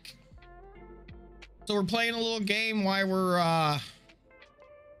track? So we're playing a little game while we're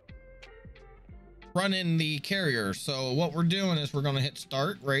running the carrier. So what we're doing is we're going to hit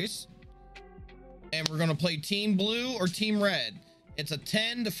start race. And we're going to play team blue or team red. It's a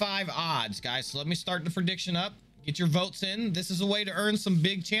 10-5 odds, guys. So let me start the prediction up. Get your votes in. This is a way to earn some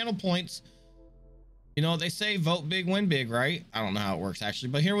big channel points. You know, they say vote big, win big, right? I don't know how it works, actually.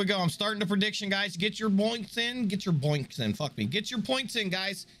 But here we go. I'm starting the prediction, guys. Get your points in. Get your boinks in. Fuck me. Get your points in,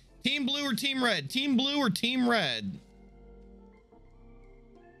 guys. Team blue or team red? Team blue or team red?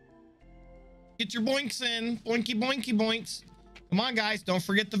 Get your boinks in. Boinky, boinky, boinks. Come on, guys. Don't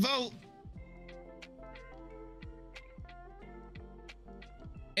forget to vote.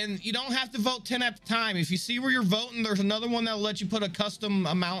 And you don't have to vote 10 at a time. If you see where you're voting, there's another one that'll let you put a custom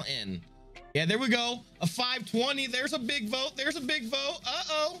amount in. Yeah, there we go. A 520. There's a big vote. There's a big vote.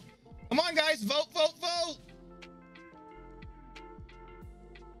 Uh-oh. Come on, guys. Vote, vote, vote.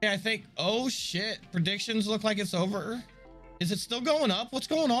 Yeah, I think, oh shit. Predictions look like it's over. Is it still going up? What's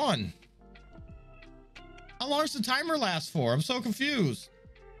going on? How long does the timer last for? I'm so confused.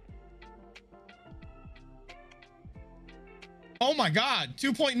 Oh my God,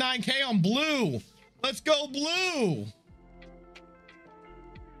 2.9K on blue. Let's go blue.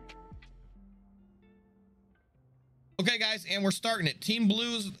 Okay, guys, and we're starting it. Team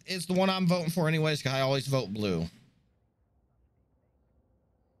Blues is the one I'm voting for anyways, because I always vote blue.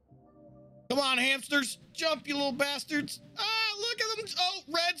 Come on, hamsters. Jump, you little bastards. Ah, look at them. Oh,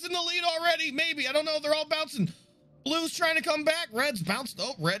 red's in the lead already. Maybe. I don't know. They're all bouncing. Blue's trying to come back. Red's bounced.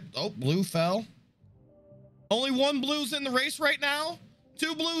 Oh, red. Oh, blue fell. Only one blue's in the race right now.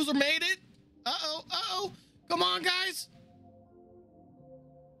 Two blues are made it. Uh-oh. Uh-oh. Come on, guys.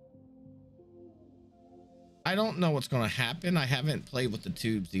 I don't know what's going to happen. I haven't played with the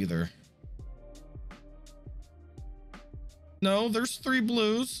tubes either. No, there's three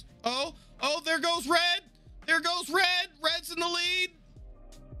blues. Oh, oh, there goes red. There goes red. Red's in the lead.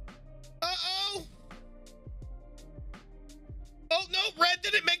 Uh-oh. Oh, no, red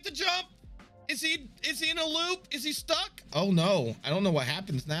didn't make the jump. Is he in a loop? Is he stuck? Oh, no. I don't know what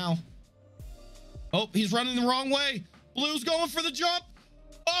happens now. Oh, he's running the wrong way. Blue's going for the jump.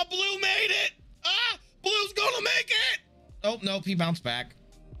 Oh, blue made it. Ah, blue's gonna make it. Oh, nope, he bounced back.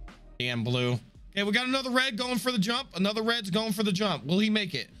 Damn, blue. Okay, we got another red going for the jump. Another red's going for the jump. Will he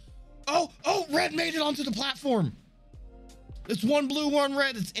make it? Oh, oh, red made it onto the platform. It's one blue, one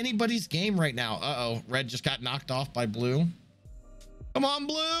red. It's anybody's game right now. Uh-oh, red just got knocked off by blue. Come on,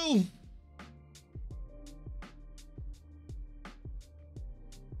 blue.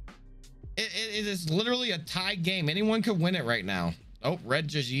 It is literally a tie game. Anyone could win it right now. Oh, red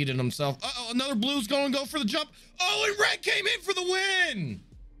just yeeted himself. Uh-oh, another blue's going to go for the jump. Oh, and red came in for the win.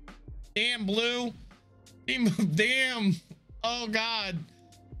 Damn, blue. Damn. Oh, God.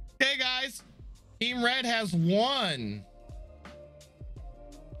 Okay, guys. Team red has won.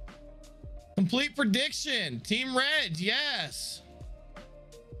 Complete prediction. Team red, yes.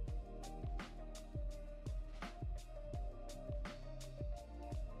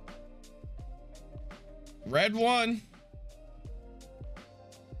 Red won.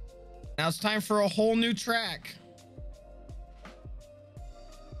 Now it's time for a whole new track.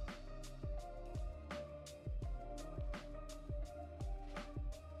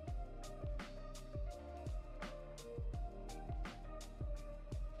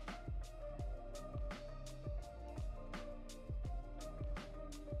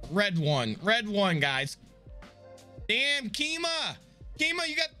 Red one, guys. Damn, Kima,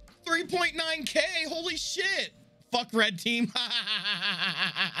 you got 3.9K. Holy shit. Fuck red team.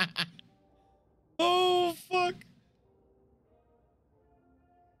 Oh, fuck.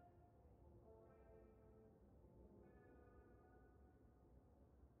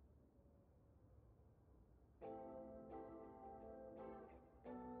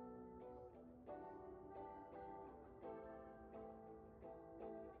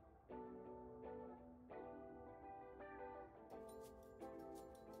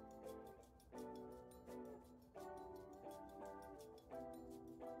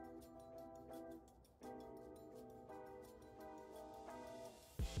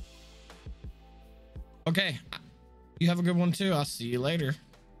 Okay. You have a good one too. I'll see you later.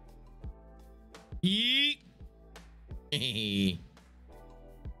 Yeet. Attention,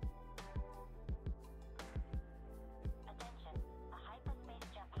 a hyperspace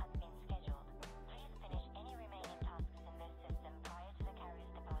jump has been scheduled. Please finish any remaining tasks in this system prior to the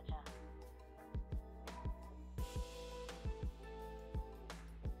carrier's departure.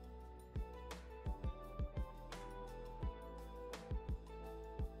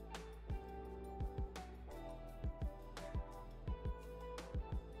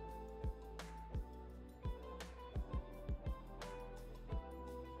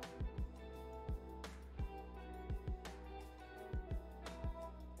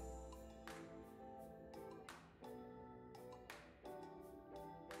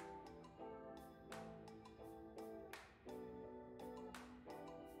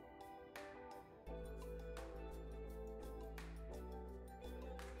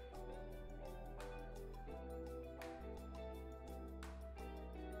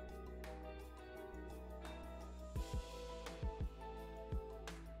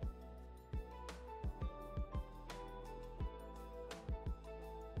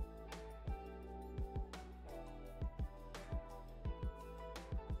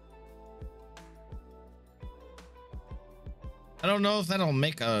 I don't know if that'll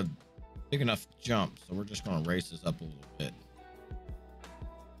make a big enough jump, so we're just gonna raise this up a little bit.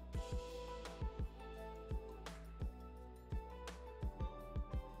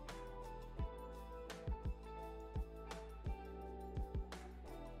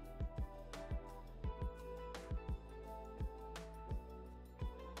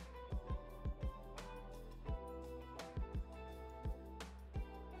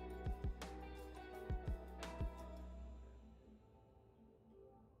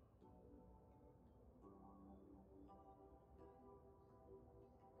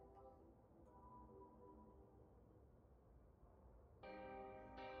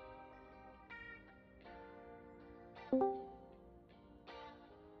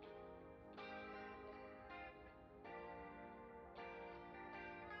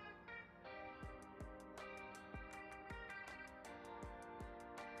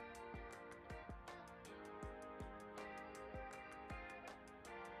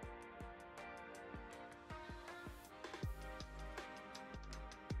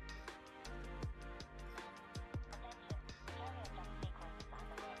 Carrier jump sequence is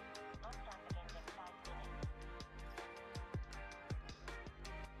underway. Launch time begins in 5 minutes.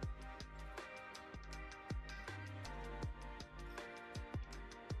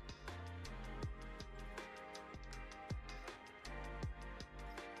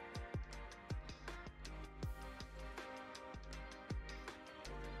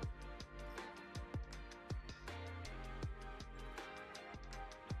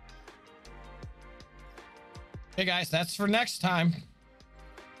 Hey guys, that's for next time.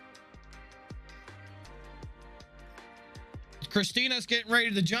 Christina's getting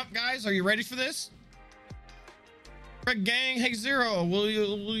ready to jump, guys. Are you ready for this? Craig Gang, hey Zero, will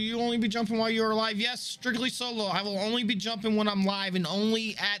you only be jumping while you're live? Yes, strictly solo. I will only be jumping when I'm live and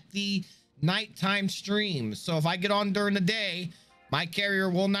only at the nighttime stream. So if I get on during the day, my carrier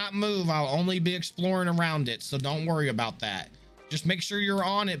will not move. I'll only be exploring around it. So don't worry about that. Just make sure you're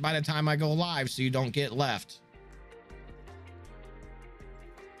on it by the time I go live so you don't get left.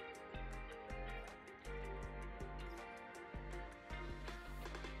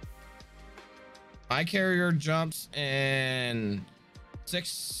 My carrier jumps in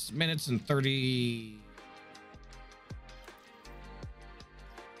 6 minutes and 30.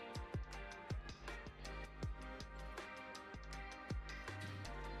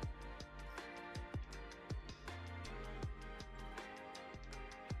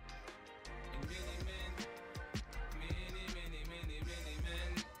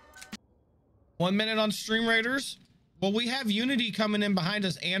 One minute on Stream Raiders. Well, we have Unity coming in behind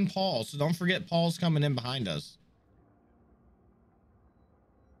us and Paul, so don't forget Paul's coming in behind us.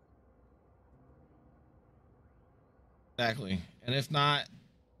 Exactly. And if not,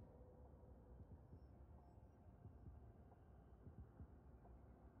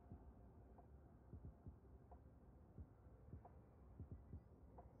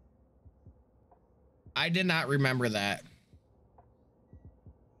 I did not remember that.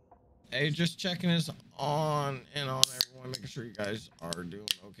 Hey, just checking this on and on everyone, making sure you guys are doing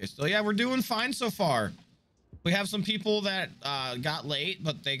okay. So yeah, we're doing fine so far. We have some people that got late,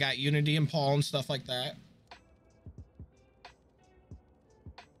 but they got Unity and Paul and stuff like that.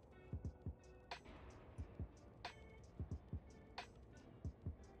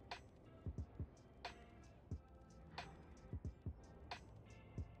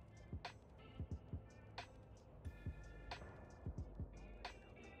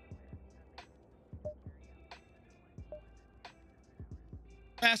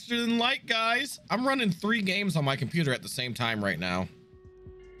 Faster than light, guys. I'm running 3 games on my computer at the same time right now.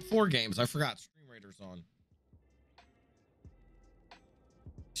 4 games. I forgot Stream Raiders on.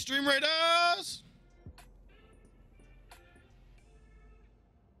 Stream Raiders!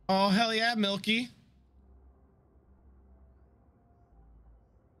 Oh, hell yeah, Milky.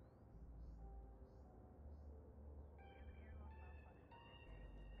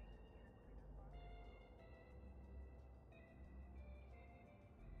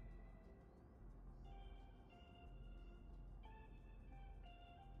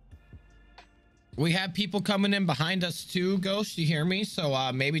 We have people coming in behind us too, Ghost. You hear me?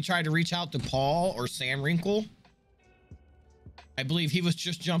 So maybe try to reach out to Paul or Sam Wrinkle. I believe he was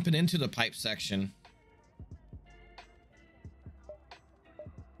just jumping into the pipe section.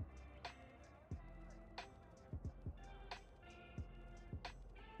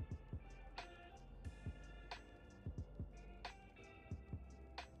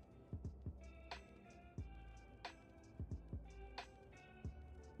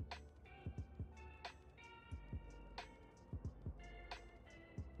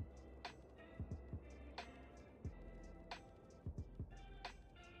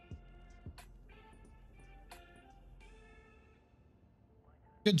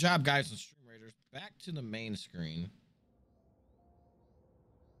 Good job, guys, on Stream Raiders. Back to the main screen.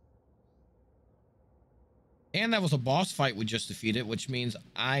 And that was a boss fight we just defeated, which means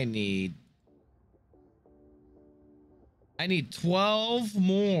I need 12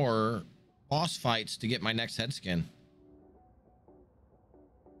 more boss fights to get my next head skin.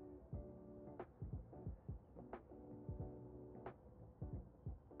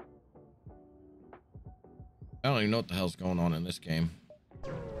 I don't even know what the hell's going on in this game.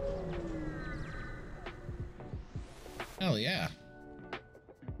 Hell yeah.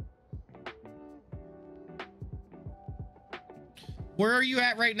 Where are you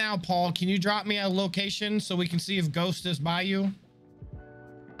at right now, Paul? Can you drop me a location so we can see if Ghost is by you?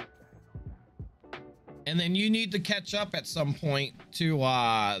 And then you need to catch up at some point to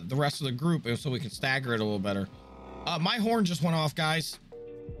the rest of the group so we can stagger it a little better. My horn just went off, guys.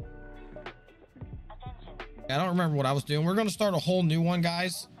 I don't remember what I was doing. We're going to start a whole new one,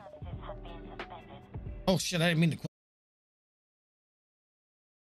 guys. Oh shit, I didn't mean to quit.